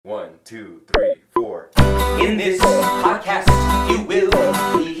2, 3, 4. In this podcast, you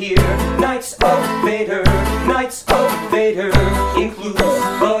will hear Knights of Vader. Knights of Vader includes,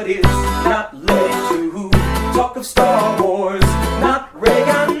 but is not limited to, talk of Star Wars, not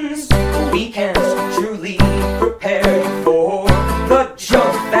Reagan's. We can't truly prepare you for the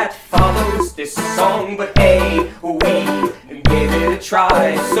junk that follows this song, but hey, we gave it a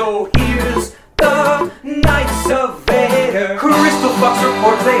try. So here's the Knights of Vader. Crystal Fox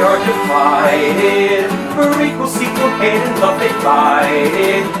reports they are divided. Prequel, sequel, hate and love they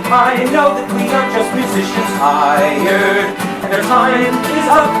fighted. I know that we are just musicians tired, and their time is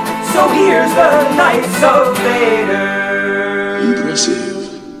up. So here's the Knights of Vader.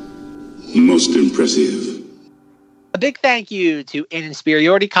 Impressive. Most impressive. A big thank you to An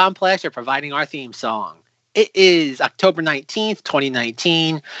Inferiority Complex for providing our theme song. It is October 19th,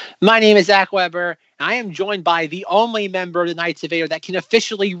 2019. My name is Zach Weber, and I am joined by the only member of the Knights of Vader that can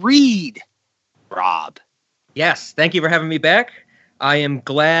officially read, Rob. Yes, thank you for having me back. I am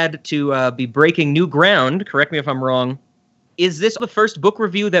glad to be breaking new ground. Correct me if I'm wrong. Is this the first book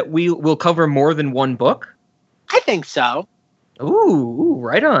review that we will cover more than one book? I think so. Ooh,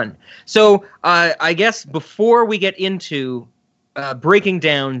 right on. So I guess before we get into breaking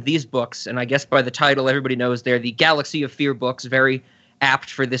down these books, and I guess by the title everybody knows they're the Galaxy of Fear books, very apt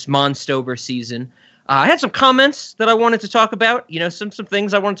for this Monstober season. I had some comments that I wanted to talk about, some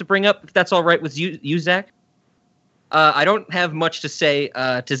things I wanted to bring up, if that's all right with you Zach. I don't have much to say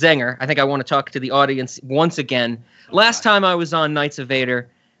to Zenger. I think I want to talk to the audience once again. Last time I was on Knights of Vader,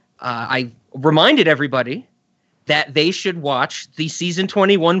 I reminded everybody that they should watch the season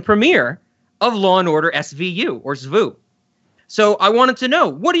 21 premiere of Law & Order SVU, or SVU. So I wanted to know,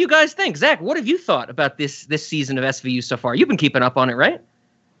 what do you guys think? Zach, what have you thought about this season of SVU so far? You've been keeping up on it, right?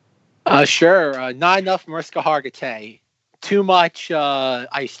 Sure. Not enough Mariska Hargitay. Too much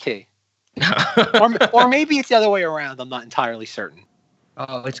iced tea. or maybe it's the other way around. I'm not entirely certain.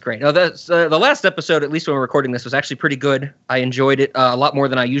 Oh, it's great. No, the last episode, at least when we're recording this, was actually pretty good. I enjoyed it a lot more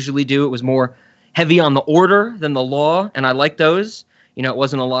than I usually do. It was more heavy on the order than the law, and I like those. It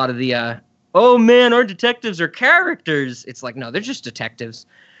wasn't a lot of the, oh man, our detectives are characters. It's like, no, they're just detectives.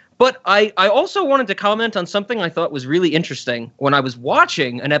 But I also wanted to comment on something I thought was really interesting when I was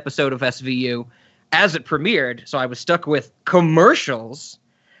watching an episode of SVU as it premiered. So I was stuck with commercials.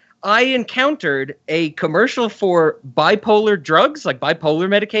 I encountered a commercial for bipolar drugs, like bipolar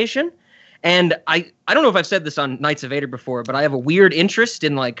medication. And I don't know if I've said this on Knights of Vader before, but I have a weird interest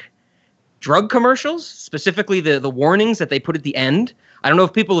in like drug commercials, specifically the warnings that they put at the end. I don't know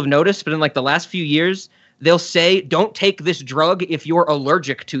if people have noticed, but in like the last few years, they'll say, don't take this drug if you're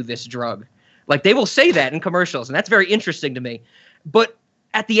allergic to this drug. Like they will say that in commercials, and that's very interesting to me. But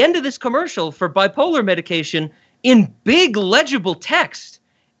at the end of this commercial for bipolar medication, in big legible text,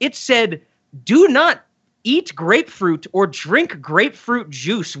 it said, do not eat grapefruit or drink grapefruit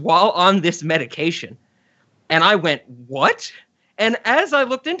juice while on this medication. And I went, what? And as I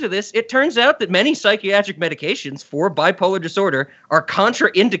looked into this, it turns out that many psychiatric medications for bipolar disorder are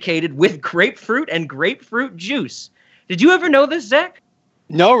contraindicated with grapefruit and grapefruit juice. Did you ever know this, Zach?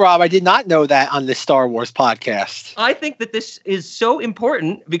 No, Rob, I did not know that on the Star Wars podcast. I think that this is so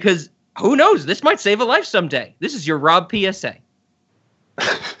important because who knows? This might save a life someday. This is your Rob PSA.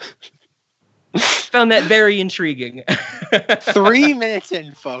 Found that very intriguing. 3 minutes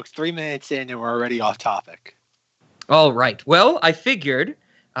in, folks. 3 minutes in, and we're already off topic. All right. Well, I figured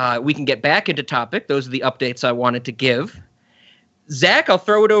we can get back into topic. Those are the updates I wanted to give. Zach, I'll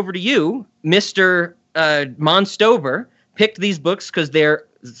throw it over to you. Mr. Monstober picked these books because they're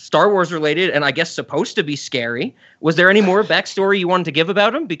Star Wars related and I guess supposed to be scary. Was there any more backstory you wanted to give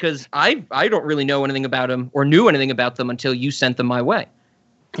about them? Because I don't really know anything about them or knew anything about them until you sent them my way.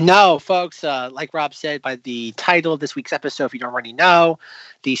 No, folks, like Rob said, by the title of this week's episode, if you don't already know,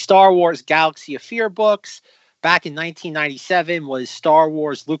 the Star Wars Galaxy of Fear books back in 1997 was Star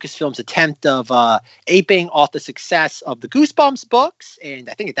Wars Lucasfilm's attempt of aping off the success of the Goosebumps books, and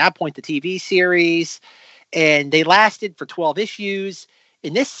I think at that point the TV series, and they lasted for 12 issues.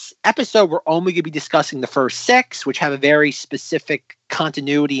 In this episode, we're only going to be discussing the first 6, which have a very specific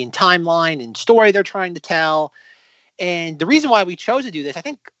continuity and timeline and story they're trying to tell. And the reason why we chose to do this, I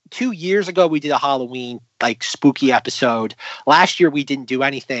think 2 years ago we did a Halloween like spooky episode. Last year we didn't do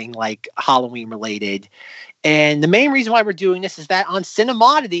anything like Halloween related. And the main reason why we're doing this is that on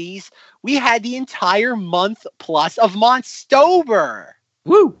Cinemodities, we had the entire month plus of Monstober.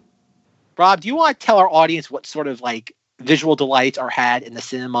 Woo! Rob, do you want to tell our audience what sort of like visual delights are had in the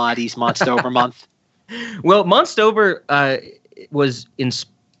Cinemodities Monstober month? Well, Monstober was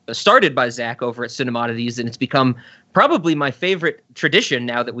started by Zach over at Cinemodities, and it's become probably my favorite tradition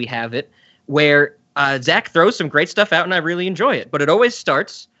now that we have it, where Zach throws some great stuff out and I really enjoy it. But it always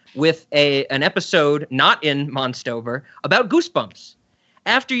starts with an episode not in Monstober about Goosebumps.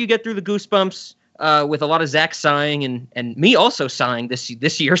 After you get through the Goosebumps, with a lot of Zach sighing and me also sighing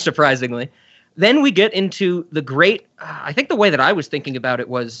this year, surprisingly, then we get into the great, I think the way that I was thinking about it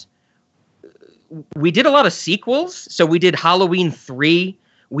was, we did a lot of sequels. So we did Halloween 3,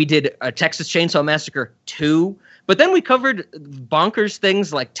 we did Texas Chainsaw Massacre 2, but then we covered bonkers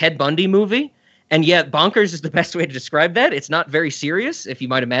things like Ted Bundy movie. And yet, bonkers is the best way to describe that. It's not very serious, if you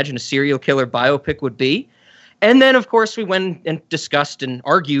might imagine a serial killer biopic would be. And then, of course, we went and discussed and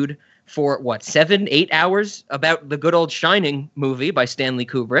argued for, 7-8 hours about the good old Shining movie by Stanley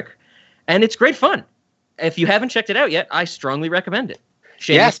Kubrick. And it's great fun. If you haven't checked it out yet, I strongly recommend it.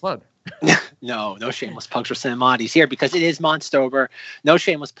 Shameless plug. No shameless plugs for Cinemati's here because it is Monstober. No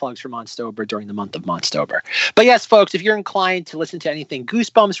shameless plugs for Monstober during the month of Monstober. But yes, folks, if you're inclined to listen to anything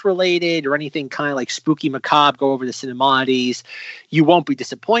Goosebumps related or anything kind of like spooky macabre, go over to Cinemati's. You won't be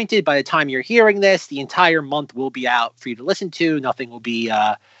disappointed. By the time you're hearing this, the entire month will be out for you to listen to. Nothing will be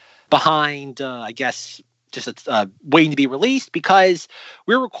behind, I guess, just waiting to be released, because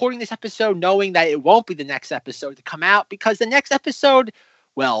we're recording this episode knowing that it won't be the next episode to come out, because the next episode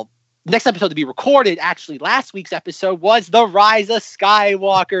to be recorded, actually last week's episode, was the Rise of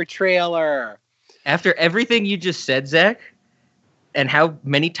Skywalker trailer. After everything you just said, Zach, and how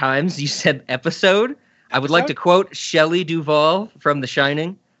many times you said episode, I would like to quote Shelley Duvall from The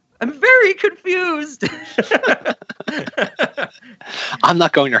Shining. I'm very confused. I'm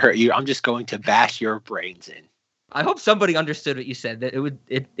not going to hurt you. I'm just going to bash your brains in. I hope somebody understood what you said. That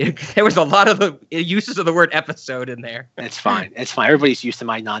there was a lot of the uses of the word episode in there. It's fine. It's fine. Everybody's used to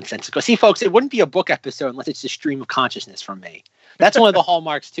my nonsensical. See, folks, it wouldn't be a book episode unless it's a stream of consciousness from me. That's one of the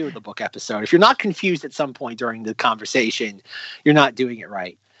hallmarks, too, of the book episode. If you're not confused at some point during the conversation, you're not doing it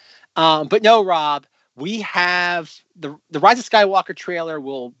right. But no, Rob, we have the Rise of Skywalker trailer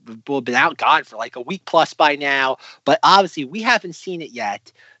will have been out, God, for like a week plus by now. But obviously, we haven't seen it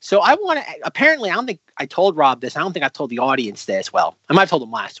yet. So I want to, apparently, I don't think I told Rob this. I don't think I told the audience this. Well, I might have told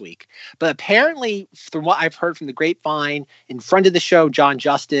them last week. But apparently, from what I've heard from the grapevine, in friend of the show, John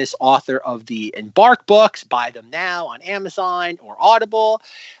Justice, author of the Embark books, buy them now on Amazon or Audible.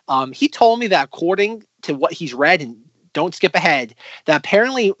 He told me that according to what he's read, and don't skip ahead, that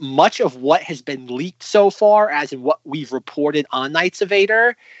apparently much of what has been leaked so far, as in what we've reported on Knights of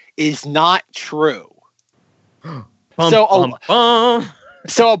Vader, is not true.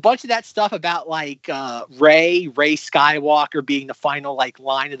 So a bunch of that stuff about like Rey Skywalker being the final like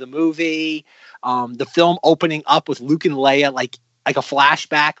line of the movie, the film opening up with Luke and Leia like a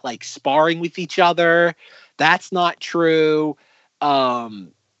flashback, like sparring with each other, that's not true.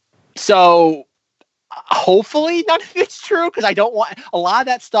 So hopefully none of it's true, because I don't want, a lot of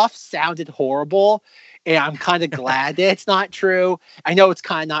that stuff sounded horrible, and I'm kind of glad that it's not true. I know it's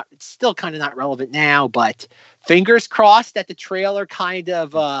still kind of not relevant now, but fingers crossed that the trailer kind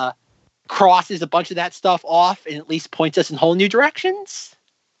of crosses a bunch of that stuff off and at least points us in whole new directions.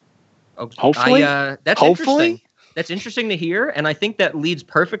 Hopefully. Interesting. That's interesting to hear, and I think that leads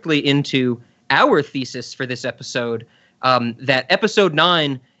perfectly into our thesis for this episode, that episode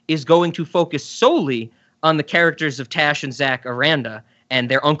 9 is going to focus solely on the characters of Tash and Zach Aranda and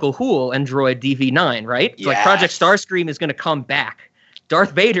their Uncle Hool and droid DV9, right? Yes. Like Project Starscream is going to come back.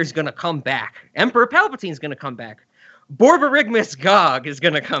 Darth Vader's going to come back. Emperor Palpatine's going to come back. Borborygmus Gog is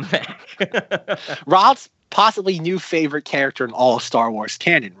going to come back. Rob's possibly new favorite character in all of Star Wars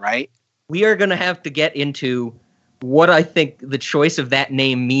canon, right? We are going to have to get into what I think the choice of that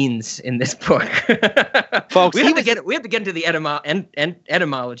name means in this book. Folks, we have to get into the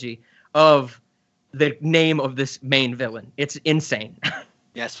etymology of the name of this main villain. It's insane.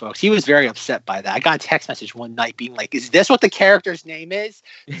 Yes, folks. He was very upset by that. I got a text message one night being like, is this what the character's name is?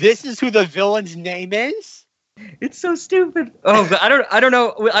 This is who the villain's name is? It's so stupid. Oh, but I don't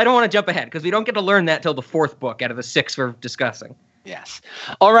know. I don't want to jump ahead because we don't get to learn that till the 4th book out of the 6 we're discussing. Yes.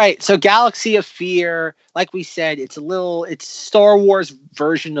 All right. So Galaxy of Fear, like we said, it's Star Wars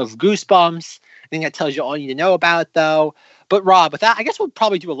version of Goosebumps. I think that tells you all you need to know about it, though. But Rob, with that, I guess we'll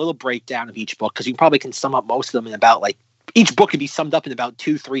probably do a little breakdown of each book, because you probably can sum up most of them in about each book can be summed up in about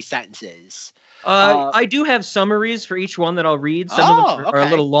 2-3 sentences. I do have summaries for each one that I'll read. Some of them are a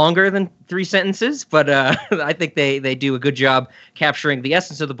little longer than 3 sentences, but I think they do a good job capturing the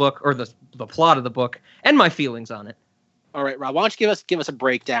essence of the book, or the plot of the book, and my feelings on it. All right, Rob, why don't you give us a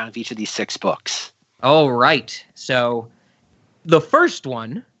breakdown of each of these 6 books? All right. So the first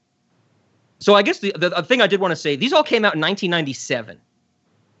one. So I guess the thing I did want to say, these all came out in 1997.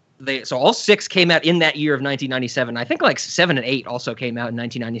 So all 6 came out in that year of 1997. I think like 7 and 8 also came out in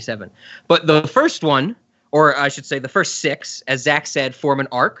 1997. But the first one, or I should say the first 6, as Zach said, form an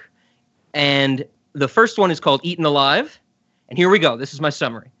arc. And the first one is called Eaten Alive. And here we go. This is my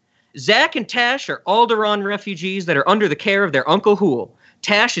summary. Zach and Tash are Alderaan refugees that are under the care of their Uncle Hool.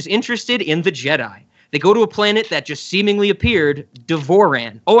 Tash is interested in the Jedi. They go to a planet that just seemingly appeared,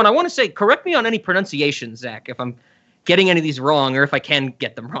 Devoran. Oh, and I want to say, correct me on any pronunciation, Zach, if I'm getting any of these wrong, or if I can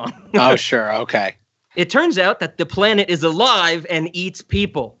get them wrong. Oh, sure. Okay. It turns out that the planet is alive and eats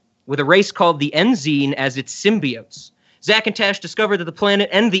people, with a race called the Enzine as its symbiotes. Zach and Tash discover that the planet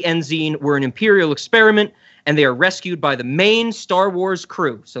and the Enzine were an Imperial experiment, and they are rescued by the main Star Wars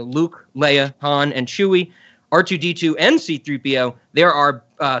crew. So Luke, Leia, Han, and Chewie, R2-D2, and C-3PO, there are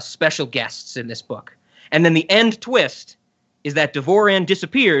special guests in this book. And then the end twist is that Devoran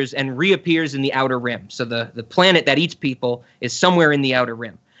disappears and reappears in the Outer Rim. So the planet that eats people is somewhere in the Outer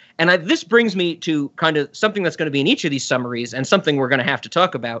Rim. And this brings me to kind of something that's going to be in each of these summaries and something we're going to have to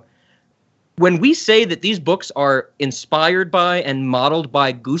talk about. When we say that these books are inspired by and modeled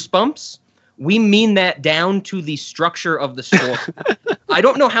by Goosebumps, we mean that down to the structure of the story. I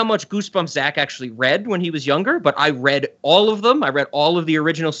don't know how much Goosebumps Zach actually read when he was younger, but I read all of them. I read all of the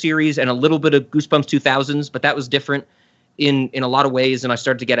original series and a little bit of Goosebumps 2000s, but that was different in a lot of ways, and I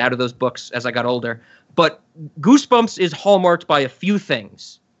started to get out of those books as I got older. But Goosebumps is hallmarked by a few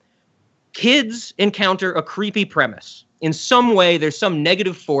things. Kids encounter a creepy premise. In some way, there's some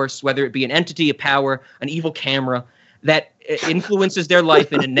negative force, whether it be an entity, a power, an evil camera, that influences their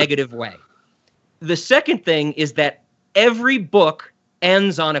life in a negative way. The second thing is that every book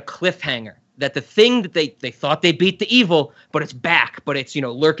ends on a cliffhanger, that the thing that they thought they beat the evil, but it's back, but it's,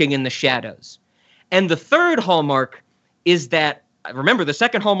 lurking in the shadows. And the third hallmark is that, remember, the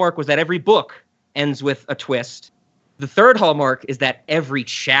second hallmark was that every book ends with a twist. The third hallmark is that every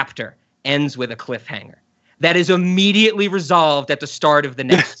chapter ends with a cliffhanger that is immediately resolved at the start of the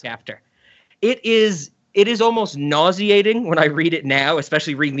next chapter. It is almost nauseating when I read it now,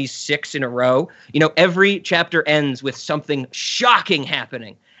 especially reading these 6 in a row. Every chapter ends with something shocking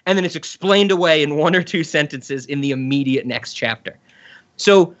happening, and then it's explained away in 1 or 2 sentences in the immediate next chapter.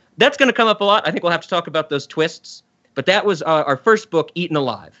 So that's going to come up a lot. I think we'll have to talk about those twists. But that was our first book, Eaten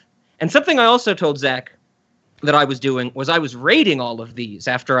Alive. And something I also told Zach that I was doing was I was rating all of these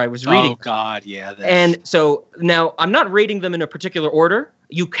after I was reading. Oh, God, yeah. And so now I'm not rating them in a particular order.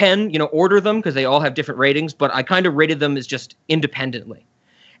 You can, order them because they all have different ratings, but I kind of rated them as just independently.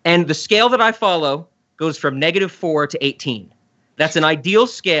 And the scale that I follow goes from -4 to 18. That's an ideal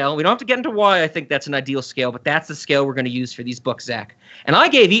scale. We don't have to get into why I think that's an ideal scale, but that's the scale we're going to use for these books, Zach. And I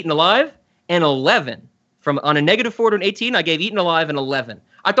gave Eaten Alive an 11. On a -4 to an 18, I gave Eaten Alive an 11.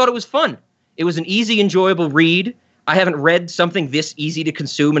 I thought it was fun. It was an easy, enjoyable read. I haven't read something this easy to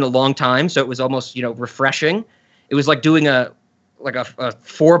consume in a long time, so it was almost, refreshing. It was like doing a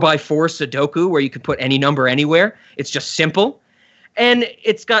 4x4 Sudoku where you could put any number anywhere. It's just simple. And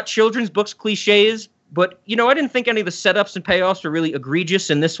it's got children's books cliches, but, I didn't think any of the setups and payoffs were really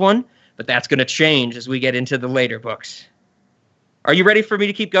egregious in this one, but that's going to change as we get into the later books. Are you ready for me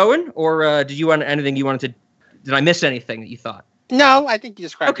to keep going, or did you want anything you wanted to? Did I miss anything that you thought? No, I think you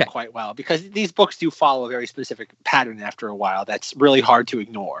described it quite well, because these books do follow a very specific pattern after a while that's really hard to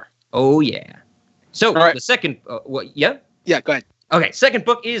ignore. Oh, yeah. So right. The second, yeah? Yeah, go ahead. Okay, second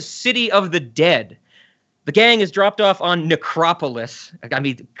book is City of the Dead. The gang is dropped off on Necropolis. I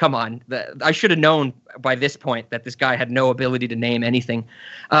mean, come on. I should have known by this point that this guy had no ability to name anything.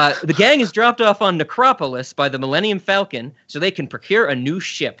 The gang is dropped off on Necropolis by the Millennium Falcon so they can procure a new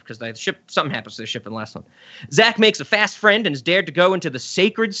ship, because the ship, something happens to the ship in the last one. Zach makes a fast friend and is dared to go into the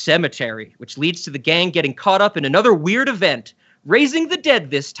Sacred Cemetery, which leads to the gang getting caught up in another weird event, raising the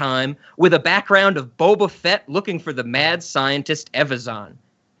dead this time, with a background of Boba Fett looking for the mad scientist Evazan.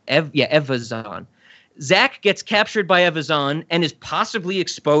 Evazan. Zach gets captured by Evazan and is possibly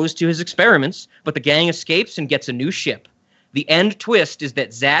exposed to his experiments, but the gang escapes and gets a new ship. The end twist is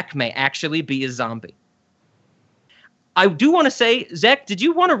that Zach may actually be a zombie. I do want to say, Zach, did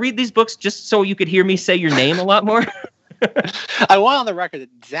you want to read these books just so you could hear me say your name a lot more? I want on the record that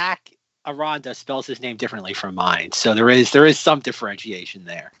Zach Aranda spells his name differently from mine, so there is some differentiation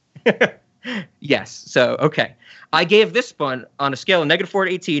there. Yes, so, okay. I gave this one, on a scale of -4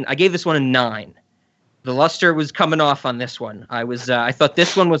 to 18, I gave this one a 9. The luster was coming off on this one. I thought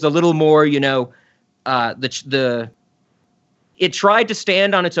this one was a little more, it tried to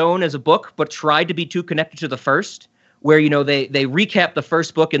stand on its own as a book, but tried to be too connected to the first, where, they recap the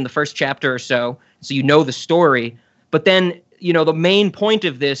first book in the first chapter or so the story, but then the main point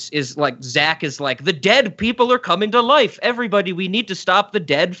of this is like Zack is like, the dead people are coming to life. Everybody, we need to stop the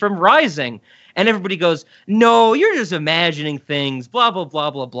dead from rising. And everybody goes, no, you're just imagining things, blah, blah,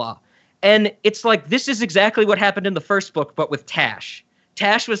 blah, blah, blah. And it's like, this is exactly what happened in the first book, but with Tash.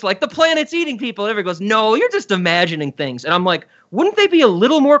 Tash was like, the planet's eating people. And everybody goes, no, you're just imagining things. And I'm like, wouldn't they be a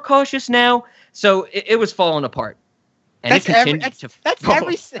little more cautious now? So it was falling apart. And that's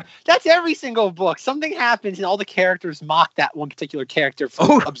every single book. Something happens and all the characters mock that one particular character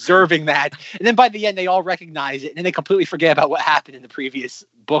for observing that. And then by the end, they all recognize it. And then they completely forget about what happened in the previous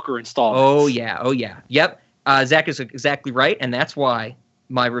book or installment. Oh, yeah. Yep. Zack is exactly right. And that's why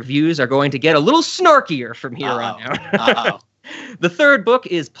my reviews are going to get a little snarkier from here on out. The third book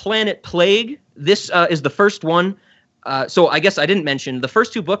is Planet Plague. This is the first one. So I guess I didn't mention the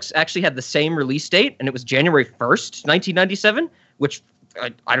first two books actually had the same release date, and it was January 1st, 1997, which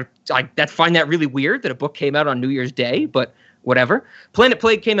I find that really weird that a book came out on New Year's Day, but whatever. Planet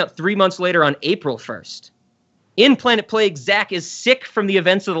Plague came out 3 months later on April 1st. In Planet Plague, Zack is sick from the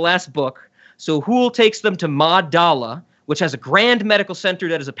events of the last book, so Hool takes them to Ma Dala, which has a grand medical center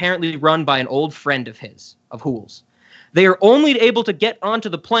that is apparently run by an old friend of his, of Hool's. They are only able to get onto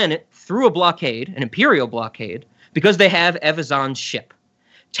the planet through a blockade, an Imperial blockade, because they have Evazan's ship.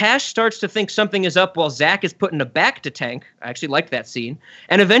 Tash starts to think something is up while Zack is put in a back-to-tank. I actually liked that scene.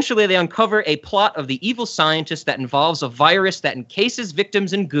 And eventually they uncover a plot of the evil scientist that involves a virus that encases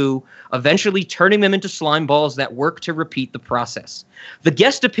victims in goo, eventually turning them into slime balls that work to repeat the process. The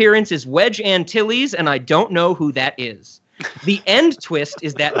guest appearance is Wedge Antilles, and I don't know who that is. The end twist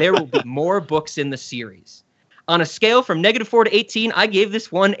is that there will be more books in the series. On a scale from -4 to 18, I gave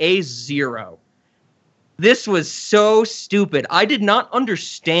this one a 0. This was so stupid. I did not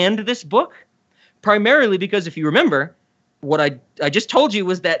understand this book, primarily because if you remember, what I just told you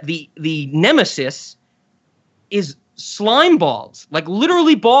was that the nemesis is slime balls, like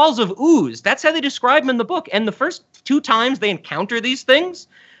literally balls of ooze. That's how they describe them in the book. And the first 2 times they encounter these things,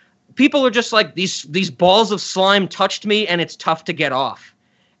 people are just like, these balls of slime touched me and it's tough to get off.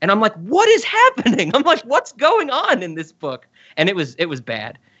 And I'm like, what is happening? I'm like, what's going on in this book? And it was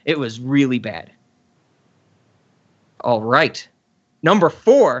bad. It was really bad. All right. Number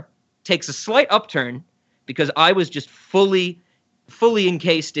 4 takes a slight upturn because I was just fully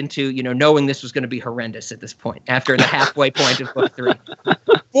encased into, knowing this was going to be horrendous at this point, after the halfway point of book 3.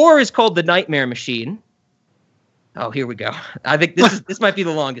 4 is called The Nightmare Machine. Oh, here we go. I think this might be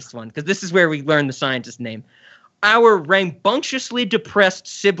the longest one because this is where we learn the scientist's name. Our rambunctiously depressed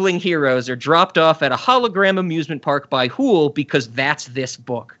sibling heroes are dropped off at a hologram amusement park by Hool because that's this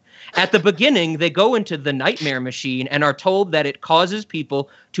book. At the beginning, they go into the Nightmare Machine and are told that it causes people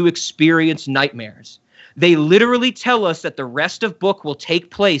to experience nightmares. They literally tell us that the rest of book will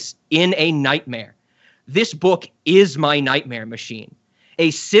take place in a nightmare. This book is my Nightmare Machine. A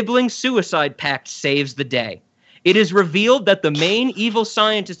sibling suicide pact saves the day. It is revealed that the main evil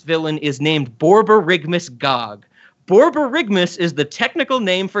scientist villain is named Borborygmus Gog. Borborygmus is the technical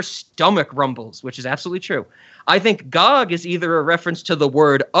name for stomach rumbles, which is absolutely true. I think Gog is either a reference to the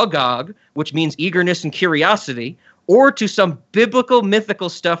word agog, which means eagerness and curiosity, or to some biblical mythical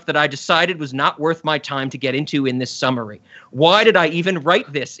stuff that I decided was not worth my time to get into in this summary. Why did I even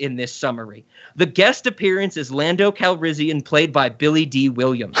write this in this summary? The guest appearance is Lando Calrissian, played by Billy D.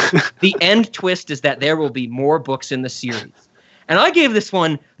 Williams. The end twist is that there will be more books in the series. And I gave this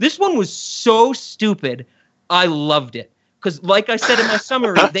one was so stupid, I loved it. Because like I said in my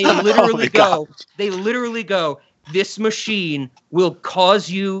summary, they literally go, this machine will cause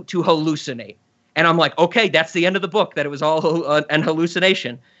you to hallucinate. And I'm like, okay, that's the end of the book, that it was all an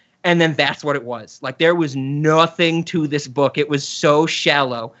hallucination. And then that's what it was. Like, there was nothing to this book. It was so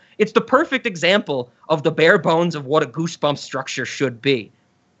shallow. It's the perfect example of the bare bones of what a Goosebumps structure should be.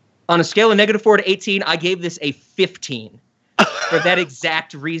 On a scale of -4 to 18, I gave this a 15 for that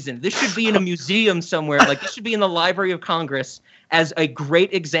exact reason. This should be in a museum somewhere. Like, this should be in the Library of Congress as a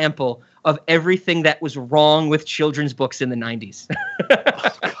great example of everything that was wrong with children's books in the 90s.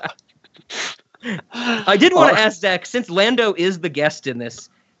 I did want to ask Zach, since Lando is the guest in this,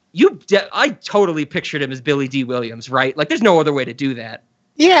 I totally pictured him as Billy D. Williams, right? Like, there's no other way to do that.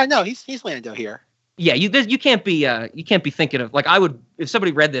 Yeah, no, he's Lando here. Yeah, you can't be thinking of, like, I would, if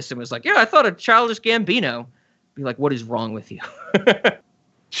somebody read this and was like, yeah, I thought of Childish Gambino, be like, what is wrong with you?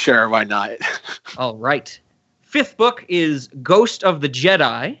 Sure, why not? All right. 5th book is Ghost of the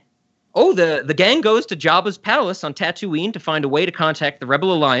Jedi. Oh, the gang goes to Jabba's palace on Tatooine to find a way to contact the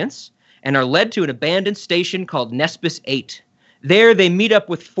Rebel Alliance, and are led to an abandoned station called Nespis 8. There, they meet up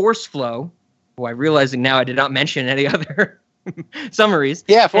with Force Flow, who I'm realizing now I did not mention any other summaries.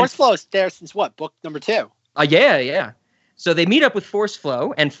 Yeah, Force Flow is there since what, book number 2? Yeah. So they meet up with Force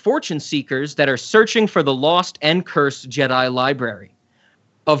Flow and fortune seekers that are searching for the lost and cursed Jedi library.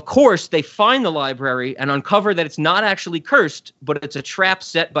 Of course, they find the library and uncover that it's not actually cursed, but it's a trap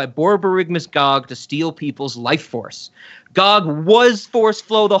set by Borborygmus Gog to steal people's life force. Gog was Force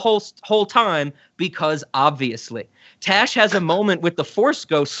Flow the whole time because, obviously. Tash has a moment with the Force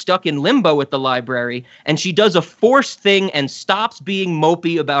Ghost stuck in limbo at the library, and she does a Force thing and stops being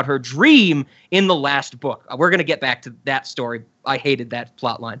mopey about her dream in the last book. We're going to get back to that story. I hated that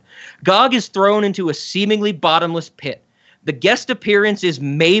plotline. Gog is thrown into a seemingly bottomless pit. The guest appearance is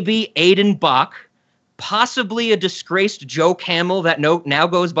maybe Aiden Bach, possibly a disgraced Joe Camel that now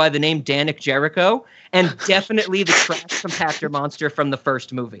goes by the name Danik Jericho, and definitely the trash compactor monster from the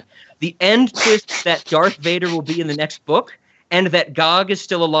first movie. The end twist that Darth Vader will be in the next book, and that Gog is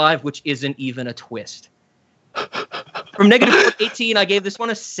still alive, which isn't even a twist. From negative 18, I gave this one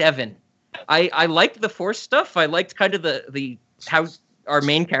a 7. I liked the Force stuff. I liked kind of the how our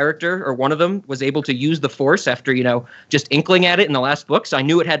main character, or one of them, was able to use the Force after, just inkling at it in the last book. So I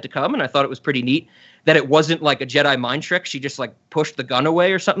knew it had to come, and I thought it was pretty neat that it wasn't like a Jedi mind trick. She just pushed the gun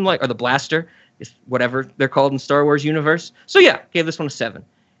away or something, or the blaster, is whatever they're called in Star Wars universe. So yeah, gave this one a 7.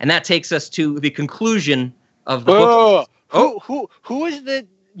 And that takes us to the conclusion of the book. Who is the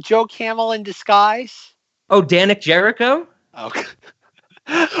Joe Camel in disguise? Oh, Danik Jericho? Okay.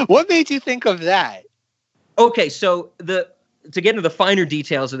 What made you think of that? Okay, so to get into the finer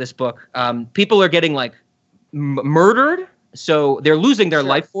details of this book, people are getting murdered. So they're losing their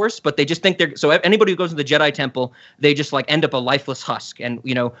life force, but they just think so anybody who goes to the Jedi Temple, they just end up a lifeless husk. And,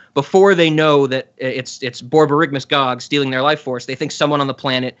 before they know that it's Borborygmus Gog stealing their life force, they think someone on the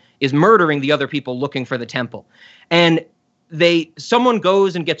planet is murdering the other people looking for the temple. And someone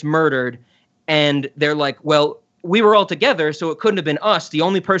goes and gets murdered, and they're like, well, we were all together, so it couldn't have been us. The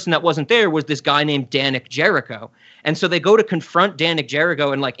only person that wasn't there was this guy named Danik Jericho. And so they go to confront Danik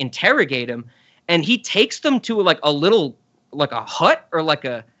Jericho and interrogate him, and he takes them to a little a hut or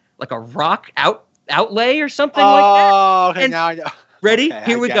a rock outlay or something like that. Oh, okay, and now I know. Ready? Okay,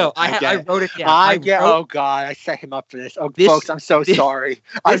 Here we go. I wrote it down. Oh God, I set him up for this. Folks, I'm so sorry.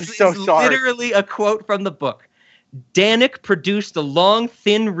 I'm so sorry. Literally a quote from the book. Danik produced a long,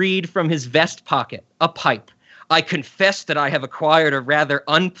 thin reed from his vest pocket, a pipe. I confess that I have acquired a rather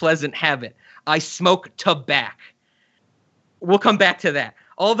unpleasant habit. I smoke tobacco. We'll come back to that.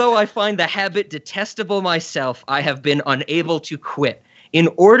 Although I find the habit detestable myself, I have been unable to quit. In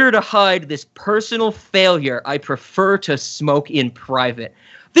order to hide this personal failure, I prefer to smoke in private.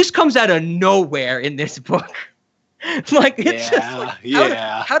 This comes out of nowhere in this book. How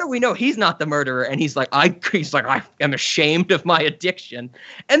do we know he's not the murderer? And he's like, I am ashamed of my addiction.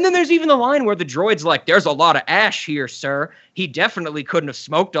 And then there's even the line where the droid's like, there's a lot of ash here, sir. He definitely couldn't have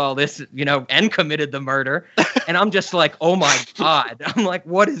smoked all this, and committed the murder. And I'm just like, oh my God. I'm like,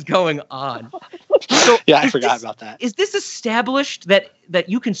 what is going on? So I forgot about that. Is this established that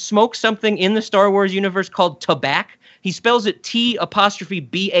you can smoke something in the Star Wars universe called tobacco? He spells it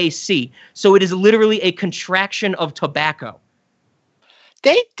T''BAC. So it is literally a contraction of tobacco.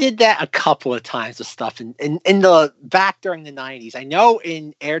 They did that a couple of times with stuff in the back during the 90s. I know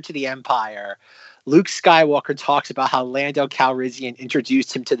in Heir to the Empire, Luke Skywalker talks about how Lando Calrissian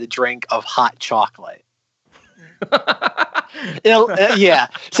introduced him to the drink of hot chocolate. Yeah.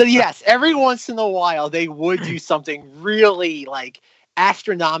 So yes, every once in a while they would do something really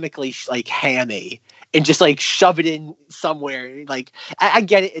astronomically hammy and just shove it in somewhere. I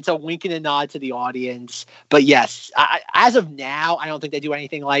get it. It's a wink and a nod to the audience, but yes, as of now, I don't think they do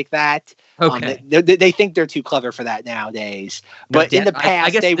anything like that. Okay. They think they're too clever for that nowadays, but in the past, I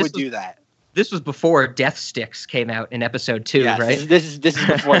guess they would do that. This was before Death Sticks came out in episode 2, yes, right? This is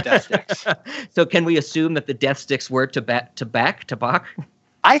before Death Sticks. So can we assume that the Death Sticks were tobacco?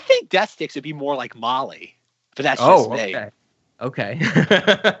 I think Death Sticks would be more like Molly, but that's just me. Okay.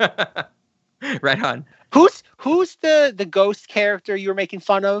 Right on. Who's the ghost character you were making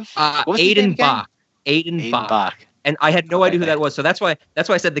fun of? Aiden Bach. Aiden Bach. And I had no idea who that was. So that's why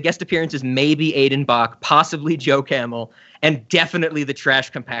I said the guest appearance is maybe Aiden Bach, possibly Joe Camel, and definitely the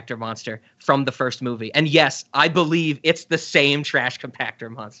trash compactor monster from the first movie. And yes, I believe it's the same trash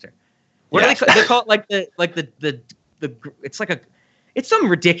compactor monster. What do they call it? It's something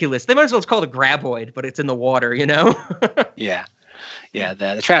ridiculous. They might as well call it a graboid, but it's in the water, Yeah. Yeah,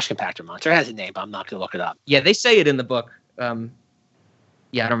 the trash compactor monster. It has a name, but I'm not going to look it up. Yeah, they say it in the book. I don't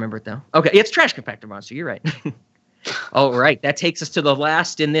remember it, though. Okay, it's trash compactor monster. You're right. All right, that takes us to the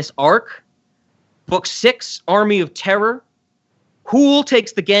last in this arc. Book 6, Army of Terror. Hool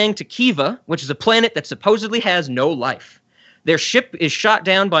takes the gang to Kiva, which is a planet that supposedly has no life. Their ship is shot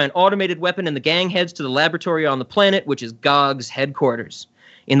down by an automated weapon, and the gang heads to the laboratory on the planet, which is Gog's headquarters.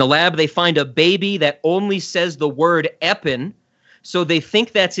 In the lab, they find a baby that only says the word Eppin, so they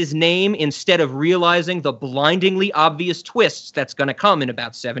think that's his name instead of realizing the blindingly obvious twists that's going to come in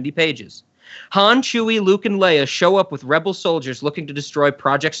about 70 pages. Han, Chewie, Luke, and Leia show up with rebel soldiers looking to destroy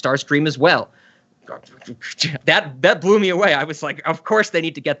Project Starscream as well. That blew me away. I was like, of course they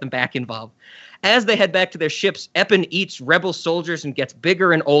need to get them back involved. As they head back to their ships, Eppin eats rebel soldiers and gets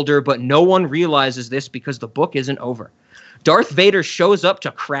bigger and older, but no one realizes this because the book isn't over. Darth Vader shows up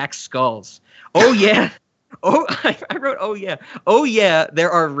to crack skulls. Oh, yeah. Oh, I wrote, oh, yeah. Oh, yeah,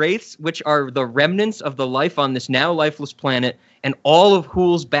 there are wraiths, which are the remnants of the life on this now lifeless planet, and all of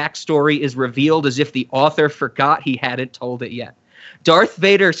Hool's backstory is revealed as if the author forgot he hadn't told it yet. Darth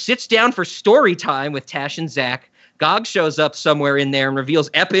Vader sits down for story time with Tash and Zach. Gog shows up somewhere in there and reveals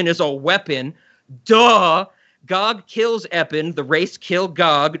Eppin is a weapon. Duh! Gog kills Eppin. The race kill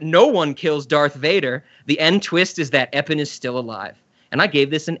Gog. No one kills Darth Vader. The end twist is that Eppin is still alive. And I gave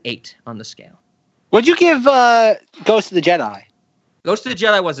this an 8 on the scale. What'd you give Ghost of the Jedi? Ghost of the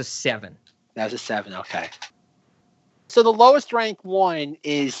Jedi was a 7. That was a 7, okay. So the lowest ranked one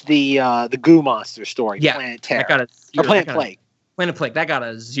is the Goo Monster story, yeah, Planet Terror. That got a 0. Planet Plague. Planet Plague, that got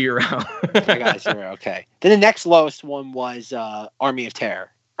a 0. I got a 0, okay. Then the next lowest one was Army of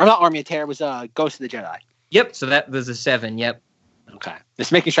Terror. Or not Army of Terror, it was Ghost of the Jedi. Yep, so that was a 7, yep. Okay.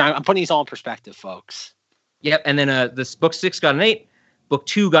 Just making sure I'm putting these all in perspective, folks. Yep, and then this book 6 got an 8, book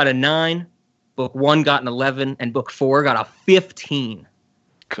 2 got a 9, book 1 got an 11, and book 4 got a 15.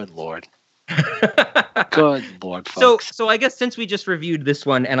 Good Lord. Good Lord, folks. So I guess since we just reviewed this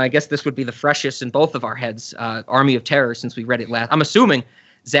one, and I guess this would be the freshest in both of our heads, Army of Terror, since we read it last. I'm assuming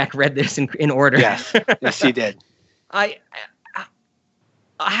Zach read this in order. Yes, yes, he did.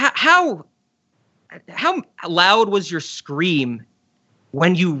 How loud was your scream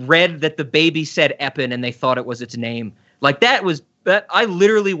when you read that the baby said Eppin and they thought it was its name? Like that I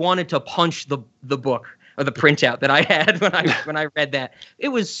literally wanted to punch the book or the printout that I had when I read that. It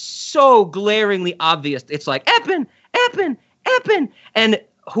was so glaringly obvious. It's like Eppin, Eppin, Eppin, and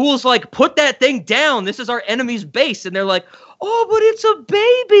Hool's like, put that thing down. This is our enemy's base, and they're like, oh, but it's a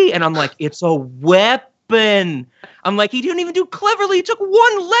baby, and I'm like, it's a weapon. I'm like, he didn't even do cleverly. He took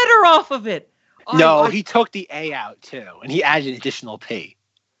one letter off of it. No, he took the A out too, and he added an additional P.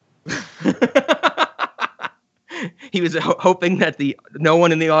 He was hoping that no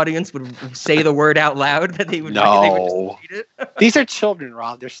one in the audience would say the word out loud, that they would just read it. These are children,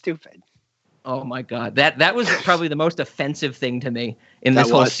 Rob. They're stupid. Oh my God. That was probably the most offensive thing to me in this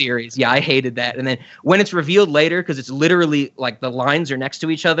whole series. Yeah, I hated that. And then when it's revealed later, because it's literally like the lines are next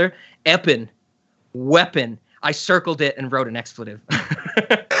to each other, Eppin, weapon, I circled it and wrote an expletive.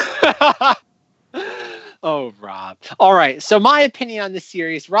 Oh, Rob. All right. So my opinion on this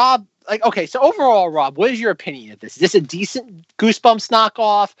series, Rob, so overall, Rob, what is your opinion of this? Is this a decent Goosebumps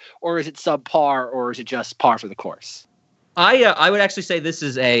knockoff, or is it subpar, or is it just par for the course? I would actually say this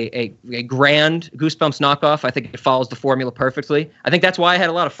is a grand Goosebumps knockoff. I think it follows the formula perfectly. I think that's why I had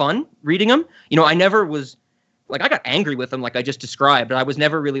a lot of fun reading them. You know, I never was I got angry with them like I just described, but I was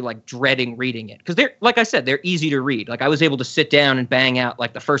never really dreading reading it because like I said, they're easy to read. Like I was able to sit down and bang out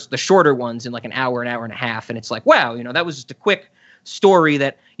the shorter ones in an hour and a half. And it's like, wow, that was just a quick story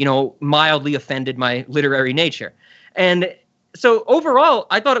that, mildly offended my literary nature. And so overall,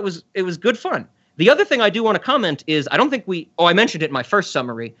 I thought it was good fun. The other thing I do want to comment is I don't think I mentioned it in my first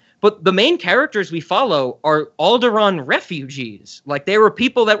summary, but the main characters we follow are Alderaan refugees. Like they were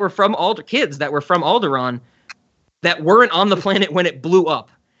people that were from kids that were from Alderaan that weren't on the planet when it blew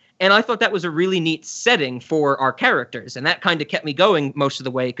up. And I thought that was a really neat setting for our characters. And that kind of kept me going most of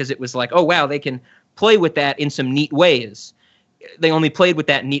the way because it was like, oh, wow, they can play with that in some neat ways. They only played with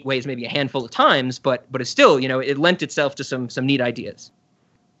that in neat ways maybe a handful of times, but it's still, it lent itself to some neat ideas.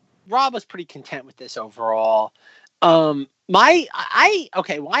 Rob was pretty content with this overall. I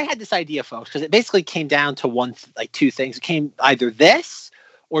had this idea, folks, because it basically came down to two things. It came either this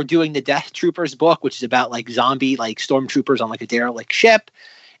or doing the Death Troopers book, which is about zombie stormtroopers on a derelict ship.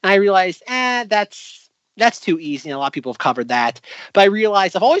 And I realized, that's too easy. And a lot of people have covered that. But I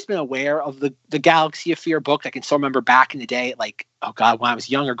realized I've always been aware of the Galaxy of Fear book. I can still remember back in the day, when I was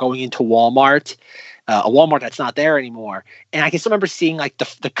younger, going into Walmart, a Walmart that's not there anymore. And I can still remember seeing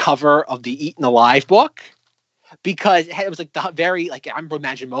the cover of the Eaten Alive book. Because it was the very, I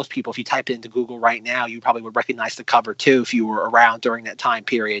imagine most people, if you type it into Google right now, you probably would recognize the cover too if you were around during that time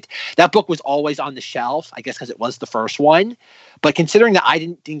period. That book was always on the shelf, I guess because it was the first one. But considering that I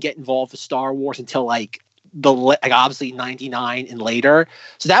didn't get involved with Star Wars until obviously 99 and later.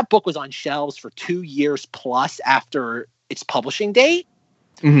 So that book was on shelves for 2 years plus after its publishing date.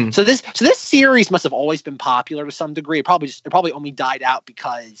 Mm-hmm. So this series must have always been popular to some degree. It probably only died out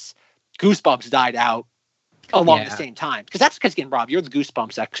because Goosebumps died out along the same time. Because again, Rob, you're the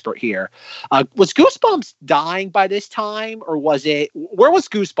Goosebumps expert here. Was Goosebumps dying by this time, or where was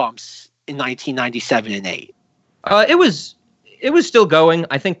Goosebumps in 1997 and 8? It was still going.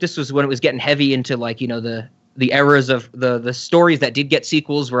 I think this was when it was getting heavy into the eras of the stories that did get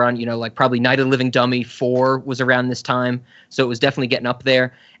sequels were on, like probably Night of the Living Dummy 4 was around this time. So it was definitely getting up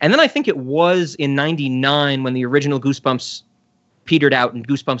there. And then I think it was in 99 when the original Goosebumps petered out and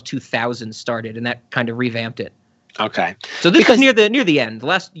Goosebumps 2000 started, and that kind of revamped it. Okay. So this is near the end,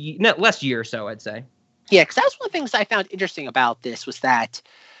 last year or so, I'd say. Yeah, because that's one of the things I found interesting about this was that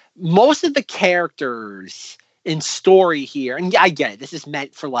most of the characters in story here, and I get it, this is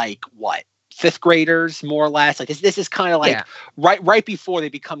meant for fifth graders, more or less. Like this is kind of right before they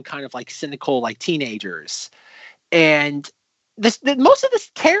become kind of like cynical, like teenagers. And most of the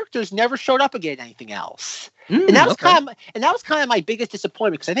characters never showed up again in anything else. And that was kind of my biggest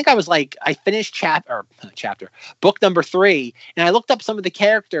disappointment, because I think I finished book number 3, and I looked up some of the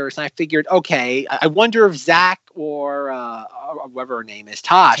characters and I figured, okay, I wonder if Zach or whoever her name is,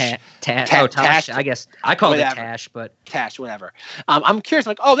 Tosh. Tosh. I guess I call it Tash, but Tash, whatever. I'm curious,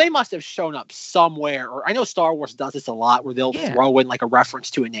 they must have shown up somewhere, or I know Star Wars does this a lot, where they'll throw in a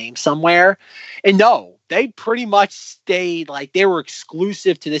reference to a name somewhere. And no, they pretty much stayed they were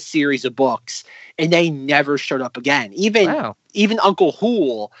exclusive to this series of books, and they never showed up again. Even Uncle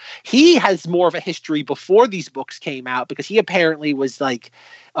Hool, he has more of a history before these books came out, because he apparently was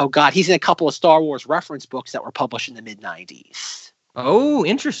he's in a couple of Star Wars reference books that were published in the mid-90s. Oh,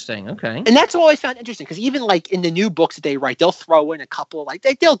 interesting. Okay. And that's what I always found interesting, because even in the new books that they write, they'll throw in a couple,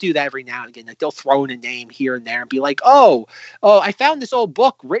 they'll do that every now and again. They'll throw in a name here and there and be like, oh, I found this old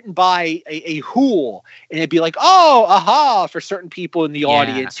book written by a Hool. And it'd be like, oh, aha, for certain people in the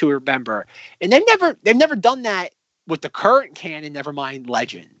audience who remember. And they've never done that with the current canon, never mind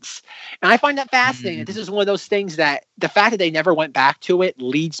Legends. And I find that fascinating. This is one of those things that the fact that they never went back to it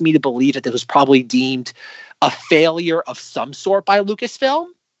leads me to believe that this was probably deemed a failure of some sort by Lucasfilm.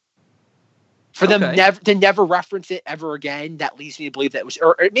 For them to never reference it ever again, that leads me to believe that it was,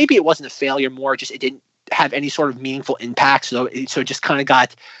 or maybe it wasn't a failure, more just it didn't have any sort of meaningful impact. So it just kind of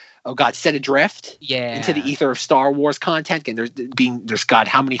got set adrift into the ether of Star Wars content. And there's God,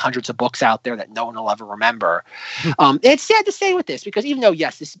 how many hundreds of books out there that no one will ever remember. It's sad to say with this, because even though,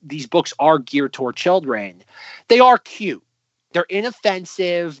 these books are geared toward children, they are cute. They're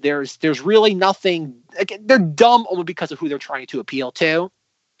inoffensive. There's really nothing. They're dumb only because of who they're trying to appeal to.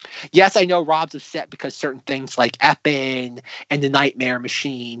 Yes, I know Rob's upset because certain things like Eppin and the Nightmare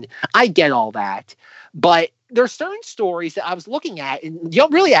Machine, I get all that. But there are certain stories that I was looking at, and you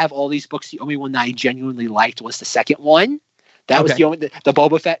don't really have all these books. The only one that I genuinely liked was the second one. That was the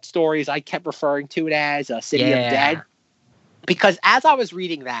Boba Fett stories. I kept referring to it as City of Dead. Because as I was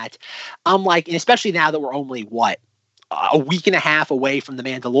reading that, I'm like, and especially now that we're only, a week and a half away from The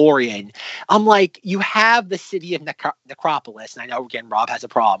Mandalorian, I'm like, you have the city of Necropolis, and I know, again, Rob has a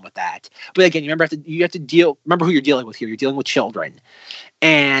problem with that. But again, you have to remember who you're dealing with here. You're dealing with children.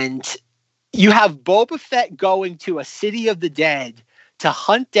 And you have Boba Fett going to a city of the dead to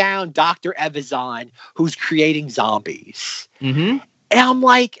hunt down Dr. Evazan, who's creating zombies. Mm-hmm. And I'm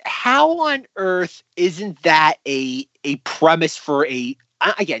like, how on earth isn't that a premise for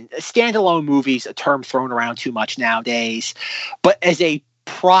again, standalone movies, a term thrown around too much nowadays, but as a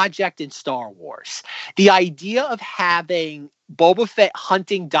project in Star Wars, the idea of having Boba Fett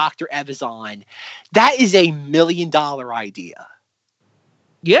hunting Dr. Evazan, that is $1 million idea.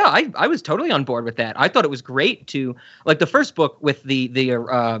 Yeah, I was totally on board with that. I thought it was great to, the first book with the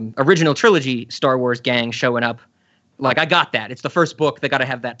original trilogy Star Wars gang showing up. I got that. It's the first book. They got to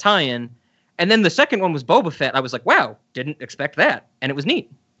have that tie-in. And then the second one was Boba Fett. I was like, wow, didn't expect that. And it was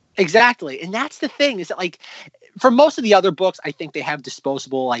neat. Exactly. And that's the thing, is that for most of the other books, I think they have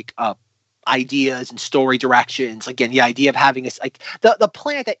disposable ideas and story directions. Again, the idea of having this, the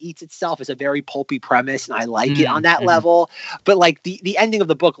planet that eats itself is a very pulpy premise, and I like it on that level. But the ending of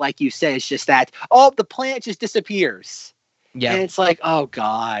the book, like you say, is just that, the planet just disappears. Yeah. And it's like, oh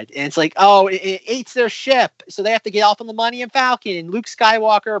God. And it's like, it eats their ship. So they have to get off on the Millennium Falcon, and Luke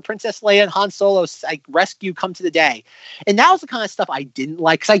Skywalker, Princess Leia, and Han Solo rescue come to the day. And that was the kind of stuff I didn't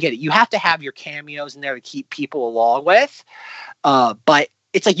like, because I get it. You have to have your cameos in there to keep people along with. But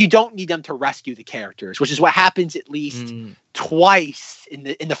it's you don't need them to rescue the characters, which is what happens at least twice in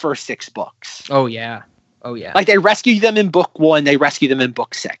the first 6 books. Oh yeah. Oh, yeah. Like, they rescue them in book 1, they rescue them in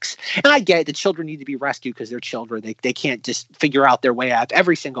book 6. And I get it, the children need to be rescued because they're children. They can't just figure out their way out of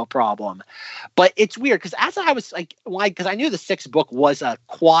every single problem. But it's weird because as I was like, because I knew the 6th book was a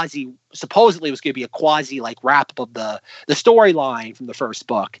supposedly it was going to be a quasi like wrap up of the storyline from the first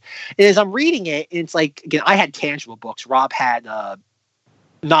book. And as I'm reading it, and it's like, again, I had tangible books. Rob had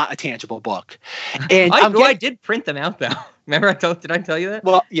not a tangible book. And I did print them out though. Remember did I tell you that?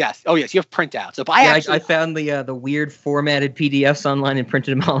 Well, yes. Oh, yes. You have printouts. So I found the weird formatted PDFs online and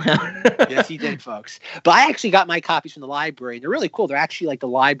printed them all out. Yes, you did, folks. But I actually got my copies from the library, and they're really cool. They're actually like the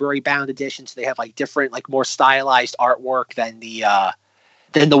library bound editions. They have like different, like more stylized artwork than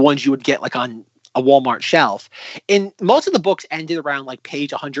the ones you would get like on a Walmart shelf. And most of the books ended around like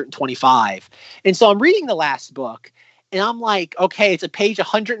page 125. And so I'm reading the last book, and I'm like, okay, it's a page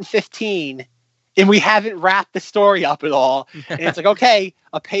 115. And we haven't wrapped the story up at all. And it's like, okay,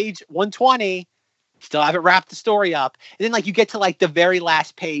 a page 120, still haven't wrapped the story up. And then like you get to like the very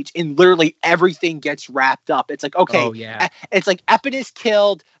last page and literally everything gets wrapped up. It's like, okay, it's like Epin is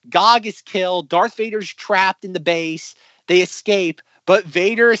killed, Gog is killed, Darth Vader's trapped in the base, they escape, but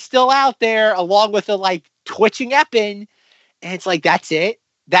Vader is still out there along with the like twitching Epin. And it's like, that's it?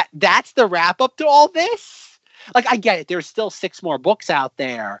 That's the wrap up to all this? Like, I get it. There's still 6 more books out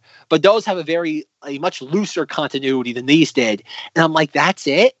there, but those have a much looser continuity than these did. And I'm like, that's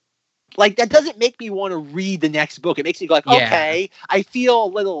it? Like, that doesn't make me want to read the next book. It makes me go like, okay, I feel a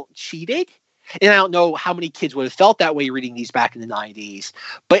little cheated. And I don't know how many kids would have felt that way reading these back in the 90s,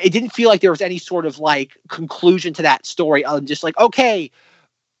 but it didn't feel like there was any sort of like conclusion to that story. I'm just like, okay,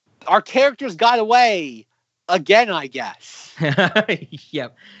 our characters got away. Again, I guess. Yeah.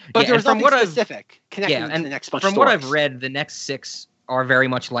 But there was nothing specific connecting to the next bunch of stories. From what I've read, the next 6 are very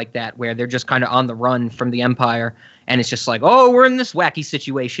much like that, where they're just kind of on the run from the Empire, and it's just like, oh, we're in this wacky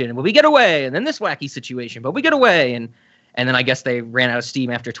situation, but we get away, and then this wacky situation, but we get away, and then I guess they ran out of steam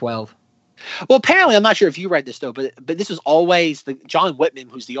after 12. Well, apparently, I'm not sure if you read this, though, but this was always John Whitman,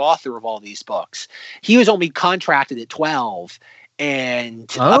 who's the author of all these books. He was only contracted at 12.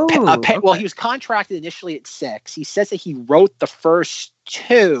 And well, he was contracted initially at 6. He says that he wrote the first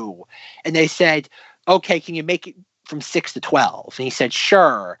 2, and they said, "Okay, can you make it from 6 to 12?" And he said,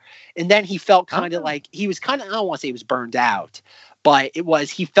 "Sure." And then he felt kind of like he was I don't want to say he was burned out, but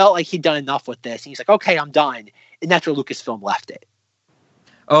he felt like he'd done enough with this. And he's like, "Okay, I'm done." And that's where Lucasfilm left it.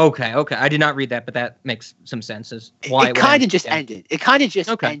 Okay. I did not read that, but that makes some sense as why it kind of just ended. It kind of just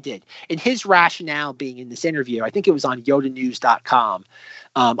ended. And his rationale being in this interview, I think it was on YodaNews.com.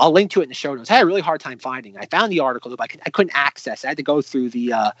 I'll link to it in the show notes. I had a really hard time finding it. I found the article, but I couldn't access it. I had to go through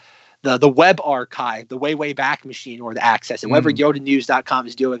the web archive, the way back machine, in order to access it. Whatever YodaNews.com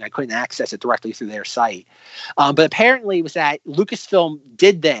is doing, I couldn't access it directly through their site. But apparently it was that Lucasfilm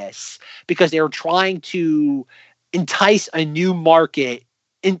did this because they were trying to entice a new market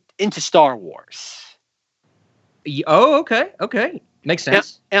into Star Wars. Oh, okay. Makes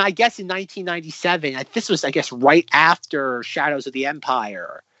sense. And I guess in 1997, this was, I guess, right after Shadows of the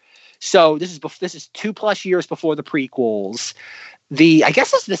Empire. So this is 2+ years before the prequels. I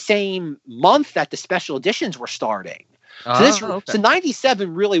guess it's the same month that the special editions were starting. So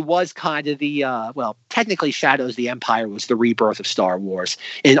 97 really was kind of the, technically Shadows of the Empire was the rebirth of Star Wars.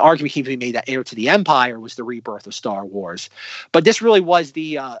 And an argument can be made that Heir to the Empire was the rebirth of Star Wars. But this really was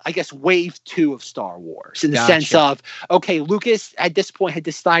the, wave 2 of Star Wars in the sense of, okay, Lucas at this point had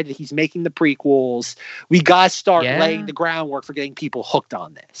decided he's making the prequels. We got to start laying the groundwork for getting people hooked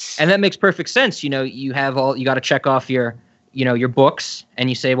on this. And that makes perfect sense. You got to check off your books, and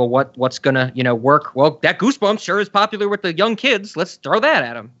you say, well, what's gonna, work? Well, that Goosebumps sure is popular with the young kids. Let's throw that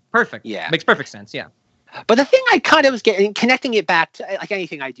at them. Perfect. Yeah. Makes perfect sense. Yeah. But the thing I kind of was connecting it back to, like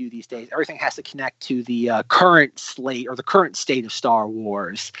anything I do these days, everything has to connect to the current slate or the current state of Star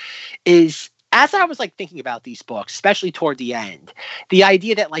Wars, is as I was like thinking about these books, especially toward the end, the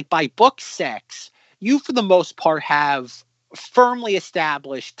idea that like by book 6, you for the most part have firmly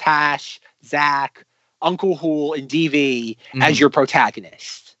established Tash, Zach, Uncle Hool, and DV as your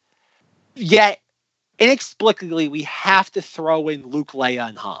protagonist. Yet, inexplicably, we have to throw in Luke, Leia,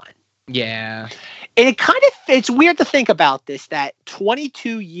 and Han. Yeah. And it's weird to think about this, that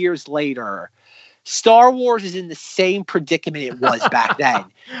 22 years later, Star Wars is in the same predicament it was back then.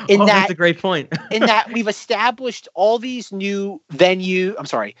 That's a great point. In that we've established all these new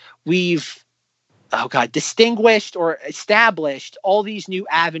distinguished or established all these new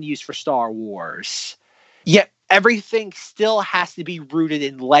avenues for Star Wars. Yet everything still has to be rooted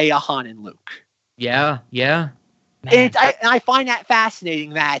in Leia, Han, and Luke. Yeah. And I find that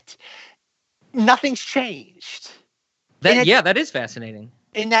fascinating that nothing's changed. That is fascinating.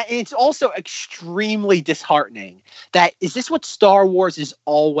 And it's also extremely disheartening. That is this what Star Wars is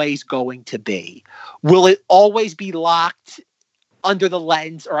always going to be? Will it always be locked under the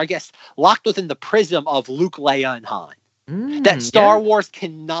lens, or I guess locked within the prism of Luke, Leia, and Han? That Star Wars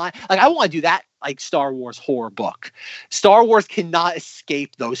cannot, like, I want to do that, like, Star Wars horror book. Star Wars cannot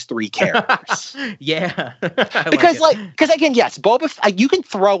escape those three characters. Yeah. Because again, yes, Boba Fett, you can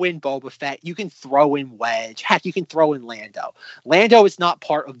throw in Boba Fett, you can throw in Wedge, heck, you can throw in Lando. Lando is not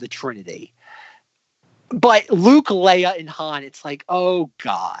part of the Trinity. But Luke, Leia, and Han, it's like, oh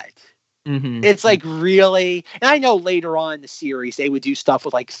God. Mm-hmm. It's like, really? And I know later on in the series they would do stuff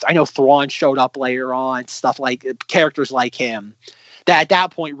with, like, I know Thrawn showed up later on, stuff like characters like him that at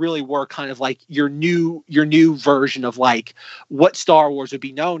that point really were kind of like your new version of like what Star Wars would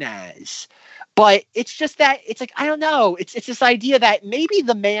be known as. But it's just that it's like, I don't know, it's this idea that maybe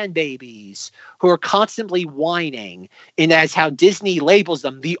the man babies who are constantly whining, and as how Disney labels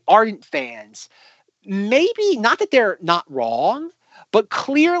them, the ardent fans, maybe not that they're not wrong, but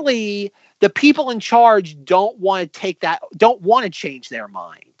clearly the people in charge don't want to change their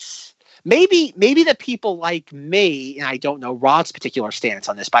minds. Maybe the people like me, and I don't know Rod's particular stance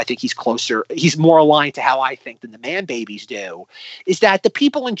on this, but I think he's more aligned to how I think than the man babies do, is that the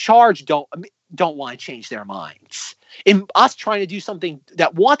people in charge don't want to change their minds. In us trying to do something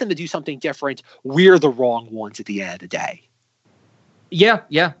that want them to do something different, we're the wrong ones at the end of the day. Yeah,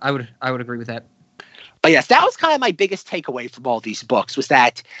 I would agree with that. But yes, that was kind of my biggest takeaway from all these books, was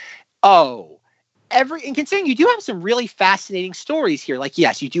that, and considering you do have some really fascinating stories here, like,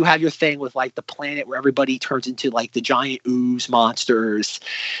 yes, you do have your thing with, like, the planet where everybody turns into, like, the giant ooze monsters.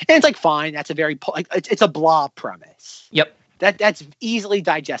 And it's like, fine, that's a very, like, it's a blob premise. Yep. That's easily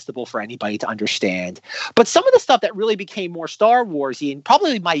digestible for anybody to understand. But some of the stuff that really became more Star Warsy, and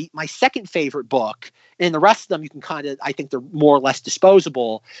probably my second favorite book, and the rest of them you can kind of, I think they're more or less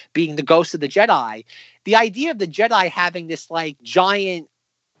disposable, being The Ghost of the Jedi. The idea of the Jedi having this, like, giant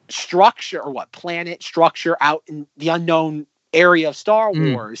structure, or planet structure out in the unknown area of Star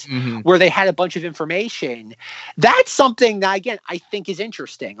Wars, where they had a bunch of information. That's something that, again, I think is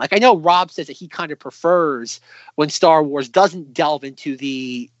interesting. Like, I know Rob says that he kind of prefers when Star Wars doesn't delve into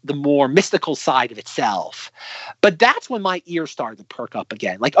the more mystical side of itself. But that's when my ears started to perk up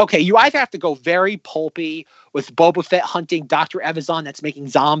again. Like, okay, you either have to go very pulpy with Boba Fett hunting Dr. Evazan that's making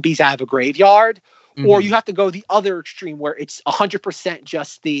zombies out of a graveyard, or you have to go the other extreme where it's 100%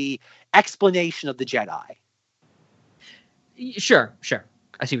 just the explanation of the Jedi. Sure.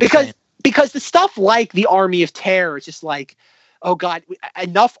 I see what you're saying. Because the stuff like the Army of Terror is just like, oh God,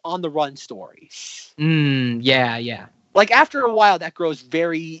 enough on the run stories. Yeah. Like, after a while, that grows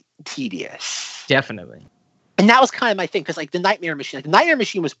very tedious. Definitely. And that was kind of my thing, because, like, the Nightmare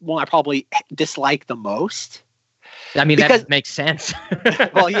Machine was one I probably disliked the most. I mean, that makes sense.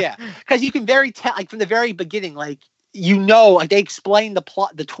 Well, yeah, because you can like, from the very beginning, like, like, they explain the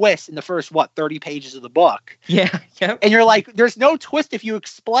plot, the twist in the first 30 pages of the book. Yeah. And you're like, there's no twist if you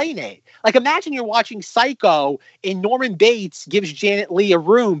explain it. Like, imagine you're watching Psycho and Norman Bates gives Janet Leigh a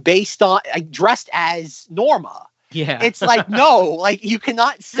room based on, like, dressed as Norma. Yeah. It's like, no, like, you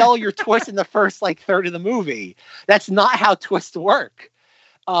cannot sell your twist in the first, like, third of the movie. That's not how twists work.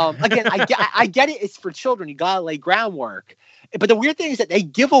 Again, I get it. It's for children. You gotta lay groundwork. But the weird thing is that they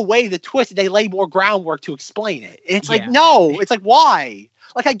give away the twist and they lay more groundwork to explain it. And it's like, no, it's like, why?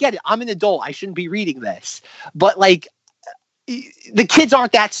 Like, I get it. I'm an adult. I shouldn't be reading this. But, like, the kids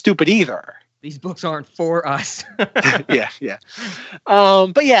aren't that stupid either. These books aren't for us. Yeah.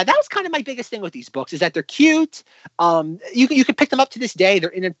 But yeah, that was kind of my biggest thing with these books, is that they're cute. You can pick them up to this day. They're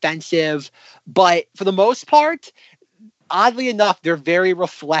inoffensive. But for the most part, oddly enough, they're very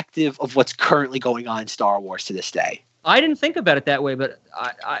reflective of what's currently going on in Star Wars to this day. I didn't think about it that way, but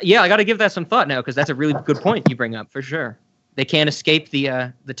I got to give that some thought now, because that's a really good point you bring up, for sure. They can't escape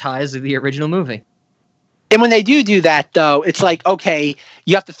the ties of the original movie. And when they do that, though, it's like, okay,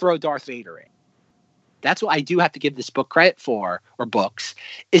 you have to throw Darth Vader in. That's what I do have to give this book credit for, or books,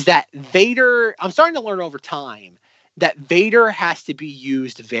 is that Vader, I'm starting to learn over time, that Vader has to be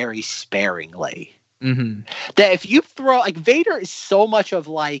used very sparingly. That if you throw, like, Vader is so much of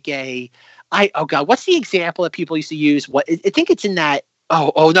like oh God, what's the example that people used to use? I think it's in that,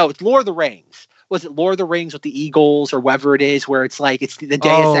 no, it's Lord of the Rings. Was it Lord of the Rings with the Eagles or whatever it is, where it's like, it's the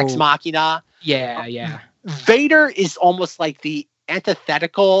Deus Ex Machina? Yeah. Vader is almost like the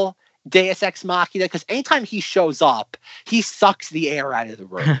antithetical Deus Ex Machina, because anytime he shows up, he sucks the air out of the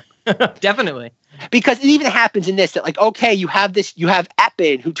room. Definitely. Because it even happens in this, that, like, okay, you have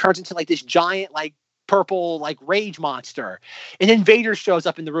Epin, who turns into, like, this giant, like, purple, like, rage monster, and then Vader shows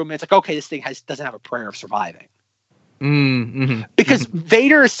up in the room and it's like, okay, this thing doesn't have a prayer of surviving. Because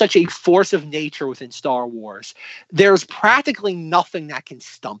Vader is such a force of nature within Star Wars. There's practically nothing that can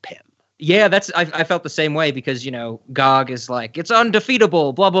stump him. Yeah, I felt the same way because, you know, GOG is like, it's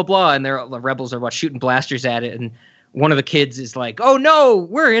undefeatable, blah, blah, blah. And the rebels are shooting blasters at it. And one of the kids is like, oh, no,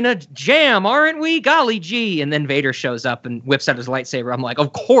 we're in a jam, aren't we? Golly gee. And then Vader shows up and whips out his lightsaber. I'm like,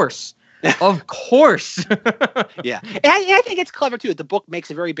 of course. Of course. Yeah. And I think it's clever, too. The book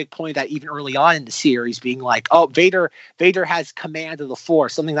makes a very big point of that even early on in the series, being like, oh, Vader has command of the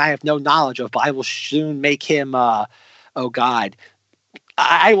Force, something that I have no knowledge of, but I will soon make him, oh, God.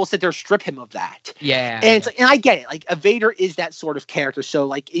 I will sit there and strip him of that. Yeah. And I get it. Like, a Vader is that sort of character. So,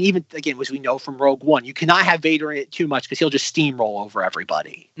 like, even, again, as we know from Rogue One, you cannot have Vader in it too much because he'll just steamroll over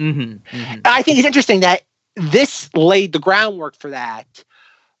everybody. I think it's interesting that this laid the groundwork for that,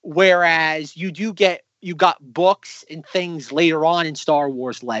 whereas you got books and things later on in Star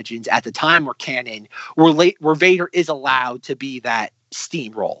Wars Legends at the time were canon, where Vader is allowed to be that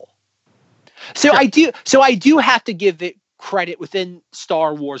steamroll. So sure. I do have to give it credit within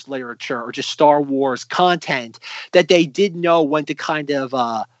Star Wars literature or just Star Wars content that they did know when to kind of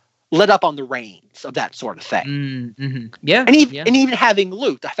let up on the reins of that sort of thing. Yeah. And even having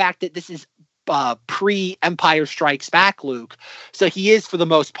Luke, the fact that this is pre-Empire Strikes Back Luke, so he is for the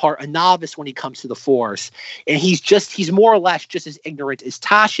most part a novice when he comes to the Force, and he's more or less just as ignorant as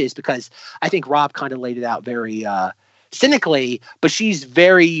Tasha is, because I think Rob kind of laid it out very cynically, but she's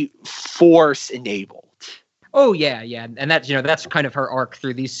very Force enabled. Oh yeah, and that's kind of her arc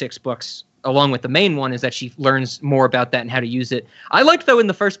through these 6 books, along with the main one, is that she learns more about that and how to use it. I liked, though, in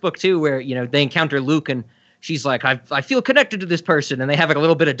the first book too, where, you know, they encounter Luke and she's like, I feel connected to this person, and they have like a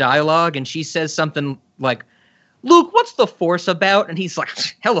little bit of dialogue, and she says something like, Luke, what's the Force about? And he's like,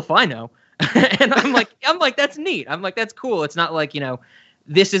 hell if I know. And I'm like, that's neat. I'm like, that's cool. It's not like, you know,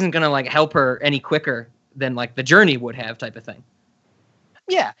 this isn't gonna like help her any quicker than like the journey would have, type of thing.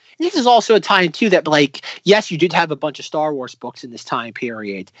 Yeah. This is also a time, too, that, like, yes, you did have a bunch of Star Wars books in this time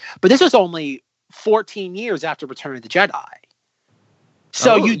period, but this was only 14 years after Return of the Jedi.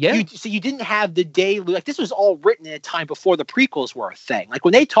 So you didn't have the daily, like, this was all written at a time before the prequels were a thing. Like,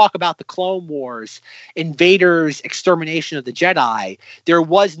 when they talk about the Clone Wars and Vader's extermination of the Jedi, there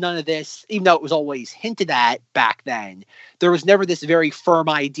was none of this, even though it was always hinted at back then. There was never this very firm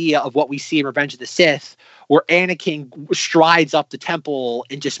idea of what we see in Revenge of the Sith, where Anakin strides up the temple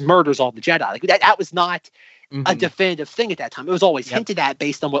and just murders all the Jedi. Like, that was not a definitive thing at that time. It was always hinted at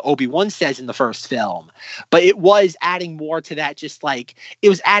based on what Obi-Wan says in the first film. But it was adding more to that, just like it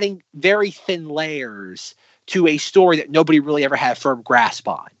was adding very thin layers to a story that nobody really ever had a firm grasp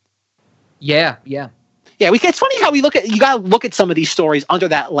on. Yeah. It's funny how you got to look at some of these stories under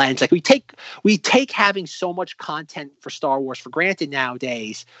that lens. Like we take having so much content for Star Wars for granted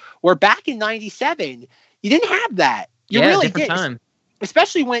nowadays, where back in 97, you didn't have that. You really didn't. Time.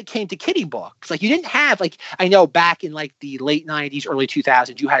 Especially when it came to kiddie books. Like, you didn't have, like, I know back in, like, the late 90s, early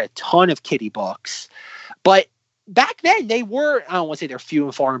 2000s, you had a ton of kiddie books. But back then, they were, I don't want to say they're few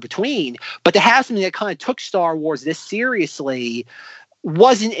and far in between, but to have something that kind of took Star Wars this seriously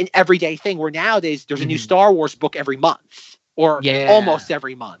wasn't an everyday thing, where nowadays there's a new Star Wars book every month. Or almost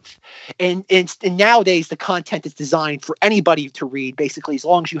every month. And nowadays the content is designed for anybody to read, basically, as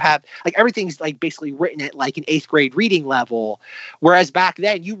long as you have, like, everything's like basically written at like an 8th grade reading level. Whereas back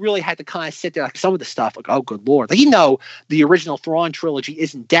then you really had to kind of sit there, like, some of the stuff, like, oh good Lord, like, you know, the original Thrawn trilogy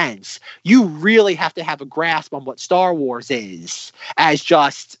isn't dense. You really have to have a grasp on what Star Wars is, as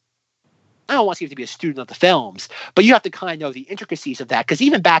just, I don't want to say you have to be a student of the films, but you have to kind of know the intricacies of that. Because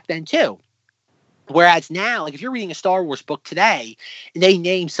even back then too, whereas now, like, if you're reading a Star Wars book today and they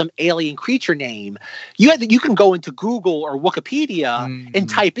name some alien creature name, you can go into Google or Wikipedia and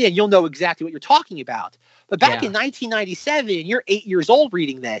type in, you'll know exactly what you're talking about. But back in 1997, you're 8 years old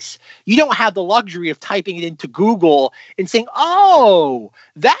reading this, you don't have the luxury of typing it into Google and saying, oh,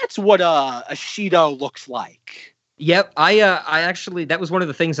 that's what a Shido looks like. Yep. I actually, that was one of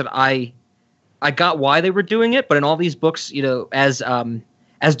the things that I got why they were doing it, but in all these books, you know, as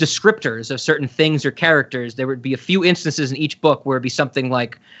descriptors of certain things or characters, there would be a few instances in each book where it'd be something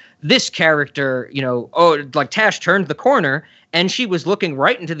like, this character, you know, oh, like Tash turned the corner and she was looking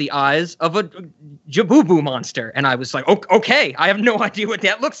right into the eyes of a Jabubu monster. And I was like, okay, I have no idea what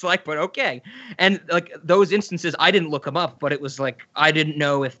that looks like, but okay. And like those instances, I didn't look them up, but it was like, I didn't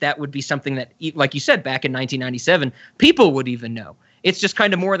know if that would be something that, like you said, back in 1997, people would even know. It's just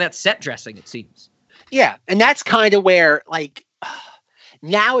kind of more of that set dressing, it seems. Yeah. And that's kind of where, like,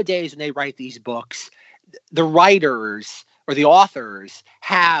 nowadays when they write these books, the writers or the authors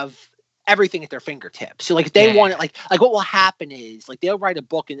have everything at their fingertips. So like if they want it, like what will happen is like they'll write a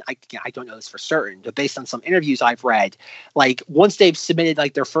book, and I don't know this for certain, but based on some interviews I've read, like once they've submitted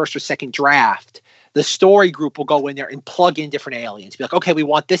like their first or second draft, the story group will go in there and plug in different aliens. Be like, okay, we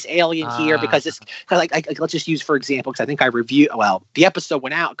want this alien here because this, like let's just use for example, because I think I reviewed. Well, the episode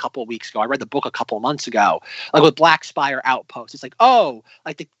went out a couple of weeks ago. I read the book a couple of months ago. Like with Black Spire Outpost, it's like, oh,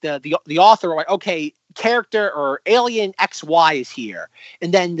 like the author will write, okay, character or alien XY is here,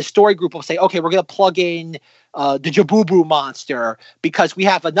 and then the story group will say, okay, we're gonna plug in the Jabubu monster because we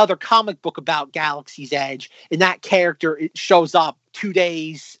have another comic book about Galaxy's Edge, and that character it shows up 2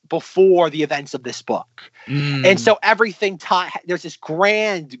 days before the events of this book. And so everything there's this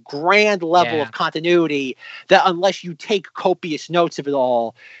grand level of continuity that unless you take copious notes of it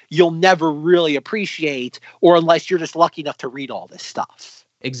all, you'll never really appreciate, or unless you're just lucky enough to read all this stuff.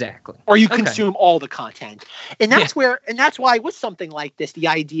 Exactly. Or you consume all the content. And that's that's why with something like this, the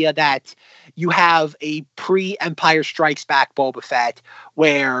idea that you have a pre-Empire Strikes Back Boba Fett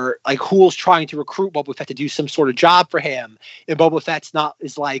where like Hoole's trying to recruit Boba Fett to do some sort of job for him, and Boba Fett's not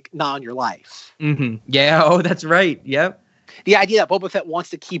on your life. Mm-hmm. Yeah, oh, that's right. Yep. The idea that Boba Fett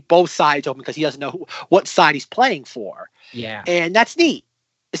wants to keep both sides open because he doesn't know what side he's playing for. Yeah. And that's neat.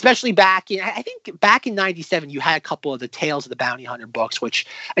 Especially back in 97, you had a couple of the Tales of the Bounty Hunter books, which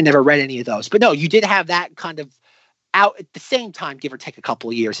I never read any of those. But no, you did have that kind of out at the same time, give or take a couple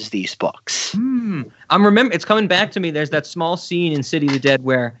of years as these books. It's coming back to me. There's that small scene in City of the Dead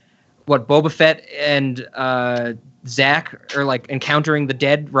where Boba Fett and Zach are like encountering the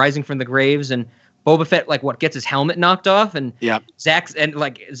dead rising from the graves, and Boba Fett gets his helmet knocked off, and Zach's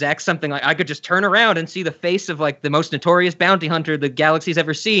something like, I could just turn around and see the face of like the most notorious bounty hunter the galaxy's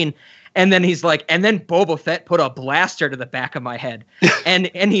ever seen, and then he's like, and then Boba Fett put a blaster to the back of my head, and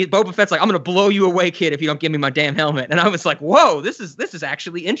Boba Fett's like, I'm gonna blow you away, kid, if you don't give me my damn helmet. And I was like, whoa, this is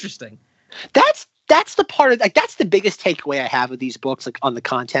actually interesting. That's the part of like that's the biggest takeaway I have of these books, like on the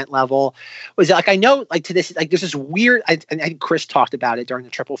content level, was that, like I know like to this like there's this weird and I think Chris talked about it during the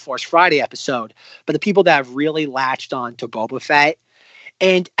Triple Force Friday episode, but the people that have really latched on to Boba Fett,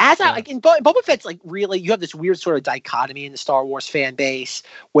 and Boba Fett's like really, you have this weird sort of dichotomy in the Star Wars fan base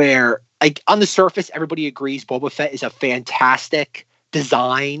where like on the surface everybody agrees Boba Fett is a fantastic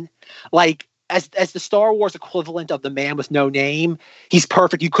design, like. As the Star Wars equivalent of the Man with No Name, he's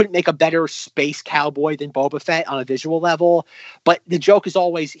perfect. You couldn't make a better space cowboy than Boba Fett on a visual level. But the joke is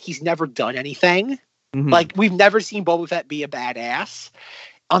always he's never done anything. Mm-hmm. Like we've never seen Boba Fett be a badass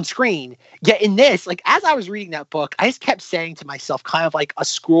on screen. Yet in this, like as I was reading that book, I just kept saying to myself, kind of like a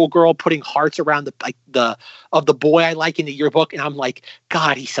schoolgirl putting hearts around the boy I like in the yearbook, and I'm like,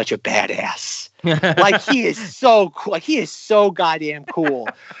 God, he's such a badass. Like he is so cool. Like he is so goddamn cool.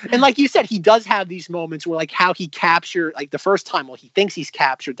 And like you said, he does have these moments where like how he captured like the first time, he thinks he's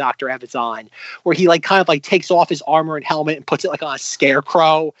captured Dr. Evazan, where he like kind of like takes off his armor and helmet and puts it like on a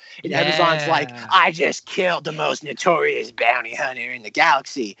scarecrow. And Evazan's like, I just killed the most notorious bounty hunter in the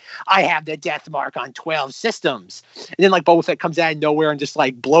galaxy. I have the death mark on 12 systems. And then like Boba Fett comes out of nowhere and just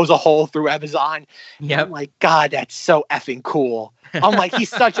like blows a hole through Evazan. Yeah. I'm like, God, that's so effing cool. I'm like, he's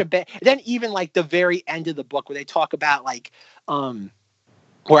such a bad. Then even like the very end of the book where they talk about like,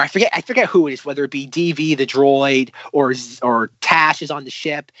 where I forget who it is, whether it be DV the droid or Tash is on the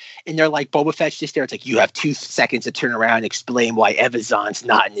ship, and they're like, Boba Fett's just there. It's like, you have 2 seconds to turn around and explain why Evazan's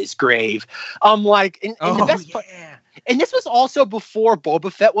not in his grave. I'm like, and the best part. And this was also before Boba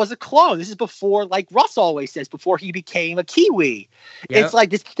Fett was a clone. This is before, like Russ always says, before he became a Kiwi. Yep. It's like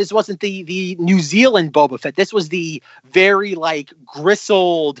this wasn't the New Zealand Boba Fett. This was the very like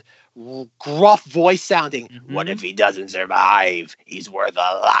gristled, gruff voice sounding. Mm-hmm. What if he doesn't survive? He's worth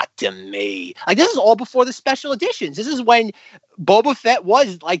a lot to me. Like this is all before the special editions. This is when Boba Fett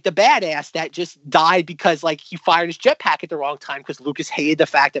was like the badass that just died because like he fired his jetpack at the wrong time because Lucas hated the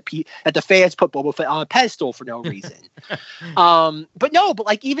fact that the fans put Boba Fett on a pedestal for no reason. But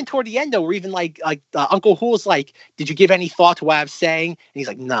like even toward the end though, or even like Uncle Hoole's like, did you give any thought to what I was saying? And he's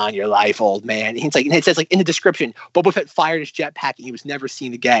like, nah, in your life, old man. And he's like, and it says like in the description, Boba Fett fired his jetpack and he was never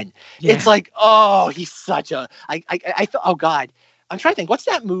seen again. Yeah. It's like, oh, he's such a I thought, oh God. I'm trying to think, what's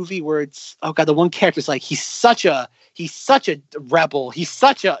that movie where it's, oh God, the one character's like, he's such a rebel. He's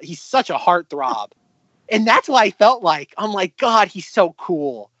such a heartthrob. And that's what I felt like. I'm like, God, he's so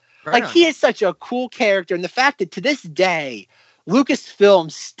cool. Right. Like he is such a cool character. And the fact that to this day,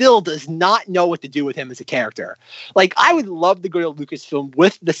 Lucasfilm still does not know what to do with him as a character. Like I would love to go to Lucasfilm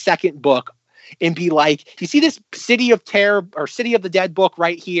with the second book and be like, you see this City of Terror or City of the Dead book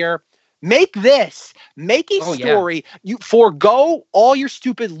right here? Make a story. You forego all your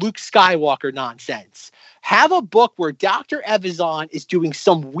stupid Luke Skywalker nonsense. Have a book where Dr. Evazan is doing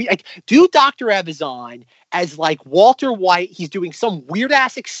some weird, like, do Dr. Evazan as like Walter White. He's doing some weird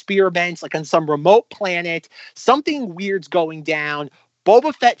ass experiments, like on some remote planet. Something weird's going down.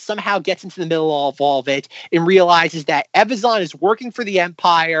 Boba Fett somehow gets into the middle of all of it and realizes that Evazan is working for the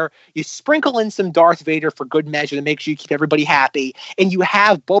Empire. You sprinkle in some Darth Vader for good measure to make sure you keep everybody happy. And you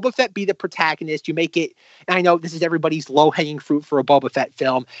have Boba Fett be the protagonist. You make it, and I know this is everybody's low-hanging fruit for a Boba Fett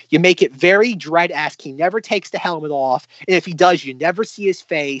film. You make it very Dredd-esque. He never takes the helmet off. And if he does, you never see his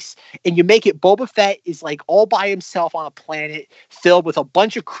face. And you make it Boba Fett is like all by himself on a planet filled with a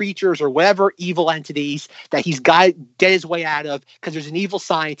bunch of creatures or whatever evil entities that he's got to get his way out of because there's an evil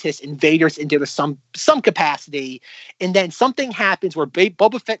scientist invaders into some capacity, and then something happens where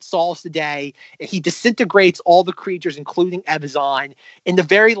Boba Fett solves the day and he disintegrates all the creatures including Evazan. In the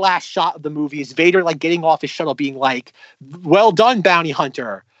very last shot of the movie is Vader like getting off his shuttle being like, well done, bounty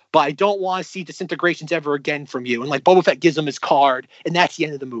hunter, but I don't want to see disintegrations ever again from you. And like Boba Fett gives him his card, and that's the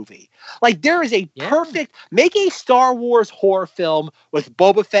end of the movie. Like there is a perfect, make a Star Wars horror film with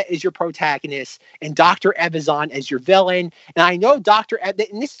Boba Fett as your protagonist and Dr. Evazan as your villain. And I know and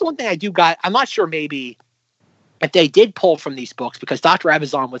this is the one thing I do got, I'm not sure maybe if they did pull from these books because Dr.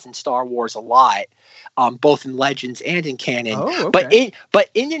 Evazan was in Star Wars a lot, both in Legends and in canon. Oh, okay. But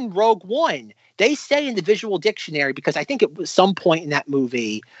in Rogue One, they say in the visual dictionary, because I think it was some point in that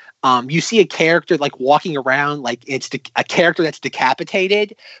movie, you see a character like walking around, like it's a character that's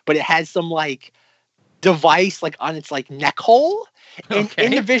decapitated, but it has some like device like on its like neck hole. And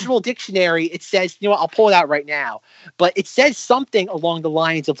in the visual dictionary, it says, you know what, I'll pull it out right now, but it says something along the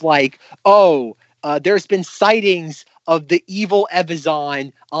lines of like, there's been sightings of the evil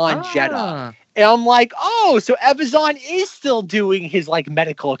Evazan on Jeddah. And I'm like, so Evazan is still doing his like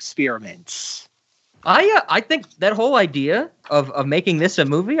medical experiments. I think that whole idea of making this a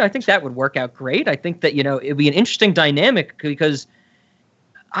movie, I think that would work out great. I think that, it'd be an interesting dynamic because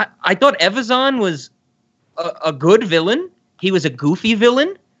I thought Evazan was a good villain. He was a goofy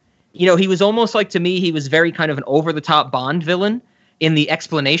villain. He was almost like, to me, he was very kind of an over-the-top Bond villain in the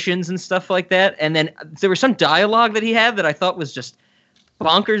explanations and stuff like that. And then there was some dialogue that he had that I thought was just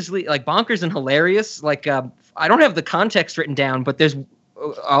bonkers and hilarious. Like, I don't have the context written down, but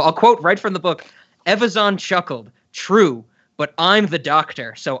I'll quote right from the book. Evazan chuckled, "True, but I'm the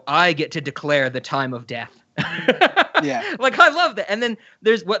doctor, so I get to declare the time of death." Yeah. Like, I love that. And then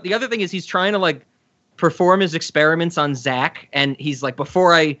the other thing is he's trying to like perform his experiments on Zach, and he's like,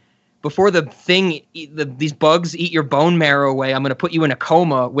 before these bugs eat your bone marrow away, I'm going to put you in a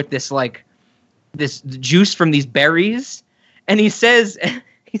coma with this juice from these berries. And he says,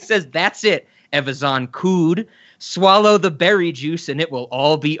 that's it, Evazan cooed. Swallow the berry juice and it will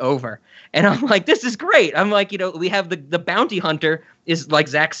all be over. And I'm like, this is great. I'm like, we have the bounty hunter is, like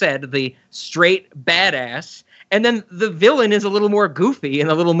Zach said, the straight badass. And then the villain is a little more goofy and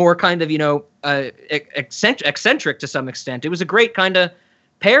a little more kind of, eccentric to some extent. It was a great kind of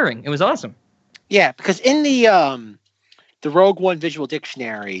pairing. It was awesome. Yeah, because in the Rogue One visual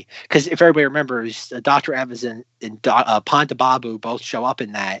dictionary, because if everybody remembers, Dr. Evazan and Ponta Babu both show up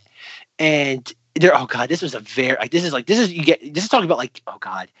in that, and they're this is talking about like, oh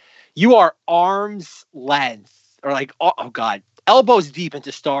god, you are arm's length or like elbows deep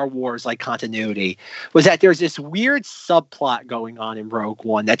into Star Wars like continuity. Was that there's this weird subplot going on in Rogue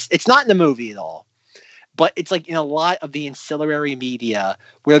One it's not in the movie at all. But it's like in a lot of the ancillary media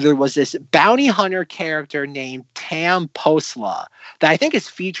where there was this bounty hunter character named Tam Posla that I think is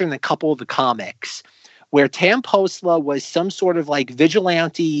featured in a couple of the comics, where Tam Posla was some sort of like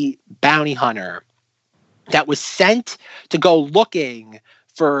vigilante bounty hunter that was sent to go looking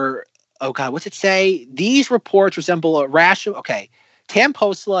for, what's it say? These reports resemble a rash of, Tam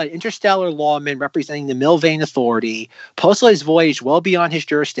Posla, an interstellar lawman representing the Milvain Authority. Posla has voyaged well beyond his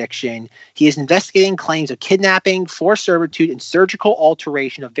jurisdiction. He is investigating claims of kidnapping, forced servitude, and surgical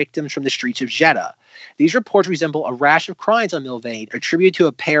alteration of victims from the streets of Jeddah. These reports resemble a rash of crimes on Milvain, attributed to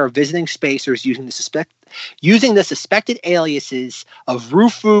a pair of visiting spacers using the suspected aliases of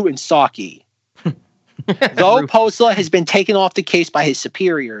Rufu and Saki. Though Posla has been taken off the case by his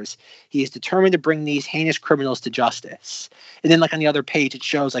superiors, he is determined to bring these heinous criminals to justice. And then, like on the other page, it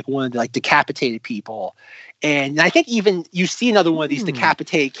shows like one of the like decapitated people, and I think even you see another one of these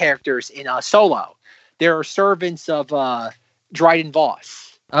decapitated characters in Solo. There are servants of Dryden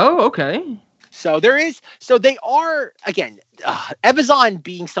Voss. Oh, okay. So they are again. Evazan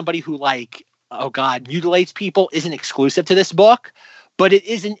being somebody who mutilates people isn't exclusive to this book. But it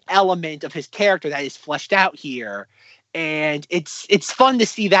is an element of his character that is fleshed out here. And it's fun to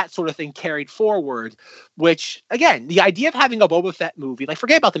see that sort of thing carried forward, which, again, the idea of having a Boba Fett movie, like,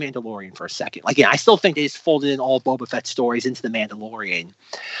 forget about The Mandalorian for a second. Like, yeah, I still think they just folded in all Boba Fett stories into The Mandalorian.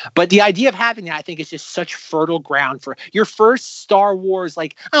 But the idea of having that, I think, is just such fertile ground for your first Star Wars,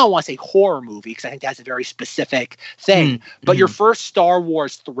 like, I don't want to say horror movie, because I think that's a very specific thing, but your first Star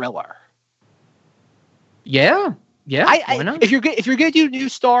Wars thriller. Yeah. Yeah, why not? If you're gonna do new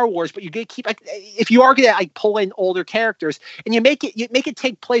Star Wars, but you're gonna keep, like, if you are gonna like pull in older characters and you make it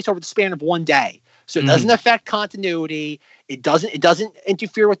take place over the span of one day, so it doesn't affect continuity, it doesn't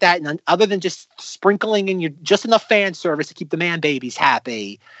interfere with that, and other than just sprinkling in just enough fan service to keep the man babies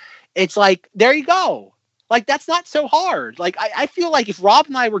happy, it's like, there you go. Like, that's not so hard. Like, I feel like if Rob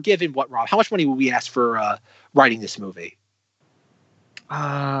and I were given how much money would we ask for writing this movie?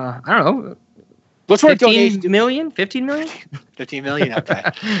 I don't know. What sort of 15 donation? million? 15 million? 15 million? Okay.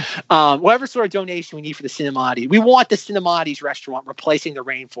 Whatever sort of donation we need for the Cinemati. We want the Cinemati's restaurant replacing the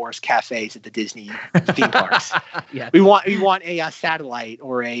Rainforest cafes at the Disney theme parks. Yeah. We want a satellite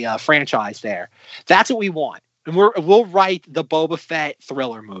or a franchise there. That's what we want. And we'll write the Boba Fett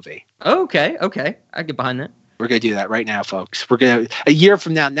thriller movie. Okay. I get behind that. We're going to do that right now, folks. We're going to, a year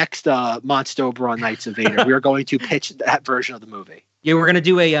from now, next Monstober on Knights of Vader, we are going to pitch that version of the movie. Yeah, we're gonna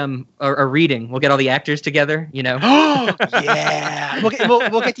do a reading. We'll get all the actors together, you know. Yeah, we'll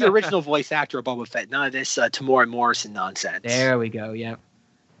get the original voice actor of Boba Fett. None of this Tamora Morrison nonsense. There we go. Yeah,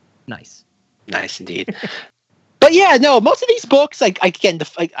 nice indeed. But yeah, no, most of these books, like, again,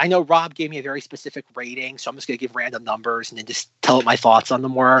 I know Rob gave me a very specific rating, so I'm just gonna give random numbers and then just tell what my thoughts on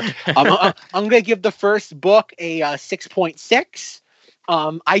them were. I'm gonna give the first book a 6.6.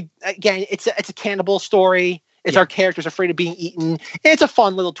 Again, it's a cannibal story. It's our characters afraid of being eaten. And it's a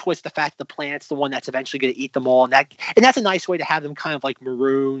fun little twist, the fact that the planet's the one that's eventually going to eat them all. And that's a nice way to have them kind of like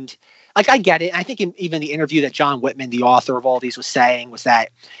marooned. Like, I get it. And I think even the interview that John Whitman, the author of all these, was saying was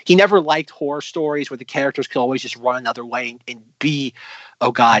that he never liked horror stories where the characters could always just run another way and be,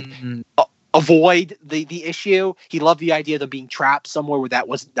 avoid the issue. He loved the idea of them being trapped somewhere where that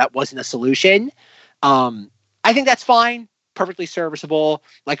wasn't a solution. I think that's fine. Perfectly serviceable.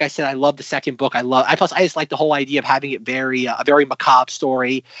 Like I said, I love the second book. I just like the whole idea of having it a very macabre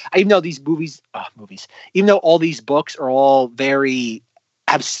story. Even though these even though all these books are all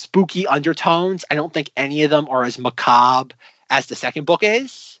have spooky undertones, I don't think any of them are as macabre as the second book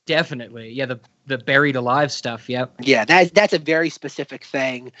is. Definitely. Yeah, the buried alive stuff. Yep. Yeah, that's a very specific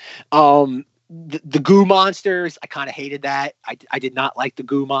thing. The goo monsters, I kind of hated that. I did not like the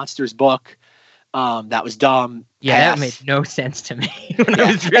goo monsters book. That was dumb. Yeah, that made no sense to me.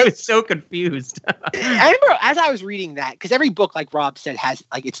 I was so confused. I remember as I was reading that, because every book, like Rob said, has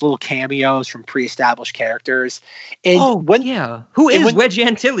like its little cameos from pre-established characters. And who is Wedge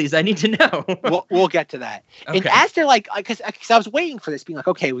Antilles? I need to know. We'll get to that. Okay. And as they're like, because I was waiting for this, being like,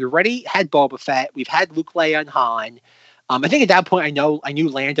 okay, we already had Boba Fett, we've had Luke, Leia, and Han. I think at that point I knew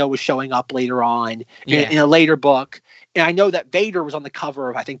Lando was showing up later on in a later book. And I know that Vader was on the cover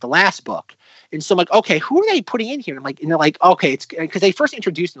of, I think, the last book. And so I'm like, okay, who are they putting in here? And they're like, okay, it's because they first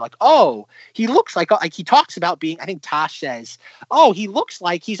introduced him like, oh, he looks like he talks about being, I think Tosh says, oh, he looks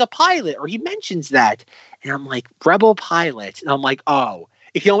like he's a pilot, or he mentions that. And I'm like, Rebel pilot. And I'm like, oh,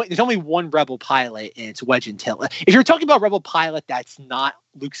 there's only one Rebel pilot, and it's Wedge Antilles. If you're talking about Rebel pilot that's not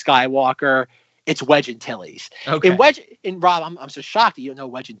Luke Skywalker, it's Wedge Antilles. Okay. And Rob, I'm so shocked that you don't know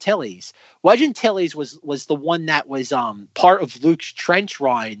Wedge Antilles. Wedge Antilles was the one that was part of Luke's trench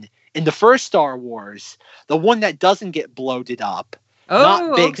run in the first Star Wars, the one that doesn't get bloated up,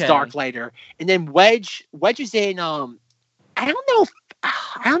 not Biggs Dark later. And then Wedge is in I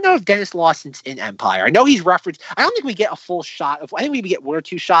don't know if Dennis Lawson's in Empire. I know he's referenced. I don't think we get a full shot of. I think we get one or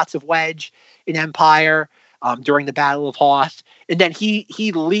two shots of Wedge in Empire during the Battle of Hoth. And then he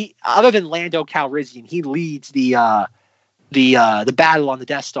other than Lando Calrissian, he leads the battle on the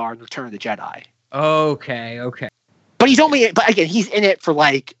Death Star in Return of the Jedi. Okay. But again, he's in it for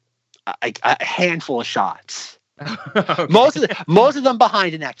like a handful of shots. Okay. Most of them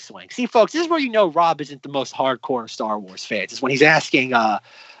behind an X-wing. See, folks, this is where you know Rob isn't the most hardcore Star Wars fans. It's when he's asking,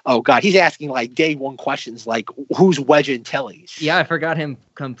 he's asking like day one questions like, who's Wedge Antilles? Yeah, I forgot him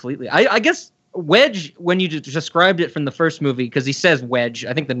completely. I guess Wedge, when you described it from the first movie, because he says Wedge,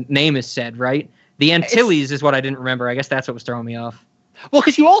 I think the name is said, right? The Antilles is what I didn't remember. I guess that's what was throwing me off. Well,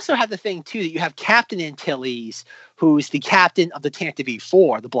 because you also have the thing, too, that you have Captain Antilles, who's the captain of the Tantive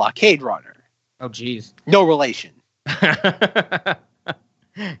 4, the blockade runner. Oh, geez. No relation.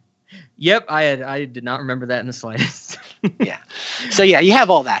 Yep, I did not remember that in the slightest. Yeah. So, yeah, you have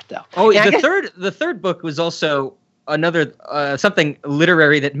all that, though. Oh, the third book was also another something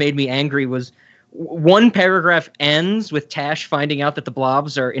literary that made me angry was one paragraph ends with Tash finding out that the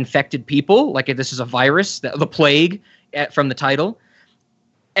blobs are infected people, like this is a virus, the plague from the title.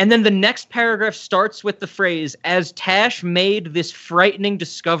 And then the next paragraph starts with the phrase, as Tash made this frightening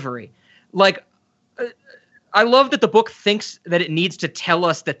discovery. Like, I love that the book thinks that it needs to tell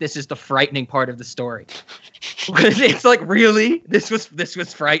us that this is the frightening part of the story. It's like, really? This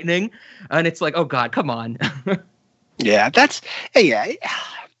was frightening? And it's like, oh God, come on. Yeah,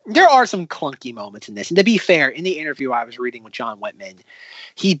 there are some clunky moments in this. And to be fair, in the interview I was reading with John Whitman,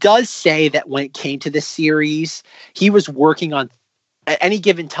 he does say that when it came to this series, he was working on, at any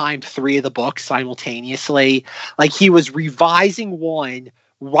given time, 3 of the books simultaneously. Like, he was revising one,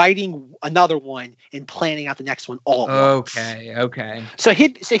 writing another one, and planning out the next one all at once. Okay. So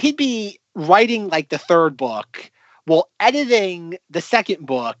he'd be writing like the 3rd book while editing the 2nd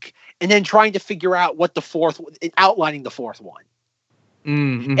book, and then trying to figure out what the 4th, outlining the 4th one.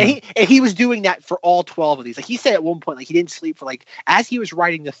 Mm-hmm. And he was doing that for all 12 of these. Like, he said at one point, like, he didn't sleep for, like, as he was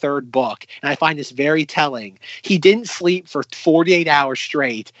writing the 3rd book, and I find this very telling, he didn't sleep for 48 hours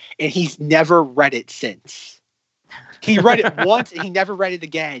straight, and he's never read it since. He read it once and he never read it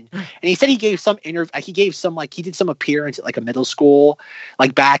again. And he said he gave some interview, he did some appearance at like a middle school,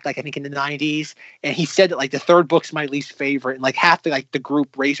 like back, like I think in the 90s. And he said that like the 3rd book's my least favorite. And like half the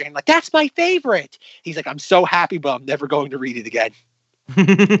group raised their hand, like, that's my favorite. He's like, I'm so happy, but I'm never going to read it again.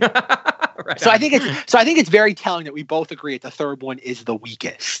 Right. So I think it's very telling that we both agree that the 3rd one is the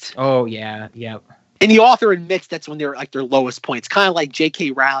weakest. Oh yeah. And the author admits that's when they're like their lowest points. Kind of like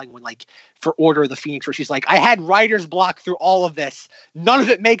J.K. Rowling when, like, for Order of the Phoenix, where she's like, I had writer's block through all of this. None of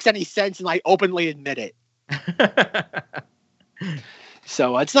it makes any sense, and I openly admit it.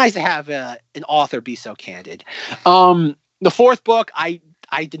 So it's nice to have an author be so candid. The 4th book, I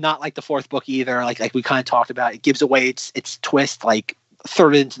did not like the 4th book either. Like we kind of talked about, it gives away its twist, like,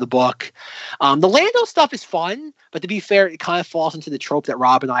 3rd into the book. The Lando stuff is fun, but to be fair, it kind of falls into the trope that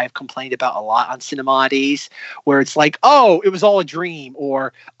Rob and I have complained about a lot on Cinemodities, where it's like, oh, it was all a dream,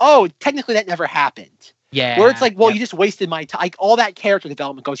 or, oh, technically that never happened. Yeah. Where it's like, well, you just wasted my time. Like, all that character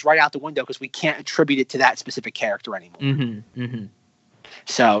development goes right out the window because we can't attribute it to that specific character anymore. Mm-hmm. Mm-hmm.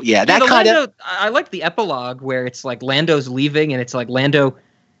 So, yeah, that kind of... I like the epilogue where it's like Lando's leaving and it's like Lando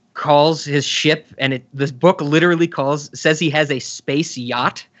calls his ship, and this book literally says he has a space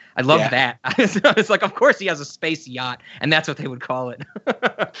yacht. I love that. It's like, of course he has a space yacht, and that's what they would call it.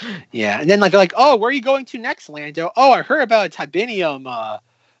 Yeah, and then like they're like, oh, where are you going to next, Lando? Oh, I heard about a Tibinium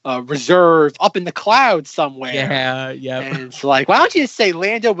reserve up in the clouds somewhere. Yeah. And it's like, why don't you just say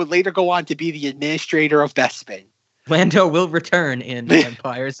Lando would later go on to be the administrator of Bespin? Lando will return in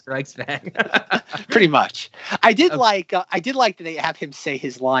Empire Strikes Back. Pretty much. I did like that they have him say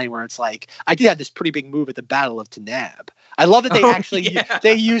his line where it's like, I did have this pretty big move at the Battle of Tanab. I love that they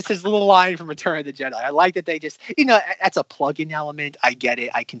they used his little line from Return of the Jedi. I like that they just, that's a plug-in element. I get it.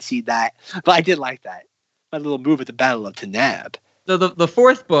 I can see that. But I did like that. My little move at the Battle of Tanab. So the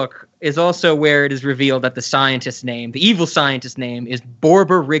 4th book is also where it is revealed that the evil scientist's name is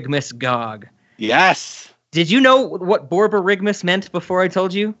Borborygmus Gog. Yes. Did you know what Borborygmus meant before I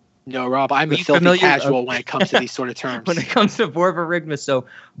told you? No, Rob, I'm a filthy casual when it comes to these sort of terms. When it comes to Borborygmus. So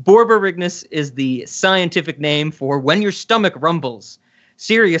Borborygmus is the scientific name for when your stomach rumbles.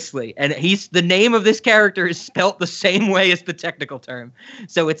 Seriously. And the name of this character is spelt the same way as the technical term.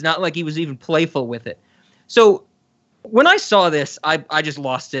 So it's not like he was even playful with it. So when I saw this, I just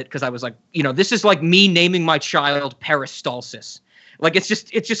lost it because I was like, this is like me naming my child Peristalsis. Like, it's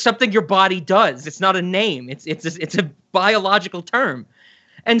just something your body does. It's not a name. It's a biological term.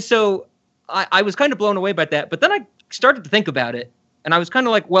 And so I was kind of blown away by that. But then I started to think about it, and I was kind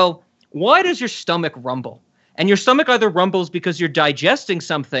of like, well, why does your stomach rumble? And your stomach either rumbles because you're digesting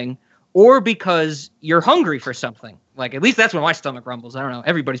something or because you're hungry for something. Like, at least that's when my stomach rumbles. I don't know.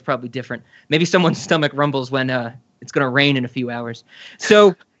 Everybody's probably different. Maybe someone's stomach rumbles when it's going to rain in a few hours.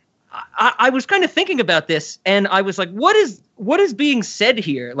 So I was kind of thinking about this, and I was like, what is being said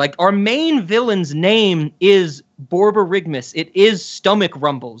here? Like, our main villain's name is Borborygmus. It is stomach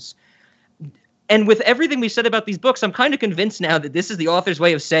rumbles. And with everything we said about these books, I'm kind of convinced now that this is the author's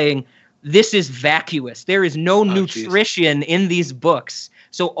way of saying this is vacuous. There is no nutrition in these books.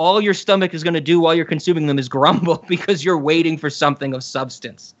 So all your stomach is going to do while you're consuming them is grumble because you're waiting for something of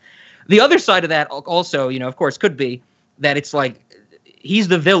substance. The other side of that also, of course, could be that it's like, he's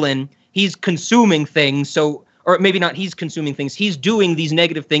the villain, he's consuming things, or maybe not he's consuming things, he's doing these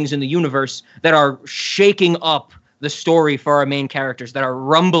negative things in the universe that are shaking up the story for our main characters, that are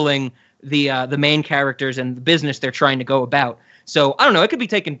rumbling the main characters and the business they're trying to go about. So, I don't know, it could be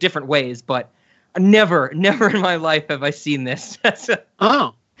taken different ways, but never in my life have I seen this.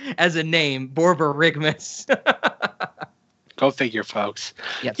 as a name, Borborygmus. Go figure, folks.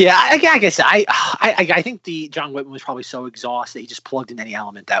 Yep. Yeah, I guess I think the John Whitman was probably so exhausted he just plugged in any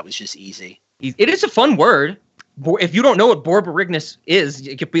element that was just easy. It is a fun word. If you don't know what Borborygmus is,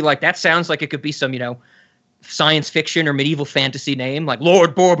 it could be like, that sounds like it could be some, science fiction or medieval fantasy name, like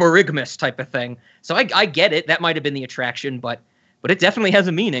Lord Borborygmus type of thing. So I get it. That might have been the attraction, but it definitely has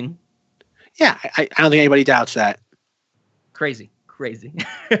a meaning. Yeah, I don't think anybody doubts that. Crazy.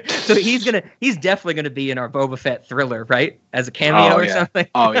 So he's definitely gonna be in our Boba Fett thriller, right? As a cameo or something.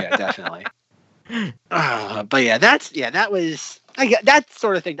 Oh yeah, definitely. But yeah, that was that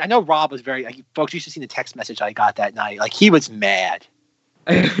sort of thing. I know Rob was very folks. You should see the text message I got that night. Like he was mad.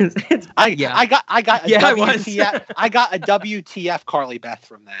 I got a WTF. I got a WTF Carly Beth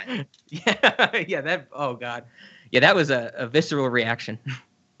from that. That was a visceral reaction.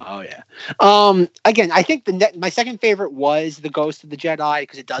 Oh yeah. Again, I think my second favorite was The Ghost of the Jedi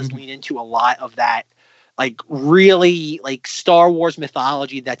because it does lean into a lot of that, like really like Star Wars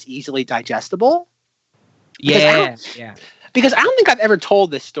mythology that's easily digestible. Because I don't think I've ever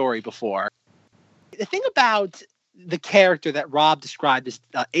told this story before. The thing about the character that Rob described is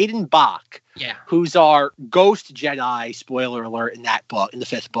Aiden Bach, who's our ghost Jedi. Spoiler alert in that book, in the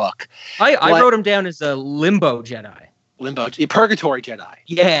 5th book. I wrote him down as a limbo Jedi. Purgatory Jedi.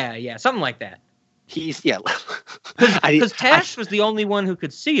 Yeah, something like that. He's because Tash was the only one who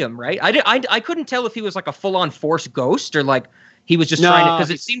could see him, right? I couldn't tell if he was like a full-on Force ghost or like he was just trying to,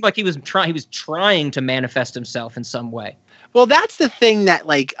 because it seemed like he was trying to manifest himself in some way. Well, that's the thing that,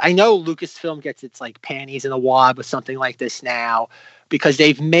 like, I know Lucasfilm gets its, like, panties in a wad with something like this now because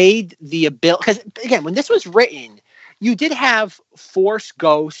they've made the ability... Because, again, when this was written, you did have Force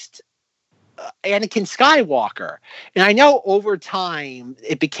Ghost Anakin Skywalker. And I know over time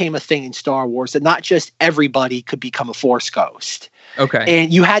it became a thing in Star Wars that not just everybody could become a Force Ghost. Okay.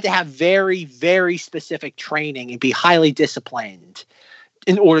 And you had to have very, very specific training and be highly disciplined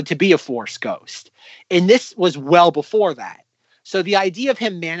in order to be a Force Ghost. And this was well before that. So the idea of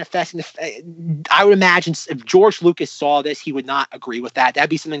him manifesting, I would imagine if George Lucas saw this, he would not agree with that. That'd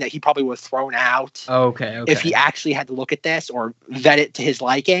be something that he probably would have thrown out. Okay. If he actually had to look at this or vet it to his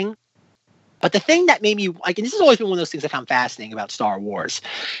liking. But the thing that made me like, and this has always been one of those things I found fascinating about Star Wars,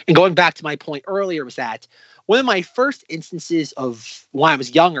 and going back to my point earlier, was that one of my first instances of when I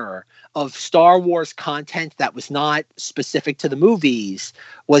was younger of Star Wars content that was not specific to the movies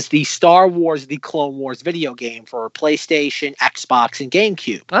was the Star Wars The Clone Wars video game for PlayStation, Xbox, and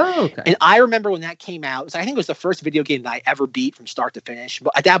GameCube. Oh, okay. And I remember when that came out, I think it was the first video game that I ever beat from start to finish.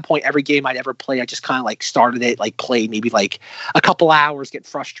 But at that point, every game I'd ever played, I just kind of like started it, like played maybe like a couple hours, get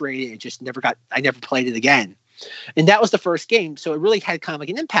frustrated, and just I never played it again. And that was the first game. So it really had kind of like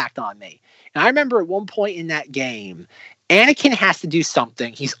an impact on me. And I remember at one point in that game, Anakin has to do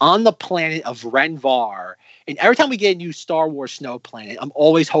something. He's on the planet of Renvar. And every time we get a new Star Wars snow planet, I'm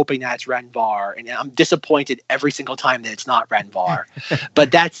always hoping that it's Renvar. And I'm disappointed every single time that it's not Renvar. But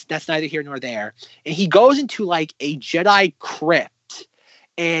that's neither here nor there. And he goes into like a Jedi crypt.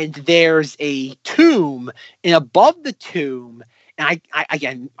 And there's a tomb. And above the tomb, and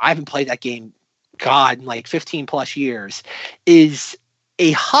I haven't played that game, God, in like 15 plus years, is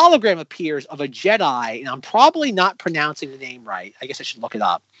a hologram appears of a Jedi, and I'm probably not pronouncing the name right. I guess I should look it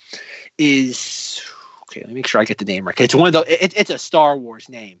up. Let me make sure I get the name right. It's one of the. It's a Star Wars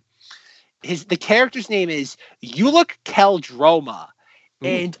name. The character's name is Ulic Qel-Droma,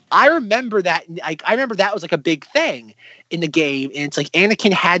 and I remember that. I remember that was like a big thing in the game, and it's like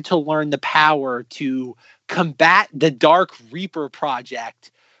Anakin had to learn the power to combat the Dark Reaper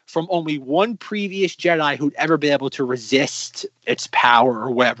project from only one previous Jedi who'd ever been able to resist its power or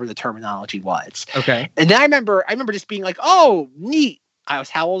whatever the terminology was. Okay. And then I remember just being like, oh, neat. I was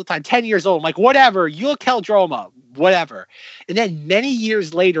how old at the time? 10 years old. I'm like, whatever. Ulic Qel-Droma, whatever. And then many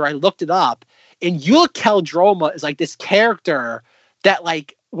years later, I looked it up, and Ulic Qel-Droma is like this character that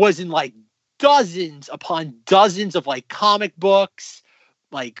like was in like dozens upon dozens of like comic books,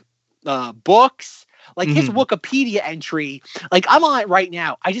 like books. Like his Wikipedia entry, like I'm on it right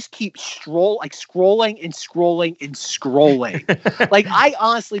now. I just keep scrolling and scrolling and scrolling. Like I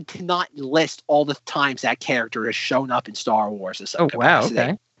honestly cannot list all the times that character has shown up in Star Wars in some capacity. Wow,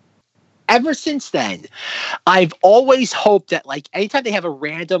 okay. Ever since then, I've always hoped that like anytime they have a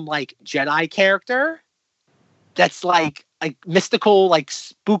random like Jedi character that's like mystical, like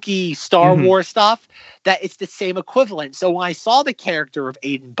spooky Star Wars stuff, that it's the same equivalent. So when I saw the character of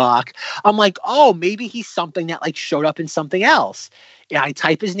Aiden Bach, I'm like, oh, maybe he's something that like showed up in something else. And I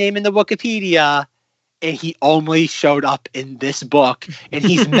type his name in the Wikipedia, and he only showed up in this book, and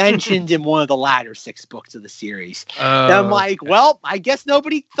he's mentioned in one of the latter 6 books of the series. And I'm like, well, I guess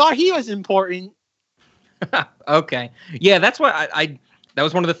nobody thought he was important. Okay. Yeah, that's why I that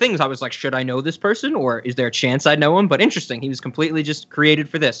was one of the things I was like, should I know this person, or is there a chance I'd know him? But interesting. He was completely just created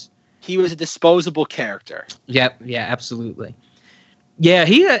for this. He was a disposable character. Yep. Yeah, absolutely. Yeah,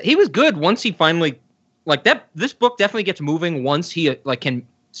 he was good once he finally like that. This book definitely gets moving once he like can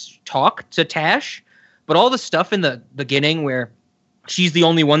talk to Tash, but all the stuff in the beginning where she's the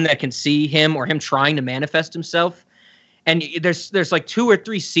only one that can see him or him trying to manifest himself. And there's like 2 or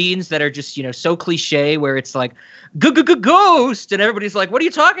 3 scenes that are just, you know, so cliche where it's like, ghost. And everybody's like, what are you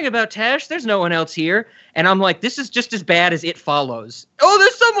talking about, Tash? There's no one else here. And I'm like, this is just as bad as It Follows. Oh,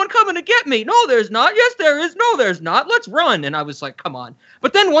 there's someone coming to get me. No, there's not. Yes, there is. No, there's not. Let's run. And I was like, come on.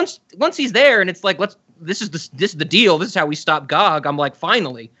 But then once he's there and it's like, this is the deal. This is how we stop Gog. I'm like,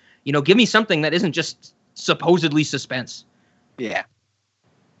 finally, you know, give me something that isn't just supposedly suspense. Yeah.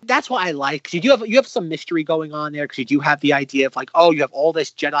 That's what I like, because you have some mystery going on there, because you do have the idea of like, oh, you have all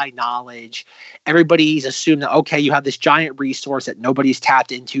this Jedi knowledge. Everybody's assumed that, okay, you have this giant resource that nobody's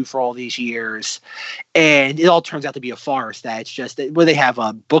tapped into for all these years. And it all turns out to be a farce. That it's just where they have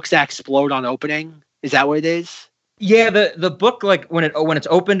books that explode on opening. Is that what it is? Yeah, the book, like when it's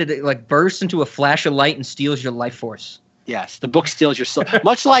opened, it like bursts into a flash of light and steals your life force. Yes, the book steals your soul.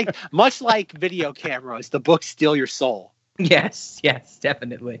 much like video cameras, the books steal your soul. Yes,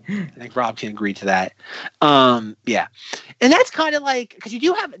 definitely. I think Rob can agree to that. Yeah. And that's kind of like, because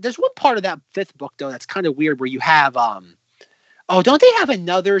there's one part of that 5th book, though, that's kind of weird, where you have, don't they have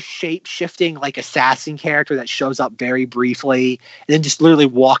another shape-shifting, like, assassin character that shows up very briefly and then just literally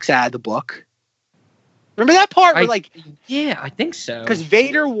walks out of the book? Remember that part where, yeah, I think so. Because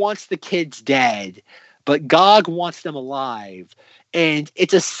Vader wants the kids dead, but Gog wants them alive. And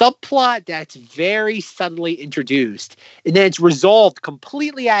it's a subplot that's very subtly introduced. And then it's resolved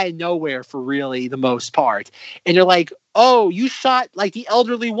completely out of nowhere for really the most part. And you're like, oh, you shot like the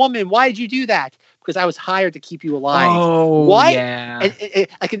elderly woman. Why did you do that? Because I was hired to keep you alive. Oh, what? Yeah.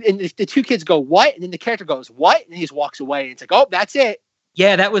 And the 2 kids go, what? And then the character goes, what? And he just walks away. And it's like, oh, that's it.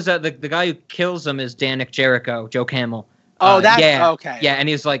 Yeah, that was the guy who kills him is Danik Jericho, Joe Camel. Oh, that's okay. Yeah, and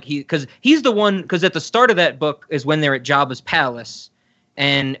he's like because he's the one, because at the start of that book is when they're at Jabba's palace,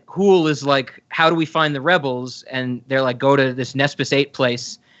 and Hool is like, how do we find the rebels? And they're like, go to this Nespis 8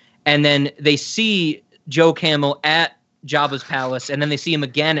 place, and then they see Joe Camel at Jabba's palace, and then they see him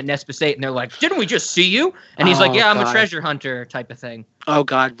again at Nespis 8, and they're like, didn't we just see you? And he's like, yeah, I'm a treasure hunter type of thing. Oh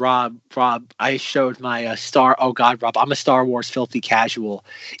God, Rob, I showed my Rob, I'm a Star Wars filthy casual.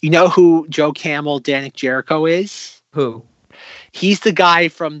 You know who Joe Camel, Danik Jericho is? Who? He's the guy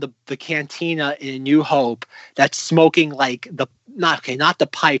from the cantina in A New Hope that's smoking like not the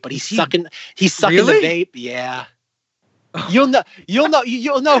pipe, but he's sucking really? the vape. Yeah. You'll know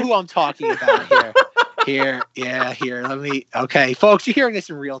who I'm talking about here. Let me. Okay, folks, you're hearing this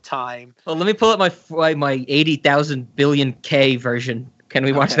in real time. Well, let me pull up my 80,000 billion K version. Can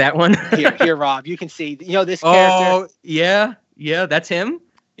we watch that one? here, Rob. You can see. You know this character. Oh yeah, that's him.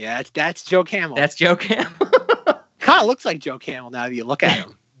 Yeah, that's Joe Camel. That's Joe Camel. Kind of looks like Joe Camel now that you look at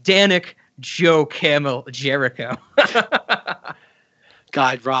him. Danik Joe Camel Jericho.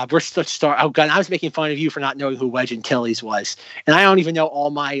 God, Rob, we're such star. Oh God, I was making fun of you for not knowing who Wedge Antilles was, and I don't even know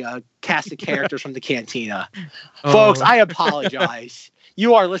all my cast of characters from the Cantina. Folks, I apologize.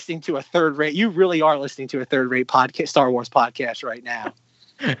 You are listening to a third-rate. You really are listening to a third-rate podcast, Star Wars podcast right now.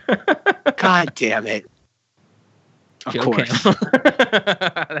 God damn it! Of Joe course,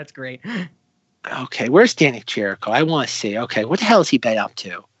 that's great. Okay, where's Danik Jericho? I want to see. Okay, what the hell has he been up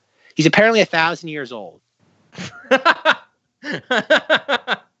to? He's apparently 1,000 years old. I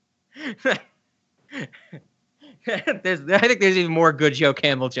think there's even more good Joe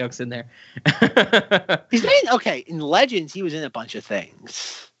Camel jokes in there. He's been in Legends. He was in a bunch of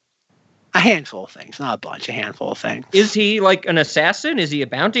things, a handful of things, not a bunch, a handful of things. Is he like an assassin? Is he a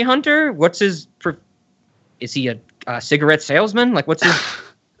bounty hunter? What's his? Is he a cigarette salesman? Like, what's his?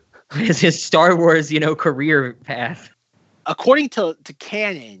 Is his Star Wars, career path? According to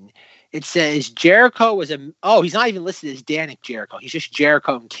canon, it says Jericho was he's not even listed as Danik Jericho. He's just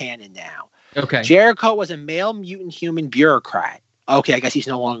Jericho in canon now. Okay. Jericho was a male mutant human bureaucrat. Okay, I guess he's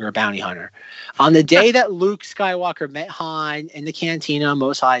no longer a bounty hunter. On the day that Luke Skywalker met Han in the Cantina,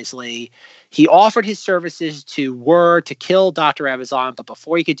 Mos Eisley, he offered his services to kill Dr. Evazan, but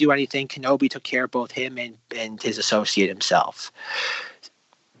before he could do anything, Kenobi took care of both him and his associate himself.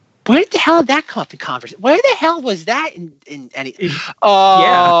 Where the hell did that come up in conversation? Where the hell was that in any?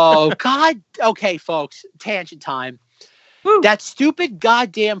 Oh, yeah. God. Okay, folks. Tangent time. Woo. That stupid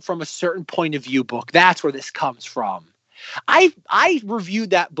goddamn From a Certain Point of View book. That's where this comes from. I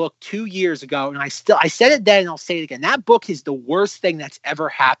reviewed that book 2 years ago, and I said it then, and I'll say it again. That book is the worst thing that's ever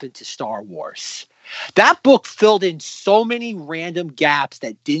happened to Star Wars. That book filled in so many random gaps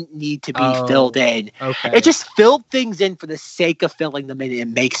that didn't need to be filled in. Okay. It just filled things in for the sake of filling them in, and it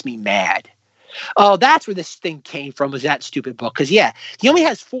makes me mad. Oh, that's where this thing came from, was that stupid book. Because, yeah, he only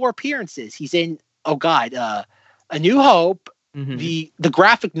has 4 appearances. He's in, A New Hope, the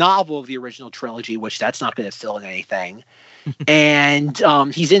graphic novel of the original trilogy, which that's not going to fill in anything. And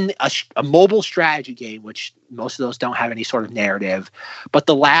he's in a mobile strategy game, which most of those don't have any sort of narrative. But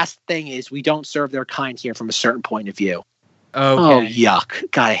the last thing is, we don't serve their kind here from a certain point of view. Okay. Oh,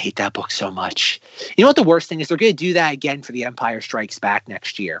 yuck. God, I hate that book so much. You know what the worst thing is? They're going to do that again for The Empire Strikes Back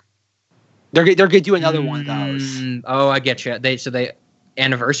next year. They're going to do another one of those. Oh, I get you. They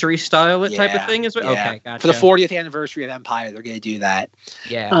anniversary style type of thing is what? Yeah. Okay, gotcha. For the 40th anniversary of Empire, they're going to do that.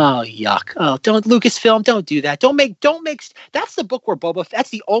 Yeah. Oh, yuck. Oh, don't Lucasfilm, don't do that. Don't make that's the book where Boba Fett, that's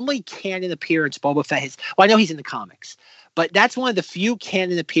the only canon appearance Boba Fett has. Well, I know he's in the comics, but that's one of the few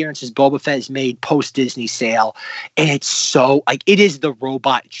canon appearances Boba Fett has made post Disney sale, and it's so it is the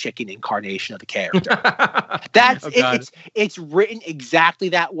robot chicken incarnation of the character. That's it's written exactly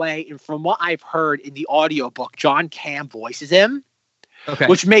that way, and from what I've heard in the audiobook, John Camm voices him. Okay.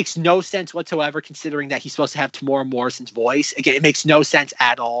 Which makes no sense whatsoever, considering that he's supposed to have Tamora Morrison's voice. Again, it makes no sense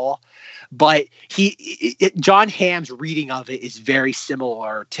at all. But John Hamm's reading of it is very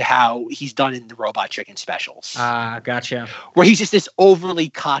similar to how he's done in the Robot Chicken specials. Gotcha. Where he's just this overly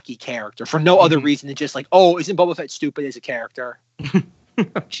cocky character for no other reason than just like, oh, isn't Boba Fett stupid as a character?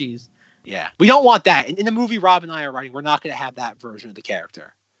 Jeez. Yeah. We don't want that. In the movie Rob and I are writing, we're not going to have that version of the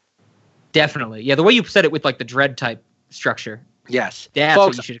character. Definitely. Yeah, the way you said it with like the dread type structure. Yes. That's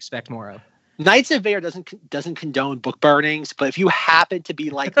Folks, what you should expect more of. Knights of Vader doesn't condone book burnings, but if you happen to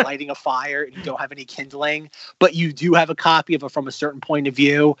be like lighting a fire and you don't have any kindling, but you do have a copy of it from a certain point of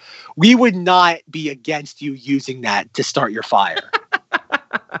view, we would not be against you using that to start your fire.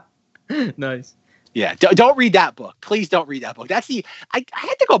 Nice. Yeah, don't read that book. Please don't read that book. I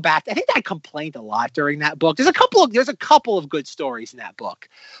had to go back. I think I complained a lot during that book. There's a couple of good stories in that book,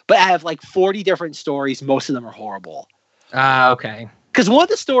 but I have like 40 different stories. Most of them are horrible. Okay. Because one of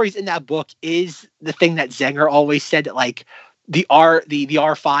the stories in that book is the thing that Zenger always said, that like the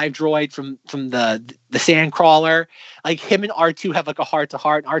R5 droid from the Sandcrawler, like him and R2 have like a heart to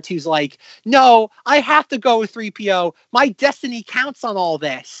heart, and R2's like, no, I have to go with 3PO. My destiny counts on all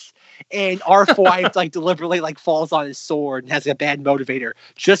this. And R5 like deliberately like falls on his sword and has a bad motivator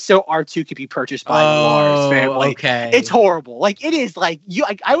just so R2 could be purchased by the Lars family. Okay. It's horrible. Like it is like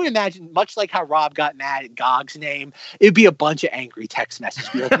I would imagine, much like how Rob got mad at Gog's name, it'd be a bunch of angry text messages.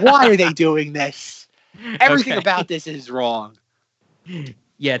 Be like, why are they doing this? Everything about this is wrong.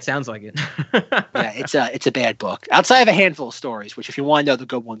 Yeah, it sounds like it. Yeah, it's a bad book. Outside of a handful of stories, which if you want to know the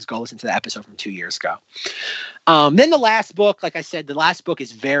good ones, go listen to the episode from 2 years ago. Then the last book, like I said, the last book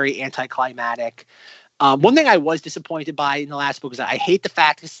is very anticlimactic. One thing I was disappointed by in the last book is that I hate the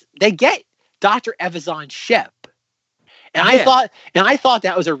fact is they get Dr. Evazan's ship. And I thought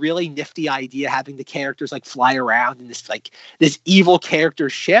that was a really nifty idea, having the characters like fly around in this evil character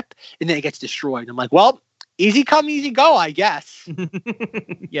ship, and then it gets destroyed. I'm like, well, easy come, easy go, I guess.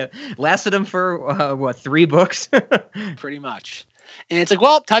 Yeah. Lasted them for, 3 books? Pretty much. And it's like,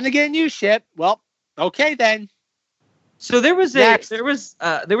 well, time to get a new ship. Well, okay then. So there was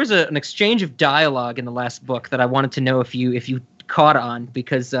an exchange of dialogue in the last book that I wanted to know if you caught on,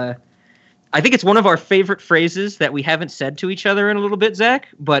 because I think it's one of our favorite phrases that we haven't said to each other in a little bit, Zach,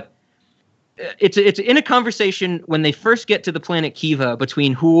 but it's in a conversation when they first get to the planet Kiva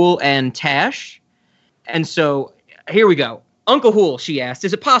between Hool and Tash. And so, here we go. Uncle Hool, she asked,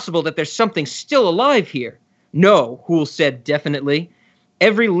 is it possible that there's something still alive here? No, Hool said definitely.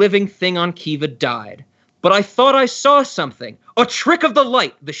 Every living thing on Kiva died. But I thought I saw something. A trick of the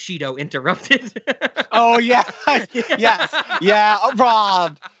light, the Shido interrupted. Oh, yeah. Yes. Yeah.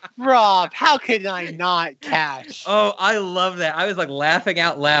 Oh, Rob, how could I not catch? Oh, I love that. I was like laughing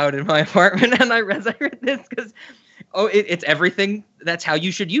out loud in my apartment and I read this because... Oh, it's everything. That's how you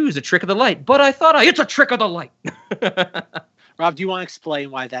should use a trick of the light. But I thought it's a trick of the light. Rob, do you want to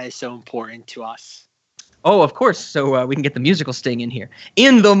explain why that is so important to us? Oh, of course. So we can get the musical sting in here.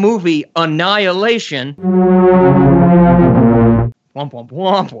 In the movie Annihilation, womp, womp, womp,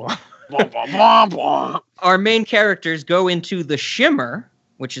 womp. Womp, womp, womp, womp. Our main characters go into the Shimmer,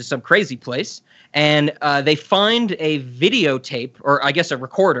 which is some crazy place, and they find a videotape, or I guess a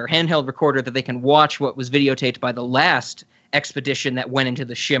recorder, handheld recorder, that they can watch what was videotaped by the last expedition that went into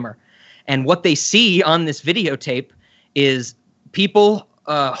the Shimmer. And what they see on this videotape is people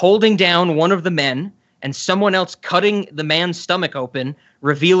holding down one of the men and someone else cutting the man's stomach open,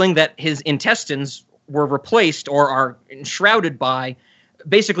 revealing that his intestines were replaced or are enshrouded by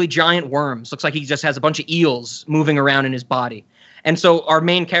basically giant worms. Looks like he just has a bunch of eels moving around in his body. And so our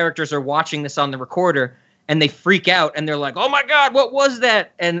main characters are watching this on the recorder, and they freak out, and they're like, oh my God, what was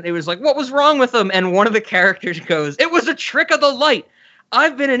that? And it was like, what was wrong with them? And one of the characters goes, it was a trick of the light.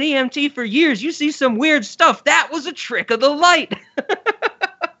 I've been an EMT for years. You see some weird stuff. That was a trick of the light.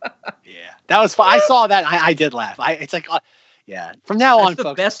 Yeah, that was fun. I saw that. I did laugh. It's like, yeah. From now on, the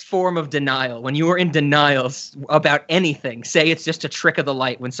folks, best form of denial. When you are in denial about anything, say it's just a trick of the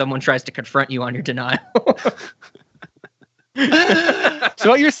light when someone tries to confront you on your denial. So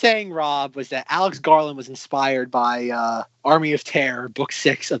what you're saying, Rob, was that Alex Garland was inspired by Army of Terror, Book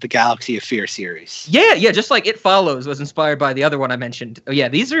 6 of the Galaxy of Fear series. Yeah, just like It Follows was inspired by the other one I mentioned. Oh, yeah,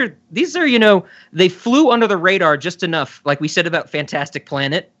 these are they flew under the radar just enough, like we said about Fantastic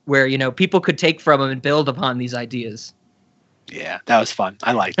Planet, where people could take from them and build upon these ideas. Yeah, that was fun.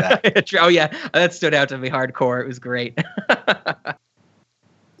 I like that. Oh yeah, that stood out to me hardcore. It was great.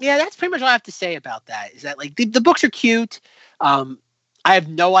 Yeah, that's pretty much all I have to say about that. Is that like the books are cute. I have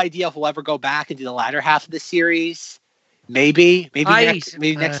no idea if we'll ever go back and do the latter half of the series. Maybe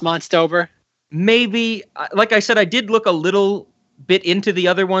next month's over. Maybe, like I said, I did look a little bit into the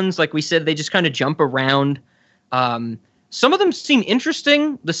other ones. Like we said, they just kind of jump around. Some of them seem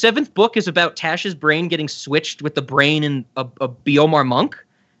interesting. The 7th book is about Tash's brain getting switched with the brain in a Biomar monk.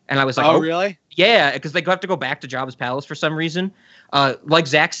 And I was like, oh really? Yeah, because they have to go back to Jabba's palace for some reason. Like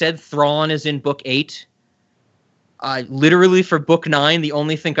Zach said, Thrawn is in book 8. Literally for book 9, the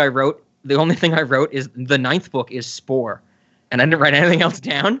only thing I wrote is the 9th book is Spore, and I didn't write anything else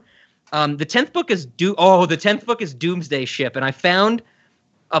down. The 10th book is the 10th book is Doomsday Ship, and I found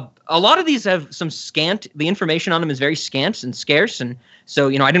a lot of these have some scant. The information on them is very scant and scarce, and so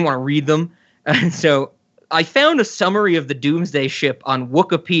I didn't want to read them. And so I found a summary of the Doomsday Ship on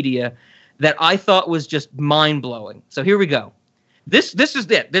Wikipedia that I thought was just mind blowing. So here we go. This is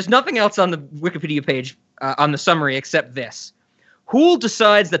it. There's nothing else on the Wikipedia page on the summary except this. Hool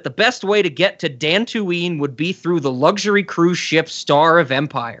decides that the best way to get to Dantooine would be through the luxury cruise ship Star of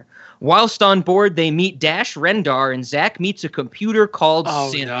Empire. Whilst on board, they meet Dash Rendar, and Zack meets a computer called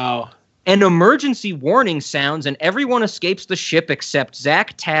Sin. No. An emergency warning sounds, and everyone escapes the ship except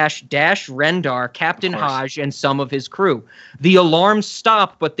Zack, Tash, Dash Rendar, Captain Haj, and some of his crew. The alarms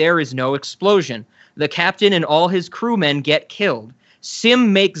stop, but there is no explosion. The captain and all his crewmen get killed.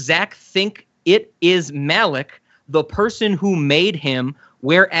 Sim makes Zack think it is Malik, the person who made him,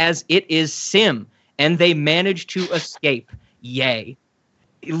 whereas it is Sim, and they manage to escape. Yay.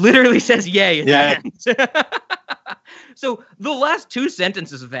 It literally says yay at the end. So the last 2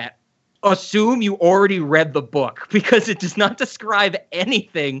 sentences of that assume you already read the book, because it does not describe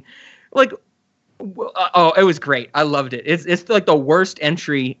anything. Like, it was great. I loved it. It's like the worst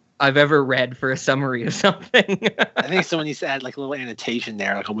entry I've ever read for a summary of something. I think someone needs to add like a little annotation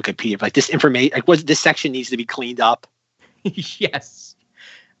there, like on Wikipedia, like this information, like this section needs to be cleaned up. Yes.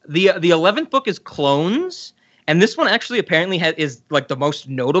 The 11th book is Clones, and this one actually apparently is like the most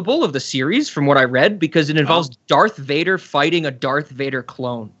notable of the series from what I read, because it involves Darth Vader fighting a Darth Vader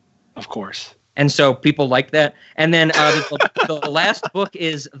clone. Of course. And so people like that. And then the last book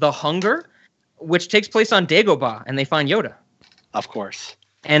is The Hunger, which takes place on Dagobah, and they find Yoda. Of course.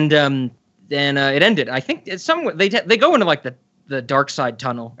 And then it ended. I think it's somewhere they go into like the dark side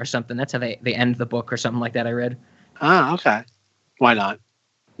tunnel or something. That's how they end the book or something like that. I read. Ah, okay. Why not?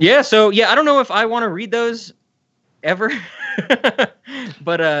 Yeah. So I don't know if I want to read those ever,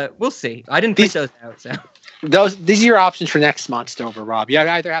 but we'll see. I didn't pick those out. So these are your options for next month's over, Rob. You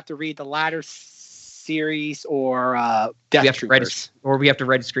either have to read the latter series or Death Troopers. We have to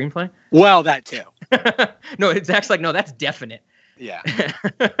write a screenplay. Well, that too. No, it's actually like no, that's definite. Yeah,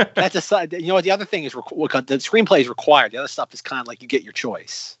 that's a side. You know what? The other thing is the screenplay is required. The other stuff is kind of like you get your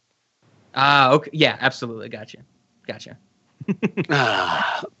choice. Okay. Yeah, absolutely. Gotcha.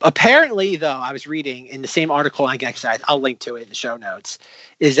 Apparently, though, I was reading in the same article. I'll link to it in the show notes.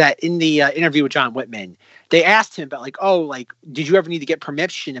 Is that in the interview with John Whitman, they asked him about did you ever need to get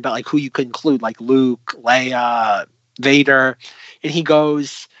permission about like who you could include, like Luke, Leia, Vader, and he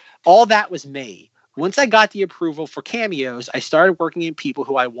goes, all that was me. Once I got the approval for cameos, I started working in people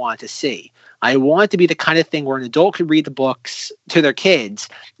who I want to see. I want it to be the kind of thing where an adult could read the books to their kids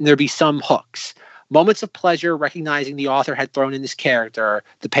and there'd be some hooks. Moments of pleasure recognizing the author had thrown in this character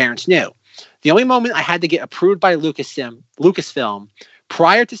the parents knew. The only moment I had to get approved by Lucasfilm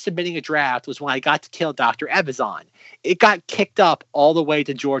prior to submitting a draft was when I got to kill Dr. Evazan. It got kicked up all the way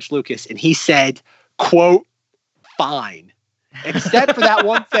to George Lucas, and he said, quote, fine. Except for that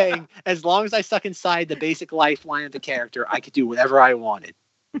one thing, as long as I stuck inside the basic lifeline of the character, I could do whatever I wanted.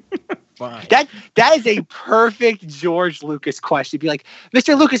 Fine. That is a perfect George Lucas question. Be like,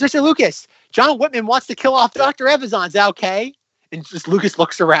 Mr. Lucas, John Whitman wants to kill off Dr. Evazan. Is that okay? And just Lucas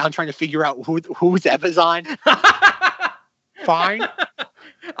looks around trying to figure out who's Evazan. Fine.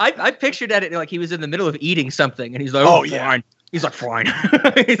 I pictured at it like he was in the middle of eating something, and he's like, "Oh, fine." yeah. He's like, "Fine."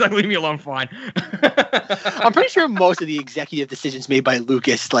 He's like, "Leave me alone, fine." I'm pretty sure most of the executive decisions made by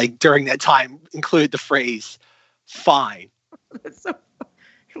Lucas, like during that time, included the phrase "fine." That's so,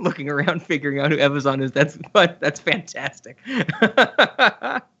 looking around, figuring out who Evazan is. That's fantastic.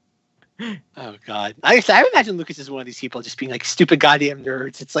 Oh God! I imagine Lucas is one of these people just being like stupid goddamn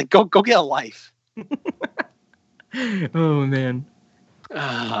nerds. It's like go get a life. Oh man.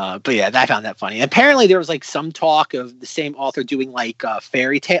 But yeah, I found that funny. Apparently, there was like some talk of the same author doing like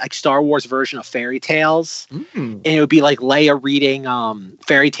fairy tale, like Star Wars version of fairy tales, and it would be like Leia reading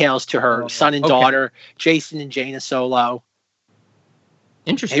fairy tales to her son and daughter, Jason and Jaina Solo.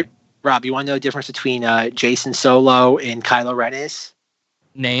 Interesting. Hey, Rob, you want to know the difference between Jason Solo and Kylo Ren is?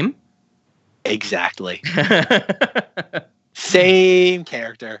 Name? Exactly. Same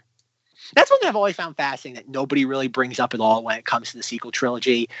character. That's one thing I've always found fascinating that nobody really brings up at all when it comes to the sequel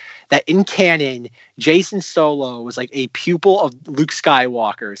trilogy. That in canon, Jason Solo was like a pupil of Luke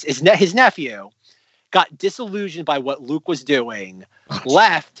Skywalker's. His nephew got disillusioned by what Luke was doing,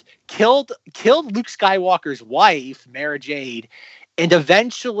 left, killed Luke Skywalker's wife, Mara Jade, and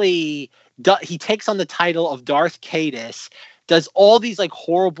eventually he takes on the title of Darth Caedus, does all these like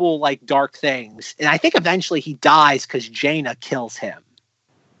horrible, like dark things. And I think eventually he dies because Jaina kills him.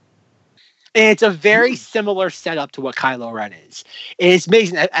 And it's a very similar setup to what Kylo Ren is. And it's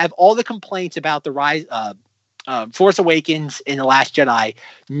amazing. I have all the complaints about the rise, Force Awakens and The Last Jedi.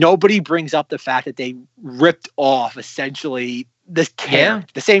 Nobody brings up the fact that they ripped off essentially the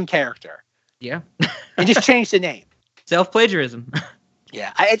same character. Yeah. And just changed the name. Self-plagiarism.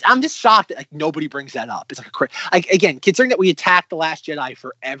 Yeah, I'm just shocked that like nobody brings that up. It's like again, considering that we attacked The Last Jedi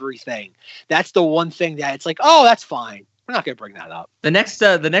for everything, that's the one thing that it's like, oh, that's fine. We're not going to bring that up. The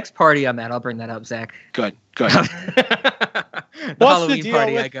next party I'm at, I'll bring that up, Zach. Good. The Halloween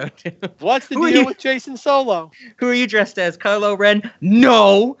party I go to. What's the deal with Jason Solo? Who are you dressed as? Kylo Ren?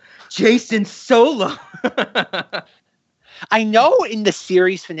 No, Jason Solo. I know in the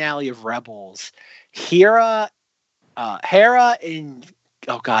series finale of Rebels, Hera and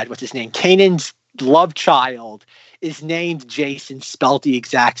oh God, what's his name? Kanan's love child is named Jason, spelled the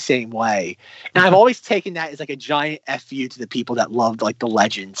exact same way. And I've always taken that as like a giant FU to the people that loved like the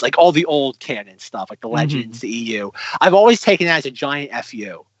Legends, like all the old canon stuff, like the Legends, the EU. I've always taken that as a giant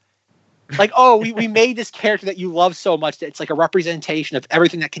FU. Like, oh, we made this character that you love so much that it's like a representation of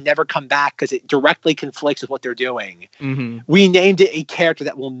everything that can never come back because it directly conflicts with what they're doing. Mm-hmm. We named it a character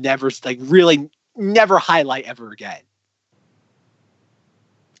that will never, like, really never highlight ever again.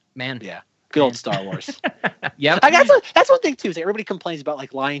 Man. Yeah. Good old Star Wars. Yeah. That's one thing too. Is everybody complains about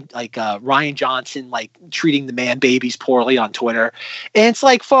like Rian Johnson like treating the man babies poorly on Twitter, and it's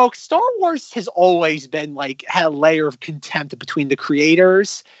like, folks, Star Wars has always been like had a layer of contempt between the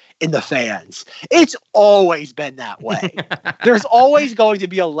creators and the fans. It's always been that way. There's always going to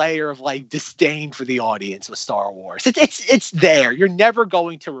be a layer of like disdain for the audience with Star Wars. It's there. You're never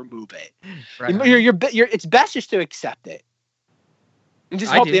going to remove it. Right. It's best just to accept it. And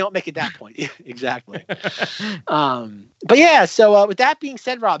just hope they don't make it that point. Exactly. But yeah, so with that being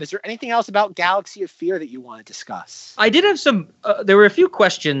said, Rob, is there anything else about Galaxy of Fear that you want to discuss? I did have some, there were a few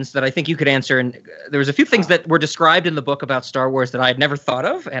questions that I think you could answer, and there was a few things that were described in the book about Star Wars that I had never thought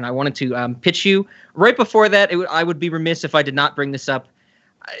of, and I wanted to pitch you. Right before that, I would be remiss if I did not bring this up.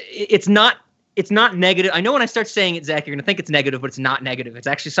 It's not negative. I know when I start saying it, Zach, you're going to think it's negative, but it's not negative. It's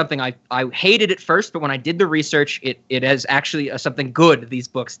actually something I hated at first, but when I did the research, it has actually something good these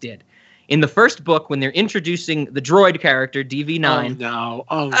books did. In the first book, when they're introducing the droid character, DV9.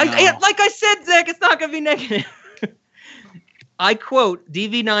 Oh, no. Like I said, Zach, it's not going to be negative. I quote,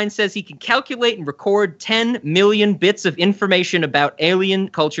 DV9 says he can calculate and record 10 million bits of information about alien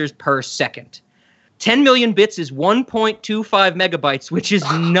cultures per second. 10 million bits is 1.25 megabytes, which is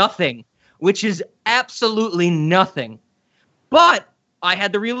nothing. Which is absolutely nothing. But I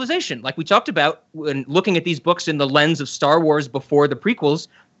had the realization, like we talked about when looking at these books in the lens of Star Wars before the prequels,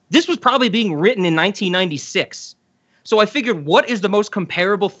 this was probably being written in 1996. So I figured, what is the most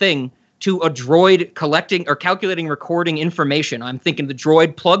comparable thing to a droid collecting or calculating, recording information? I'm thinking the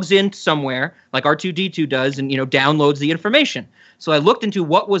droid plugs in somewhere, like R2-D2 does, and downloads the information. So I looked into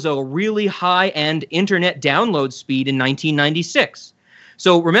what was a really high-end internet download speed in 1996.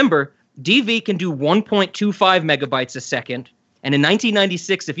 So remember, DV can do 1.25 megabytes a second. And in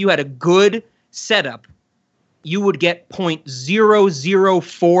 1996, if you had a good setup, you would get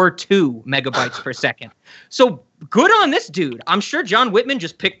 0.0042 megabytes per second. So good on this dude. I'm sure John Whitman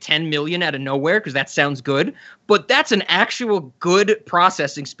just picked 10 million out of nowhere because that sounds good. But that's an actual good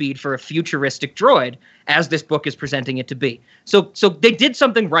processing speed for a futuristic droid, as this book is presenting it to be. So they did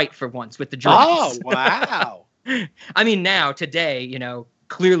something right for once with the droids. Oh, wow. I mean, now, today,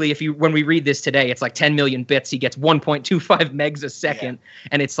 clearly, when we read this today, it's like 10 million bits. He gets 1.25 megs a second. Yeah.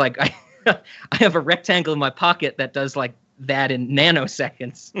 And it's like, I have a rectangle in my pocket that does like that in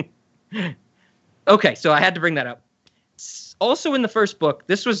nanoseconds. Okay, so I had to bring that up. Also in the first book,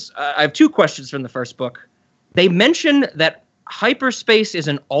 I have two questions from the first book. They mention that hyperspace is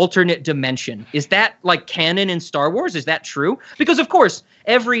an alternate dimension. Is that like canon in Star Wars? Is that true? Because of course,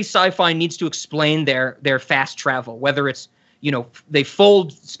 every sci-fi needs to explain their fast travel, whether it's, they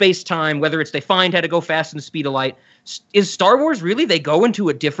fold space-time, whether it's they find how to go fast in the speed of light. Is Star Wars really, they go into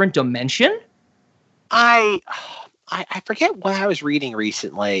a different dimension? I forget what I was reading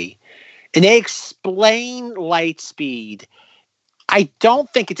recently, and they explain light speed. I don't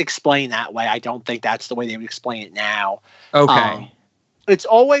think it's explained that way. I don't think that's the way they would explain it now. Okay. It's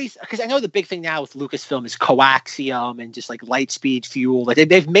always, because I know the big thing now with Lucasfilm is coaxium and just like light speed fuel. Like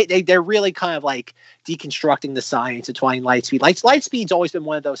they're really kind of like deconstructing the science of light speed. Light speed's always been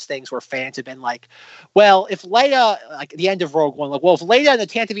one of those things where fans have been like, well, if Leia, like at the end of Rogue One, like, well, if Leia and the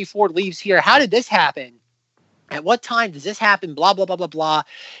Tantive 4 leaves here, how did this happen? At what time does this happen? Blah, blah, blah, blah, blah.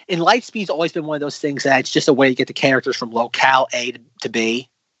 And light speed's always been one of those things that it's just a way to get the characters from locale A to B.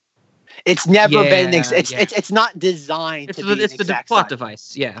 It's never been. It's not designed to be. It's the plot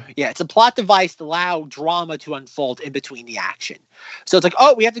device. Yeah. Yeah, it's a plot device to allow drama to unfold in between the action. So it's like,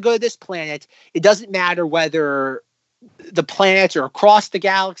 oh, we have to go to this planet. It doesn't matter whether the planets are across the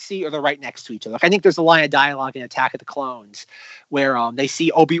galaxy or they're right next to each other. Like, I think there's a line of dialogue in Attack of the Clones where they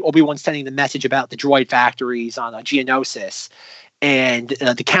see Obi-Wan sending the message about the droid factories on Geonosis, and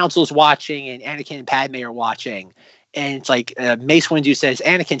the Council's watching, and Anakin and Padme are watching. And it's like Mace Windu says,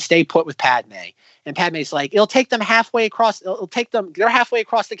 Anakin, stay put with Padme. And Padme's like, it'll take them halfway across. They're halfway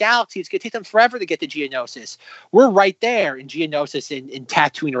across the galaxy. It's going to take them forever to get to Geonosis. We're right there. And Geonosis and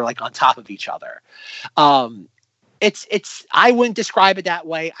Tatooine are like on top of each other. I wouldn't describe it that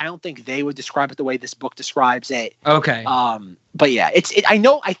way. I don't think they would describe it the way this book describes it. Okay. But yeah,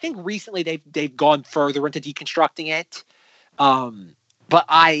 I think recently they've gone further into deconstructing it. But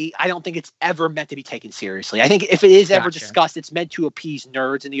I don't think it's ever meant to be taken seriously. I think if it is ever discussed, it's meant to appease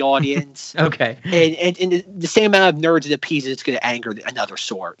nerds in the audience. Okay. And the same amount of nerds it appeases, it's going to anger another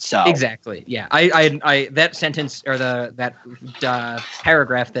sort. So exactly. Yeah. I that sentence or that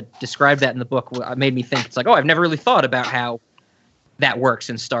paragraph that described that in the book made me think, it's like, oh, I've never really thought about how that works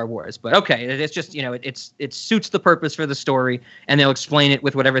in Star Wars. But okay, it's just, it suits the purpose for the story, and they'll explain it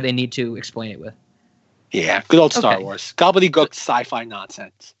with whatever they need to explain it with. Yeah, good old Star Wars. Gobbledygook sci-fi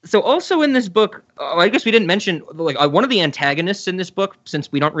nonsense. So also in this book, I guess we didn't mention, one of the antagonists in this book, since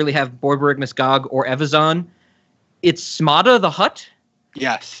we don't really have Borborg, Misgog, or Evazan, it's Smada the Hutt.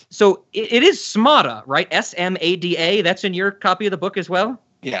 Yes. So it is Smada, right? Smada. That's in your copy of the book as well?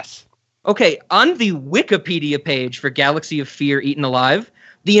 Yes. Okay, on the Wikipedia page for Galaxy of Fear Eaten Alive,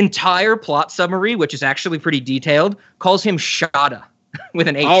 the entire plot summary, which is actually pretty detailed, calls him Shada with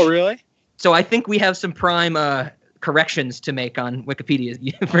an H. Oh, really? So I think we have some prime corrections to make on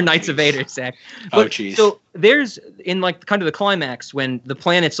Wikipedia for Knights of Vader, Zach. Jeez. So there's, in like kind of the climax, when the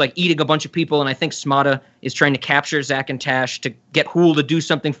planet's like eating a bunch of people, and I think Smada is trying to capture Zach and Tash to get Hool to do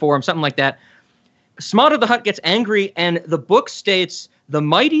something for him, something like that. Smada the Hutt gets angry, and the book states, the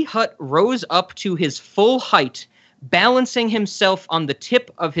mighty Hutt rose up to his full height, balancing himself on the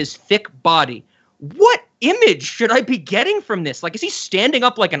tip of his thick body. What image should I be getting from this? Like, is he standing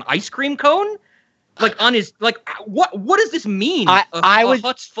up like an ice cream cone? Like on his, like, what does this mean?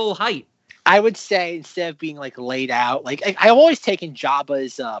 Hutt's full height. I would say, instead of being like laid out, like I've always taken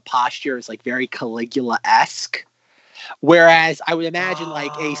Jabba's posture as like very Caligula-esque. Whereas I would imagine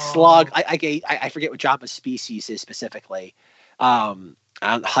like a slug, I forget what Jabba's species is specifically.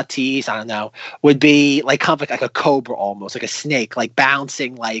 Hutties, I don't know, would be like kind of like a cobra, almost like a snake, like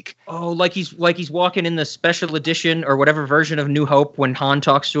bouncing, like like he's walking in the special edition or whatever version of New Hope when Han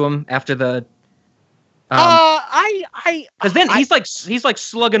talks to him after the. Because then he's like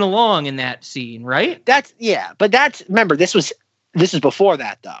slugging along in that scene, right? But remember, this is before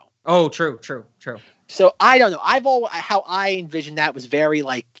that though. Oh, true. So I don't know. How I envisioned that was very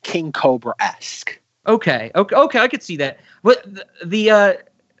like King Cobra-esque. Okay, I could see that. But the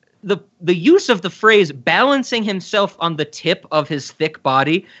the use of the phrase balancing himself on the tip of his thick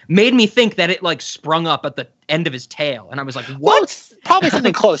body made me think that it like sprung up at the end of his tail. And I was like, what? Well, it's probably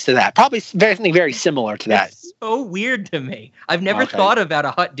something close to that. Probably something very similar to that. It's so weird to me. I've never thought about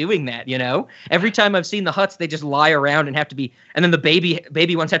a Hutt doing that, you know? Every time I've seen the Hutts, they just lie around and have to be, and then the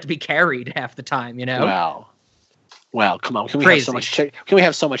baby ones have to be carried half the time, you know? Wow. Well, come on. Can we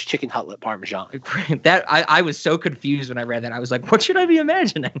have so much chicken cutlet parmesan? That I was so confused when I read that. I was like, what should I be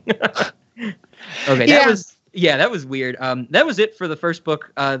imagining? Okay, that was weird. That was it for the first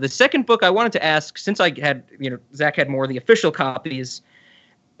book. The second book I wanted to ask, since I had, Zach had more of the official copies,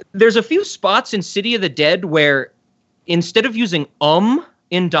 there's a few spots in City of the Dead where instead of using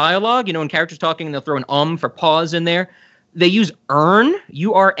in dialogue, when characters talking and they'll throw an for pause in there, they use urn,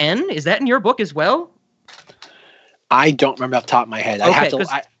 U-R-N. Is that in your book as well? I don't remember off the top of my head. I'd have to look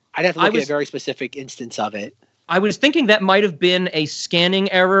at a very specific instance of it. I was thinking that might have been a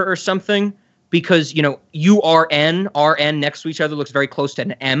scanning error or something because, U-R-N, R-N next to each other looks very close to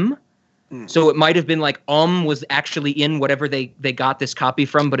an M. So it might have been like was actually in whatever they got this copy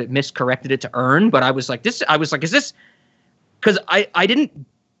from, but it miscorrected it to earn. But I was like, is this? Because I didn't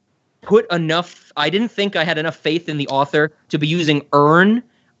I didn't think I had enough faith in the author to be using earn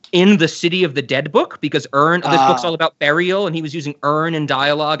in the City of the Dead book, because this book's all about burial, and he was using urn in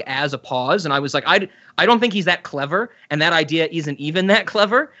dialogue as a pause, and I was like, I don't think he's that clever, and that idea isn't even that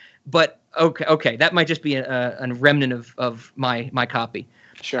clever, but okay, that might just be a remnant of my copy.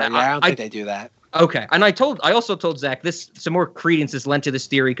 Sure, I don't think they do that. Okay, and I also told Zach some more credence is lent to this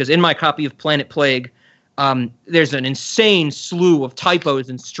theory, because in my copy of Planet Plague, there's an insane slew of typos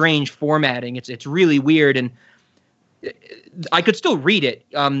and strange formatting. It's really weird, and I could still read it,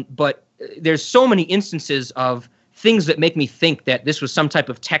 but there's so many instances of things that make me think that this was some type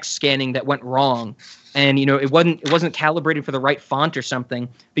of text scanning that went wrong, and it wasn't calibrated for the right font or something,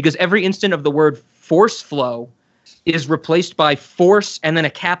 because every instant of the word force flow is replaced by force and then a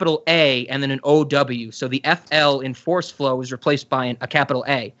capital A and then an OW. So the FL in force flow is replaced by a capital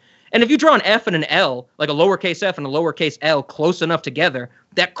A. And if you draw an F and an L, like a lowercase f and a lowercase l close enough together,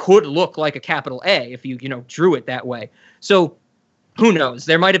 that could look like a capital A if you drew it that way. So who knows?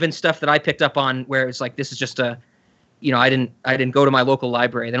 There might have been stuff that I picked up on where it's like, this is just I didn't go to my local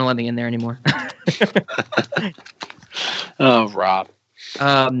library. They don't let me in there anymore. Oh, Rob.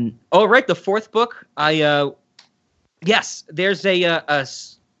 All right, the fourth book. Yes, there's a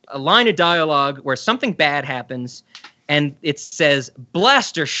line of dialogue where something bad happens. And it says,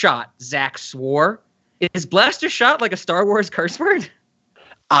 blaster shot, Zach swore. Is blaster shot like a Star Wars curse word?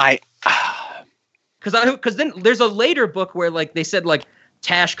 Because then there's a later book where like they said like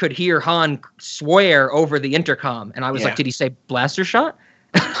Tash could hear Han swear over the intercom. And I was like, did he say blaster shot?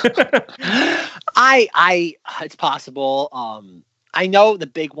 It's possible. I know the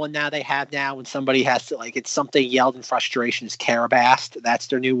big one now they have now when somebody has to it's something yelled in frustration is Carabast. That's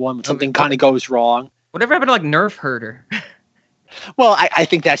their new one when something kind of goes wrong. Whatever happened to like Nerf herder? Well, I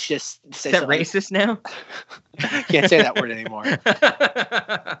think that's just... Is that racist now? Can't say that word anymore.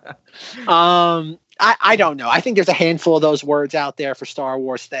 I don't know. I think there's a handful of those words out there for Star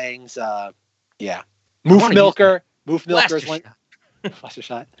Wars things. Yeah. Moof Milker. Moof Milker is one. Blaster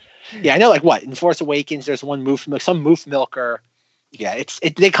shot. Yeah, I know in Force Awakens there's one some Moof Milker. Yeah,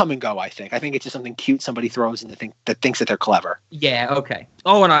 they come and go, I think. I think it's just something cute somebody throws in that thinks that they're clever. Yeah, okay.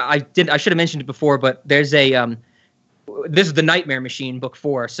 Oh, and I should have mentioned it before, but there's this is the Nightmare Machine, book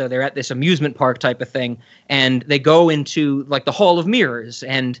 4. So they're at this amusement park type of thing, and they go into like the Hall of Mirrors,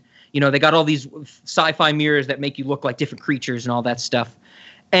 and they got all these sci-fi mirrors that make you look like different creatures and all that stuff.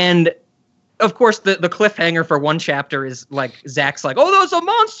 And of course, the cliffhanger for one chapter is like Zach's like, "Oh, there's a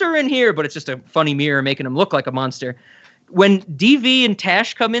monster in here," but it's just a funny mirror making him look like a monster. When DV and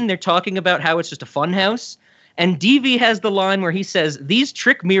Tash come in, they're talking about how it's just a fun house. And DV has the line where he says, "These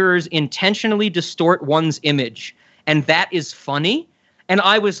trick mirrors intentionally distort one's image." And that is funny. And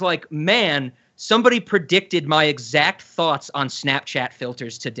I was like, man, somebody predicted my exact thoughts on Snapchat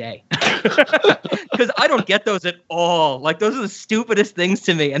filters today. Because I don't get those at all. Like, those are the stupidest things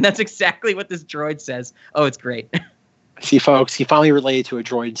to me. And that's exactly what this droid says. Oh, it's great. See, folks, he finally related to a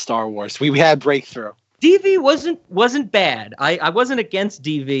droid in Star Wars. We had breakthrough. DV wasn't bad. I wasn't against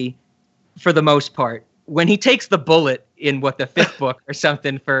DV for the most part. When he takes the bullet in the 5th book or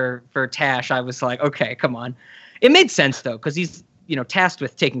something for Tash, I was like, okay, come on. It made sense though, because he's tasked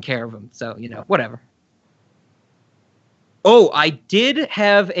with taking care of him. So whatever. Oh, I did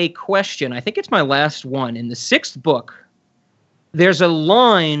have a question. I think it's my last one. In the 6th book, there's a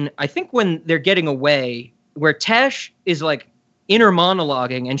line, I think when they're getting away, where Tash is like inner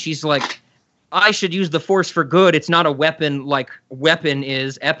monologuing, and she's like, I should use the Force for good. It's not a weapon like weapon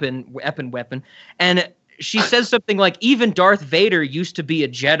is weapon. And she says something like, even Darth Vader used to be a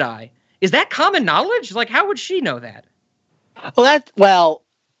Jedi. Is that common knowledge? Like, how would she know that?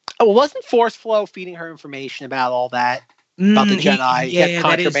 Wasn't Force Flow feeding her information about all that? About the Jedi, get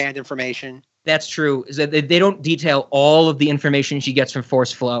contraband information? That's true. Is that they don't detail all of the information she gets from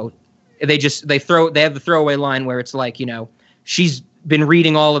Force Flow. They have the throwaway line where it's like, she's been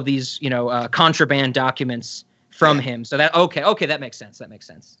reading all of these, contraband documents from him. So that, okay, that makes sense.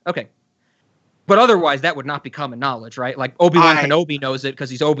 Okay. But otherwise, that would not be common knowledge, right? Like Obi-Wan Kenobi knows it because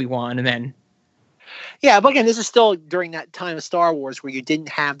he's Obi-Wan, and then... Yeah, but again, this is still during that time of Star Wars where you didn't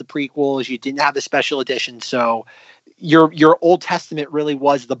have the prequels, you didn't have the special editions, so your Old Testament really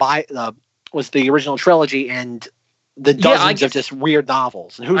was was the original trilogy and the dozens of just weird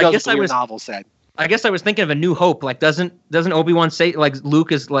novels. And who knows what the weird novels said? I guess I was thinking of A New Hope. Like, doesn't Obi-Wan say, like,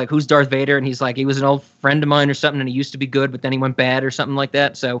 Luke is like, who's Darth Vader? And he's like, he was an old friend of mine or something, and he used to be good, but then he went bad or something like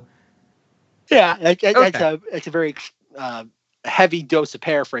that. So, yeah, it's a very heavy dose of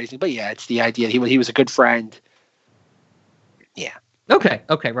paraphrasing, but yeah, it's the idea that he was a good friend. Yeah.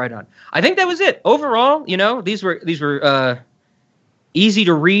 Okay, right on. I think that was it. Overall, these were easy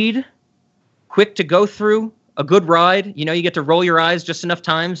to read, quick to go through, a good ride. You get to roll your eyes just enough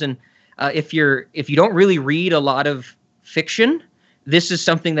times, and if you don't really read a lot of fiction, this is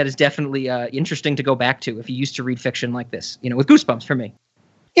something that is definitely interesting to go back to if you used to read fiction like this. With goosebumps for me.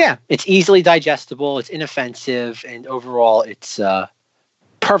 Yeah, it's easily digestible, it's inoffensive, and overall, it's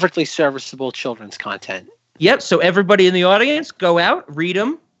perfectly serviceable children's content. Yep, so everybody in the audience, go out, read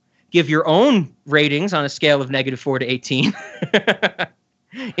them, give your own ratings on a scale of -4 to 18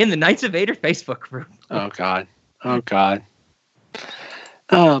 in the Knights of Vader Facebook group. Oh, God.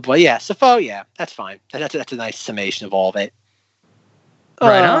 Oh, boy, yeah, so, yeah, that's fine. That's a nice summation of all of it.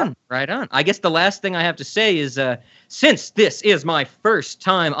 Right on. I guess the last thing I have to say is, since this is my first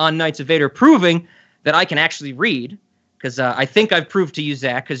time on Knights of Vader proving that I can actually read, because I think I've proved to you,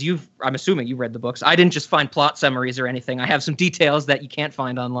 Zach, because I'm assuming you read the books. I didn't just find plot summaries or anything. I have some details that you can't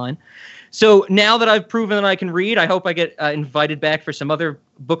find online. So now that I've proven that I can read, I hope I get invited back for some other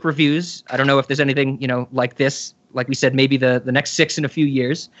book reviews. I don't know if there's anything, like this. Like we said, maybe the next 6 in a few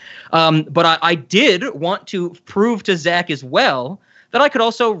years. But I did want to prove to Zach as well that I could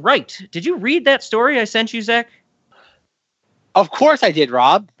also write. Did you read that story I sent you, Zach? Of course I did,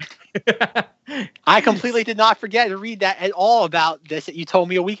 Rob. I completely did not forget to read that at all about this that you told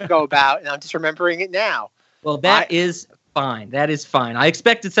me a week ago about, and I'm just remembering it now. Well, that is fine. That is fine. I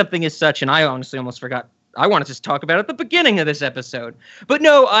expected something as such, and I honestly almost forgot. I wanted to talk about it at the beginning of this episode. But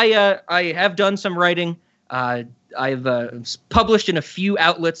no, I have done some writing. I've published in a few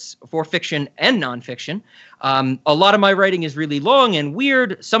outlets for fiction and nonfiction. A lot of my writing is really long and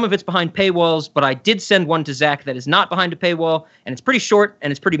weird. Some of it's behind paywalls, but I did send one to Zach that is not behind a paywall, and it's pretty short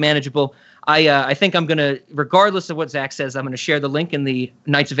and it's pretty manageable. I think I'm going to, regardless of what Zach says, I'm going to share the link in the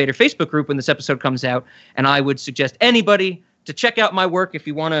Knights of Vader Facebook group when this episode comes out, and I would suggest anybody to check out my work if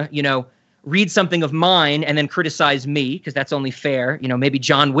you want to, read something of mine and then criticize me, because that's only fair. Maybe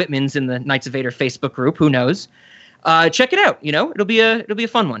John Whitman's in the Knights of Vader Facebook group. Who knows? Check it out. It'll be a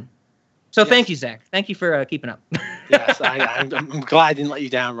fun one. So Thank you, Zach. Thank you for keeping up. Yes, I'm glad I didn't let you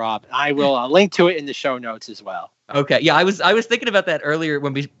down, Rob. I will link to it in the show notes as well. Okay. Yeah, I was thinking about that earlier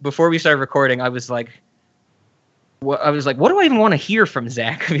before we started recording. I was like, what do I even want to hear from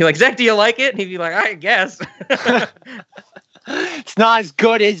Zach? I'd be like, Zach, do you like it? And he'd be like, I guess. It's not as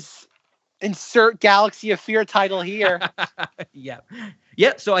good as insert Galaxy of Fear title here. Yeah.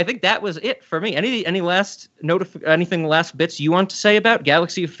 So I think that was it for me. Any last anything last bits you want to say about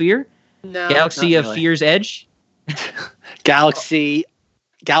Galaxy of Fear? No. Galaxy of Fear's Edge? Galaxy's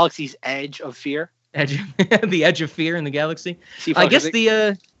Edge of Fear. The Edge of Fear in the galaxy. I guess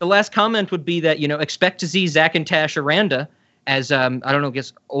the last comment would be that, expect to see Zach and Tash Aranda as I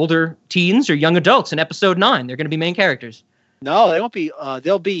guess older teens or young adults in episode 9. They're going to be main characters. No, they won't be.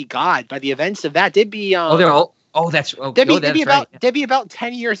 They'll be by the events of that. They'd be. They're all. Oh, that's. Oh, they'd be about. Right. They'd be about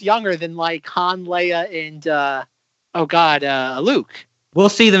 10 years younger than like Han, Leia, and Luke. We'll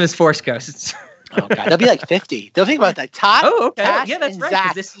see them as Force ghosts. Oh God, they'll be like 50. They'll think about that. Okay. Tash yeah, that's and right.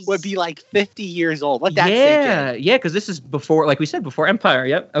 Zach This would be like 50 years old. Let that sink in. Yeah, because this is before, like we said, before Empire.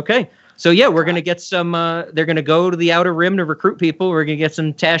 Yep. Okay. So yeah, we're gonna get some. They're gonna go to the Outer Rim to recruit people. We're gonna get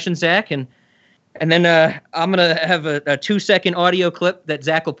some Tash and Zach, and then I'm gonna have a 2-second audio clip that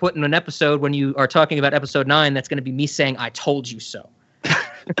Zach will put in an episode when you are talking about episode 9. That's gonna be me saying, "I told you so."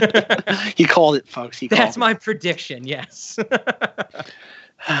 He called it, folks. That's my prediction. Yes.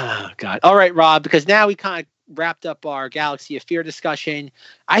 Oh God! All right, Rob. Because now we kind of wrapped up our Galaxy of Fear discussion.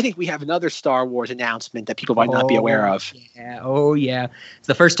 I think we have another Star Wars announcement that people might not be aware of. Yeah. It's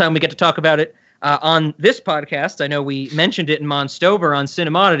the first time we get to talk about it on this podcast. I know we mentioned it in Monstober on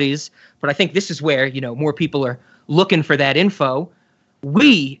Cinemodities, but I think this is where, more people are looking for that info.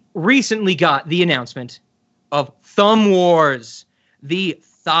 We recently got the announcement of Thumb Wars, the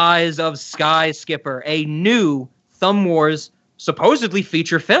Thighs of Sky Skipper, a new Thumb Wars supposedly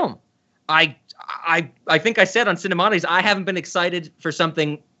feature film. I think I said on Cinemodities, I haven't been excited for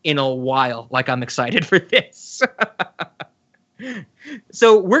something in a while like I'm excited for this.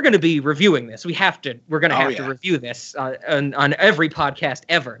 So we're going to be reviewing this. We're going to have to review this on every podcast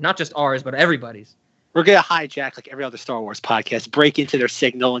ever, not just ours, but everybody's. We're going to hijack like every other Star Wars podcast, break into their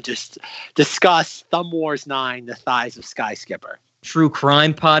signal and just discuss Thumb Wars 9, the Thighs of Sky Skipper. True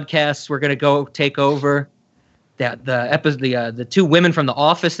crime podcasts. We're going to go take over. The two women from The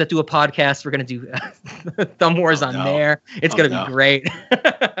Office that do a podcast, we're going to do Thumb Wars there. It's going to be great.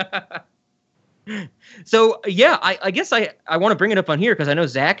 So, yeah, I guess I want to bring it up on here because I know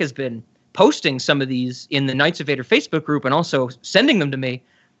Zach has been posting some of these in the Knights of Vader Facebook group and also sending them to me.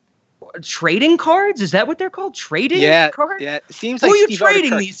 Trading cards? Is that what they're called? Trading cards? Yeah. It seems Who like are you Steve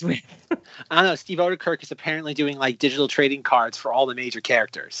trading Odekirk, these with? I don't know. Steve Odekirk is apparently doing like digital trading cards for all the major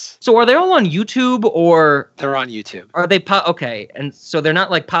characters. So are they all on YouTube or they're on YouTube? Are they okay? And so they're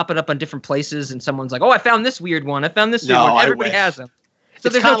not like popping up on different places and someone's like, "Oh, I found this weird one. I found this weird one." Everybody has them. So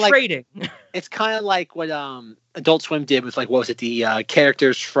there's no trading. It's kind of like what Adult Swim did with like what was it? The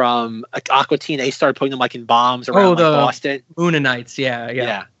characters from Aqua Teen. They started putting them like in bombs around Boston. Moonanites,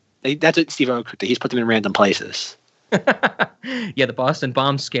 yeah. That's what Steve Odekirk did. He's put them in random places. Yeah, the Boston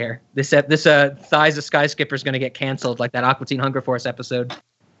bomb scare. This Thighs of Sky Skipper is going to get canceled like that Aqua Teen Hunger Force episode.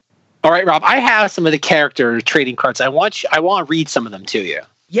 All right, Rob. I have some of the character trading cards. I want to read some of them to you.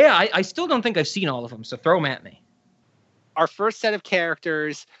 Yeah, I still don't think I've seen all of them, so throw them at me. Our first set of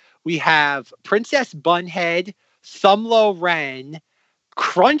characters, we have Princess Bunhead, Thumlo Wren,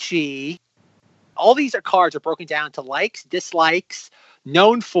 Crunchy. All these cards are broken down to likes, dislikes,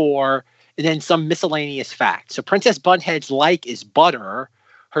 known for, and then some miscellaneous facts. So Princess Bunhead's like is butter.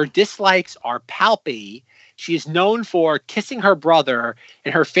 Her dislikes are Palpy. She is known for kissing her brother,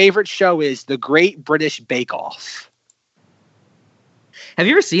 and her favorite show is The Great British Bake Off. Have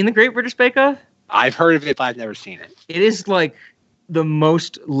you ever seen The Great British Bake Off? I've heard of it, but I've never seen it. It is like the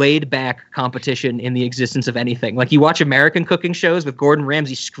most laid-back competition in the existence of anything. Like you watch American cooking shows with Gordon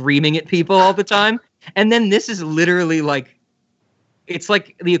Ramsay screaming at people all the time, and then this is literally like, it's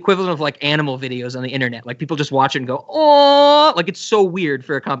like the equivalent of like animal videos on the internet. Like people just watch it and go, "Oh!" Like it's so weird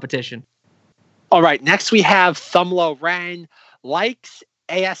for a competition. All right, next we have Thumlo Wren, likes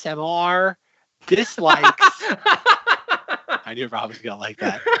ASMR, dislikes. I knew Rob was gonna like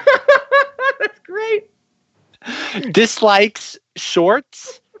that. That's great. Dislikes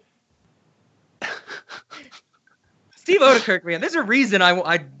shorts. Steve Odekirk, man, there's a reason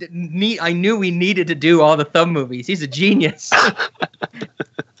I knew we needed to do all the Thumb movies. He's a genius.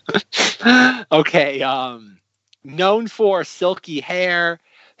 Okay, known for silky hair,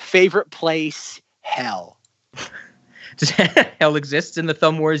 favorite place, hell. Hell exists in the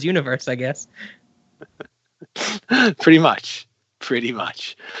Thumb Wars universe, I guess. Pretty much.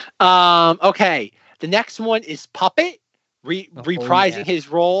 Okay, the next one is Puppet, reprising his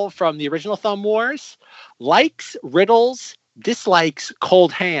role from the original Thumb Wars. Likes riddles, dislikes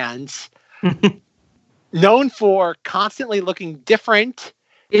cold hands. Known for constantly looking different.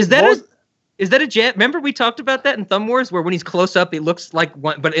 Is that a jab? Remember we talked about that in Thumb Wars, where when he's close up, he looks like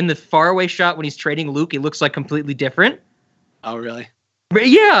one, but in the faraway shot when he's trading Luke, he looks like completely different. Oh, really?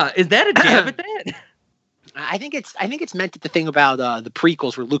 Yeah. Is that a jab at that? I think it's meant to the thing about the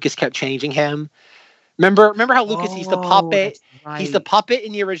prequels where Lucas kept changing him. Remember how Lucas, he's the puppet. Right. He's the puppet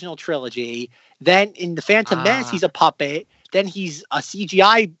in the original trilogy. Then in the Phantom Menace, he's a puppet. Then he's a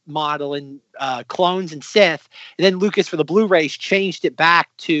CGI model in Clones and Sith. And then Lucas, for the Blu-rays, changed him then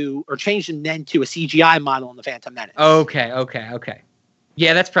to a CGI model in the Phantom Menace. Okay.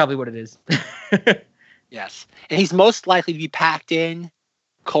 Yeah, that's probably what it is. Yes. And he's most likely to be packed in,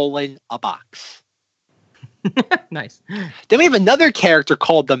 a box. Nice. Then we have another character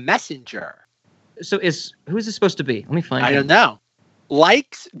called the Messenger. So who is this supposed to be? Let me find I don't know.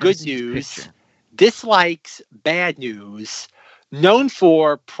 Likes good news, dislikes bad news, known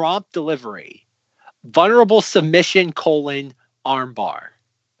for prompt delivery, vulnerable submission, armbar.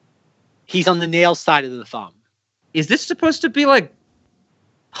 He's on the nail side of the thumb. Is this supposed to be like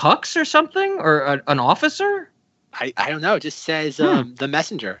Hux or something? Or an officer? I don't know. It just says the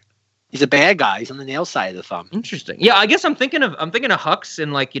Messenger. He's a bad guy. He's on the nail side of the thumb. Interesting. Yeah, I guess I'm thinking of Hux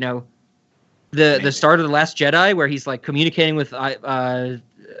and like, The start of The Last Jedi, where he's like communicating with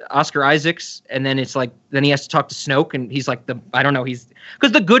Oscar Isaacs, and then it's like then he has to talk to Snoke, and he's like he's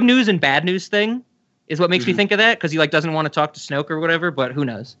because the good news and bad news thing is what makes me think of that, because he like doesn't want to talk to Snoke or whatever, but who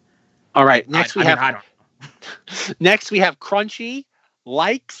knows. All right, next we have Crunchy,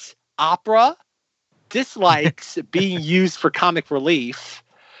 likes opera, dislikes being used for comic relief,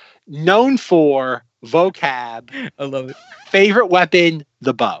 known for vocab. I love it. Favorite weapon,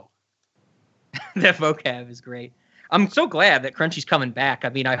 the bow. That vocab is great. I'm so glad that Crunchy's coming back. I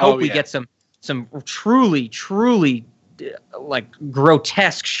mean, I hope we get some truly like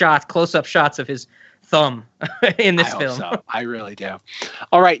grotesque shots, close-up shots of his thumb in this film. So. I really do.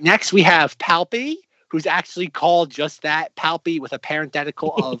 All right, next we have Palpy, who's actually called just that, Palpy, with a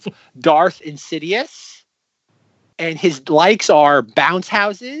parenthetical of Darth Insidious. And his likes are bounce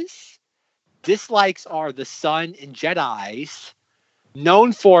houses. Dislikes are the sun and Jedis.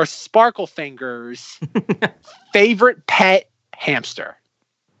 Known for sparkle fingers. Favorite pet, hamster.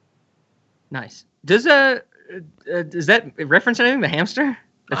 Nice. Does that reference anything, the hamster?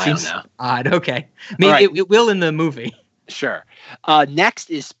 That seems odd. Okay. Maybe it will in the movie. Sure. Next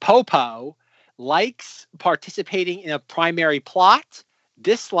is Popo. Likes participating in a primary plot.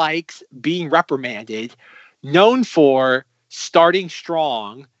 Dislikes being reprimanded. Known for starting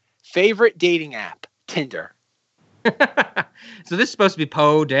strong. Favorite dating app, Tinder. So this is supposed to be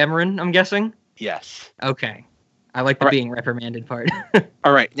Poe Dameron, I'm guessing? Yes. Okay. I like the being reprimanded part.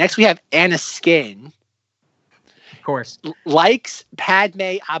 All right. Next we have Anna Skin. Of course. Likes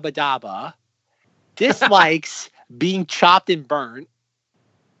Padme Abadaba. Dislikes being chopped and burnt.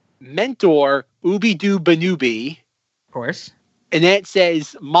 Mentor Ooby Doo Banubi. Of course. And then it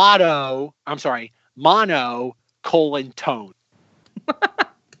says mono tone.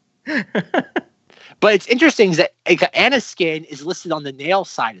 But it's interesting that Anna's skin is listed on the nail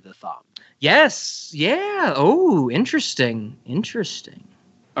side of the thumb. Yes. Yeah. Oh, interesting.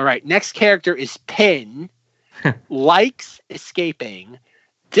 All right. Next character is Pin. Likes escaping.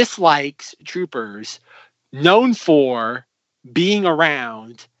 Dislikes troopers. Known for being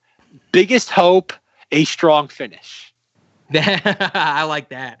around. Biggest hope, a strong finish. I like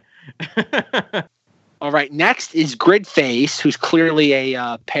that. All right, next is Gridface, who's clearly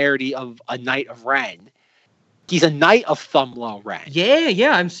a parody of a Knight of Ren. He's a Knight of Thumlow Ren.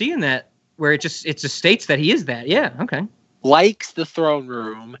 Yeah, I'm seeing that, where it just states that he is that. Yeah, okay. Likes the throne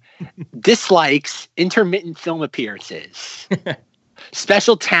room. Dislikes intermittent film appearances.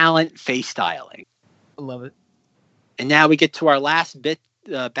 Special talent, face styling. I love it. And now we get to our last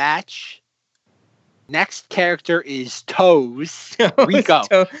batch. Next character is Toes Rico.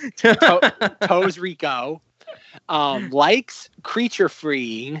 Toes Rico. Likes creature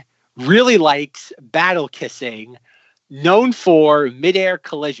freeing. Really likes battle kissing. Known for midair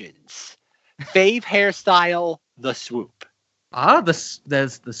collisions. Fave hairstyle, the swoop. That's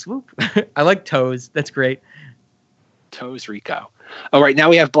the swoop. I like Toes. That's great. Toes Rico. All right, now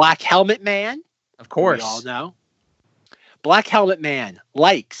we have Black Helmet Man. Of course. We all know. Black Helmet Man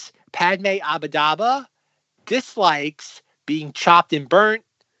likes Padme Abadaba. Dislikes being chopped and burnt.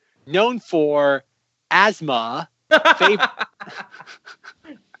 Known for asthma.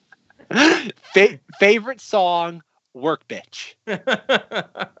 Favorite song, Work Bitch.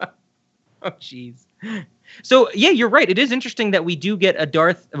 Oh, jeez. So, yeah, you're right. It is interesting that we do get a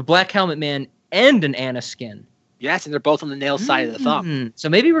Black Helmet Man and an Anna Skin. Yes, and they're both on the nail side of the thumb. So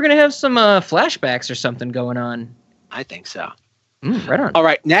maybe we're going to have some flashbacks or something going on. I think so. Right on. All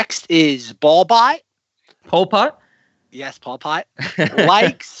right, next is Ballbot. Pol Pot? Yes, Pol Pot.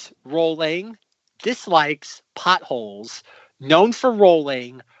 Likes rolling. Dislikes potholes. Known for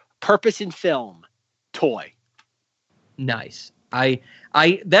rolling. Purpose in film. Toy. Nice.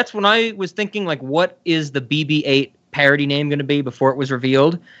 That's when I was thinking, like, what is the BB-8 parody name going to be before it was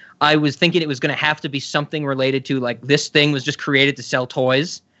revealed? I was thinking it was going to have to be something related to, like, this thing was just created to sell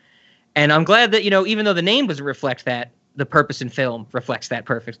toys. And I'm glad that, even though the name doesn't reflect that, the purpose in film reflects that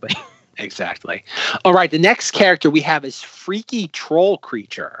perfectly. Exactly. All right, the next character we have is Freaky Troll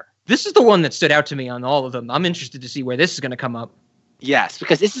Creature. This is the one that stood out to me on all of them. I'm interested to see where this is going to come up. Yes,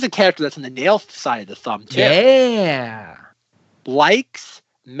 because this is a character that's on the nail side of the thumb, too. Yeah. Likes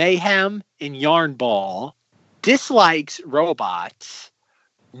mayhem and yarn ball. Dislikes robots.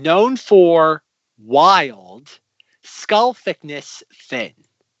 Known for wild. Skull thickness thin.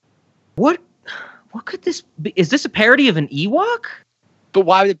 What could this be? Is this a parody of an Ewok? But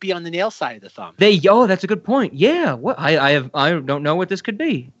why would it be on the nail side of the thumb? That's a good point. Yeah. What I don't know what this could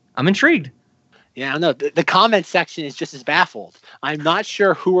be. I'm intrigued. Yeah, I don't know. The comment section is just as baffled. I'm not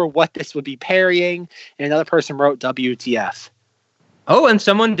sure who or what this would be parrying. And another person wrote WTF. Oh, and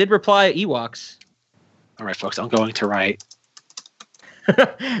someone did reply Ewoks. All right, folks, I'm going to write.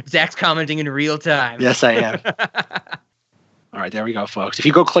 Zach's commenting in real time. Yes, I am. All right, there we go, folks. If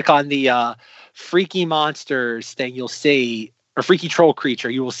you go click on the Freaky Monsters thing, you'll see, or Freaky Troll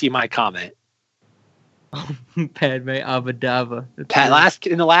Creature, you will see my comment. Padme Abadaba.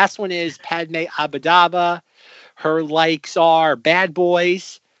 And the last one is Padme Abadaba. Her likes are bad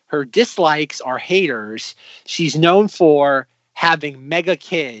boys. Her dislikes are haters. She's known for having mega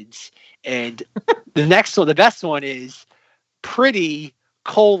kids. And the next one, the best one is pretty,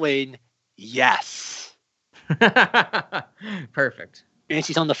 yes. Perfect. And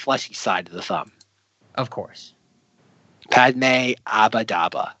she's on the fleshy side of the thumb. Of course. Padme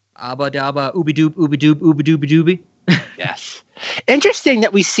Abadaba. Abadaba, ooby-dooby. Yes. Interesting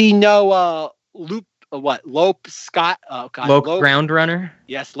that we see no Lope Scott. Oh God, Lope Ground Runner.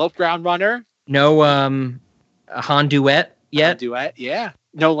 Yes, Lope Ground Runner. No Han Duet yet. Han Duet, yeah.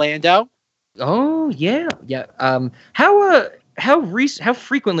 No Lando. Oh yeah. How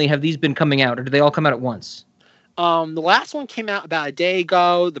frequently have these been coming out, or do they all come out at once? The last one came out about a day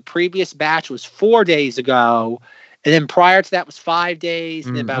ago. The previous batch was 4 days ago. And then prior to that was 5 days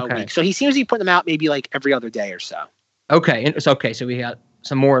and then about a week. So he seems to be putting them out maybe like every other day or so. Okay. It's okay. So we got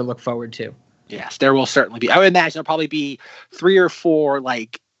some more to look forward to. Yes, there will certainly be. I would imagine there'll probably be 3 or 4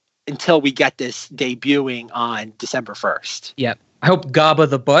 until we get this debuting on December 1st. Yep. I hope Gaba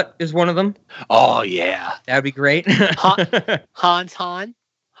the Butt is one of them. Oh, yeah. That would be great. Hans.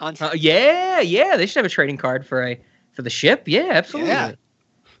 Yeah. They should have a trading card for the ship. Yeah, absolutely. Yeah.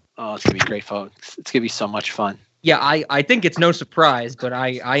 Oh, it's going to be great, folks. It's going to be so much fun. Yeah, I think it's no surprise, but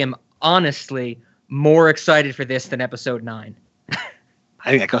I am honestly more excited for this than episode 9. I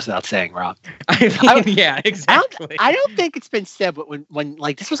think that goes without saying, Rob. Yeah, exactly. I don't think it's been said, but when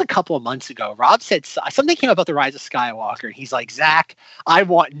this was a couple of months ago, Rob said something came about the Rise of Skywalker, and he's like, Zach, I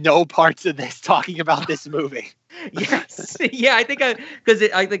want no parts of this talking about this movie. Yes, yeah, I think because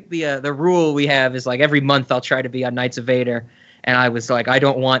I think the rule we have is like every month I'll try to be on Knights of Vader, and I was like, I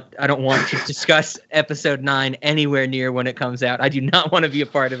don't want to discuss episode 9 anywhere near when it comes out. I do not want to be a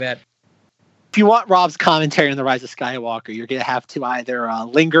part of that. If you want Rob's commentary on the Rise of Skywalker, you're going to have to either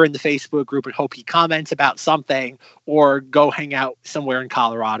linger in the Facebook group and hope he comments about something, or go hang out somewhere in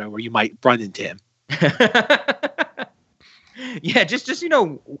Colorado where you might run into him. Yeah, just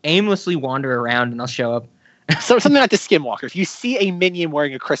aimlessly wander around and I'll show up. So something like the Skinwalker. If you see a minion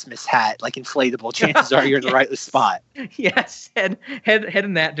wearing a Christmas hat, like inflatable, chances are you're in the right spot. Yes, head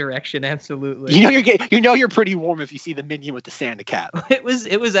in that direction. Absolutely. You're pretty warm if you see the minion with the Santa cap. It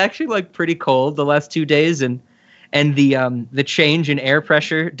was actually like pretty cold the last 2 days, and the change in air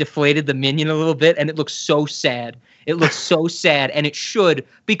pressure deflated the minion a little bit, and it looks so sad. It looks so sad, and it should,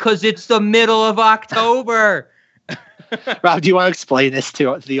 because it's the middle of October. Rob, do you want to explain this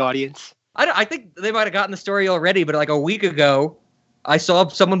to the audience? I think they might have gotten the story already, but like a week ago, I saw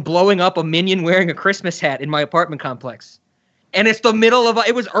someone blowing up a minion wearing a Christmas hat in my apartment complex. And it's the middle of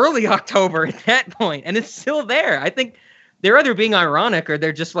it was early October at that point, and it's still there. I think they're either being ironic or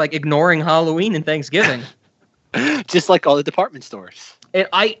they're just like ignoring Halloween and Thanksgiving. Just like all the department stores. And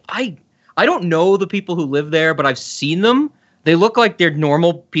I don't know the people who live there, but I've seen them. They look like they're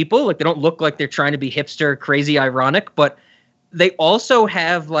normal people. Like they don't look like they're trying to be hipster, crazy, ironic, but they also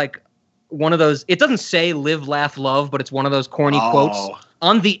have like one of those, it doesn't say live, laugh, love, but it's one of those corny quotes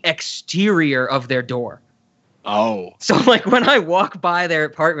on the exterior of their door. Oh. So like when I walk by their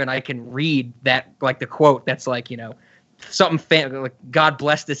apartment, I can read that, like the quote that's like, something like God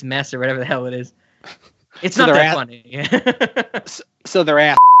bless this mess or whatever the hell it is. It's not that funny. So they're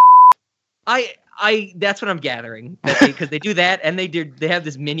ass. I that's what I'm gathering, because they do that, and they have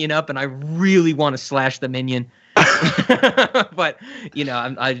this minion up, and I really want to slash the minion. But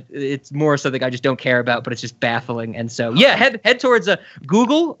it's more something I just don't care about, but it's just baffling. And so yeah, head towards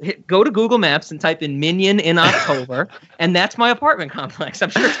Google, go to Google Maps and type in minion in October, and that's my apartment complex.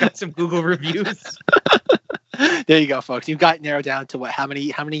 I'm sure it's got some Google reviews. There you go, folks. You've got narrowed down to how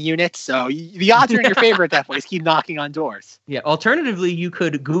many units? So the odds are in your favor at that point. Just keep knocking on doors. Yeah. Alternatively, you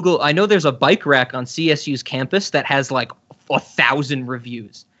could Google. I know there's a bike rack on CSU's campus that has like 1,000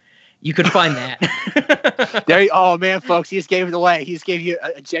 reviews. You could find that. Oh man, folks, he just gave it away. He just gave you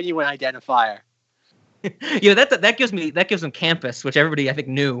a genuine identifier. That gives them campus, which everybody I think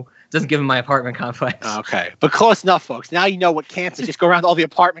knew. Doesn't give them my apartment complex. Okay, but close enough, folks. Now you know what campus. Just go around to all the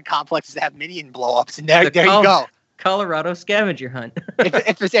apartment complexes that have minion blow-ups, and there you go. Colorado scavenger hunt.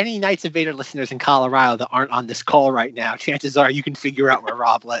 if there's any Knights of Vader listeners in Colorado that aren't on this call right now, chances are you can figure out where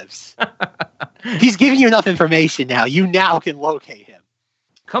Rob lives. He's giving you enough information now. You now can locate him.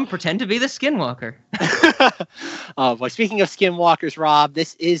 Come pretend to be the Skinwalker. Well, speaking of Skinwalkers, Rob,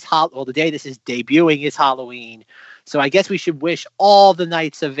 this is the day this is debuting is Halloween. So I guess we should wish all the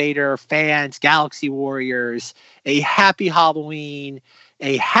Knights of Vader fans, Galaxy Warriors, a happy Halloween,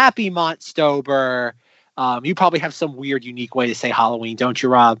 a happy Montstober. You probably have some weird, unique way to say Halloween, don't you,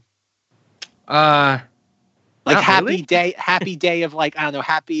 Rob? Like happy day of like, I don't know,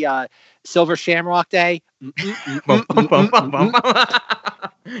 happy Silver Shamrock Day.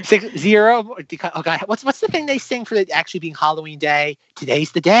 6-0. Oh God, what's the thing they sing for it actually being Halloween Day?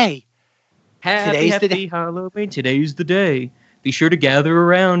 Today's the day. Happy Halloween. Today's the day. Be sure to gather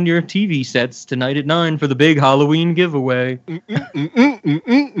around your TV sets tonight at 9 for the big Halloween giveaway.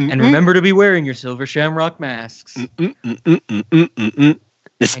 And remember to be wearing your Silver Shamrock masks. And you're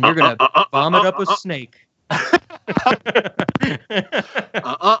going to vomit up a snake.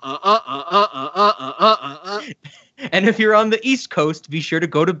 And if you're on the East Coast, be sure to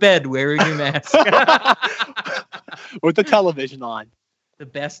go to bed wearing your mask. With the television on.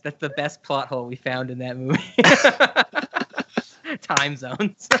 That's the best plot hole we found in that movie. Time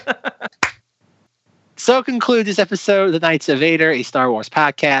zones. So conclude this episode of the Knights of Vader, a Star Wars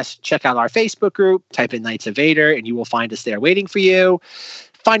podcast. Check out our Facebook group, type in Knights of Vader, and you will find us there waiting for you.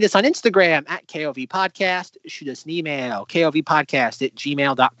 Find us on Instagram at KOV Podcast. Shoot us an email,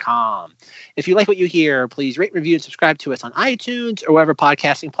 kovpodcast@gmail.com. If you like what you hear, please rate, review, and subscribe to us on iTunes or whatever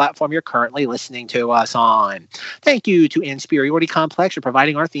podcasting platform you're currently listening to us on. Thank you to Inferiority Complex for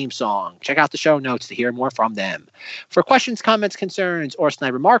providing our theme song. Check out the show notes to hear more from them. For questions, comments, concerns, or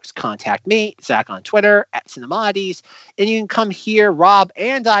snide remarks, contact me, Zach, on Twitter, @Cinemodities. And you can come hear Rob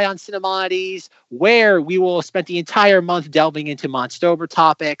and I on Cinemodities, where we will spend the entire month delving into Montstober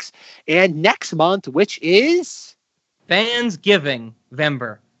topics. And next month, which is Fansgiving,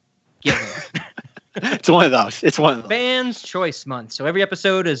 Vember. Giving. It's one of those. Fans Choice Month. So every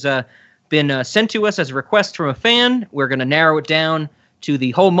episode has been sent to us as a request from a fan. We're going to narrow it down to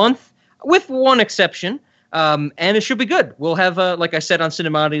the whole month, with one exception. And it should be good. We'll have, like I said on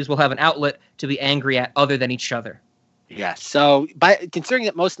Cinemodities, we'll have an outlet to be angry at other than each other. Yes. So, considering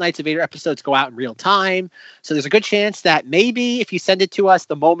that most Knights of Vader episodes go out in real time, so there's a good chance that maybe if you send it to us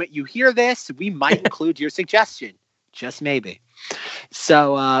the moment you hear this, we might include your suggestion. Just maybe.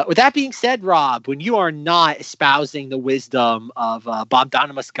 So, with that being said, Rob, when you are not espousing the wisdom of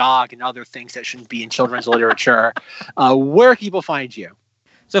Bobdonimus Gog and other things that shouldn't be in children's literature, where can people find you?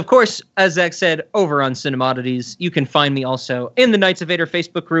 So, of course, as Zach said, over on Cinemodities, you can find me also in the Knights of Vader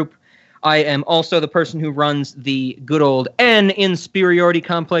Facebook group. I am also the person who runs the good old Inferiority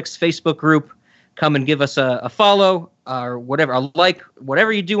Complex Facebook group. Come and give us a follow or whatever, a like,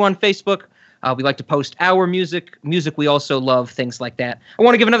 whatever you do on Facebook. We like to post our music we also love, things like that. I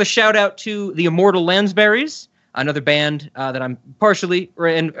want to give another shout out to the Immortal Lansberries, another band that I'm partially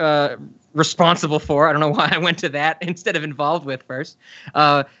responsible for. I don't know why I went to that instead of involved with first.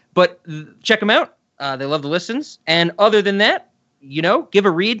 But check them out. They love the listens. And other than that, give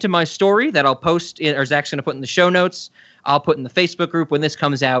a read to my story that I'll post or Zach's going to put in the show notes. I'll put in the Facebook group when this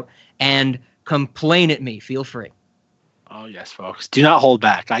comes out, and complain at me. Feel free. Oh, yes, folks. Do not hold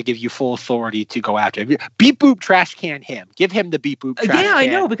back. I give you full authority to go after him. Beep boop trash can him. Give him the beep boop trash can. Yeah, I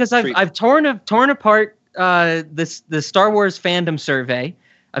know, because I've torn apart the Star Wars fandom survey.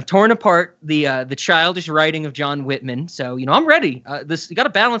 I've torn apart the childish writing of John Whitman. So, I'm ready. You got to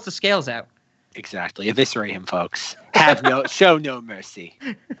balance the scales out. Exactly. Eviscerate him, folks. Show no mercy.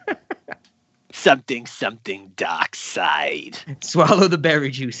 Something dark side. Swallow the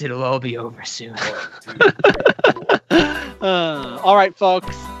berry juice. It'll all be over soon. All right,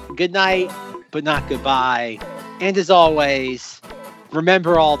 folks. Good night, but not goodbye. And as always,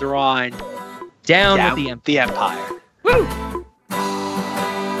 remember Alderaan. Down with the Empire. Woo!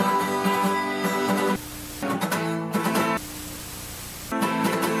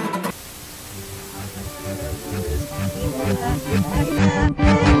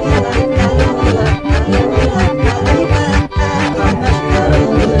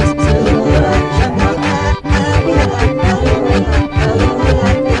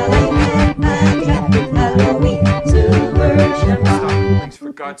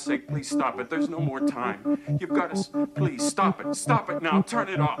 For God's sake, please stop it. There's no more time. You've got to... Please, stop it. Stop it now. Turn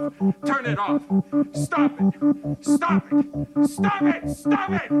it off. Turn it off. Stop it. Stop it. Stop it.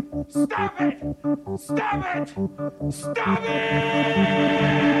 Stop it. Stop it. Stop it. Stop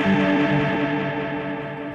it.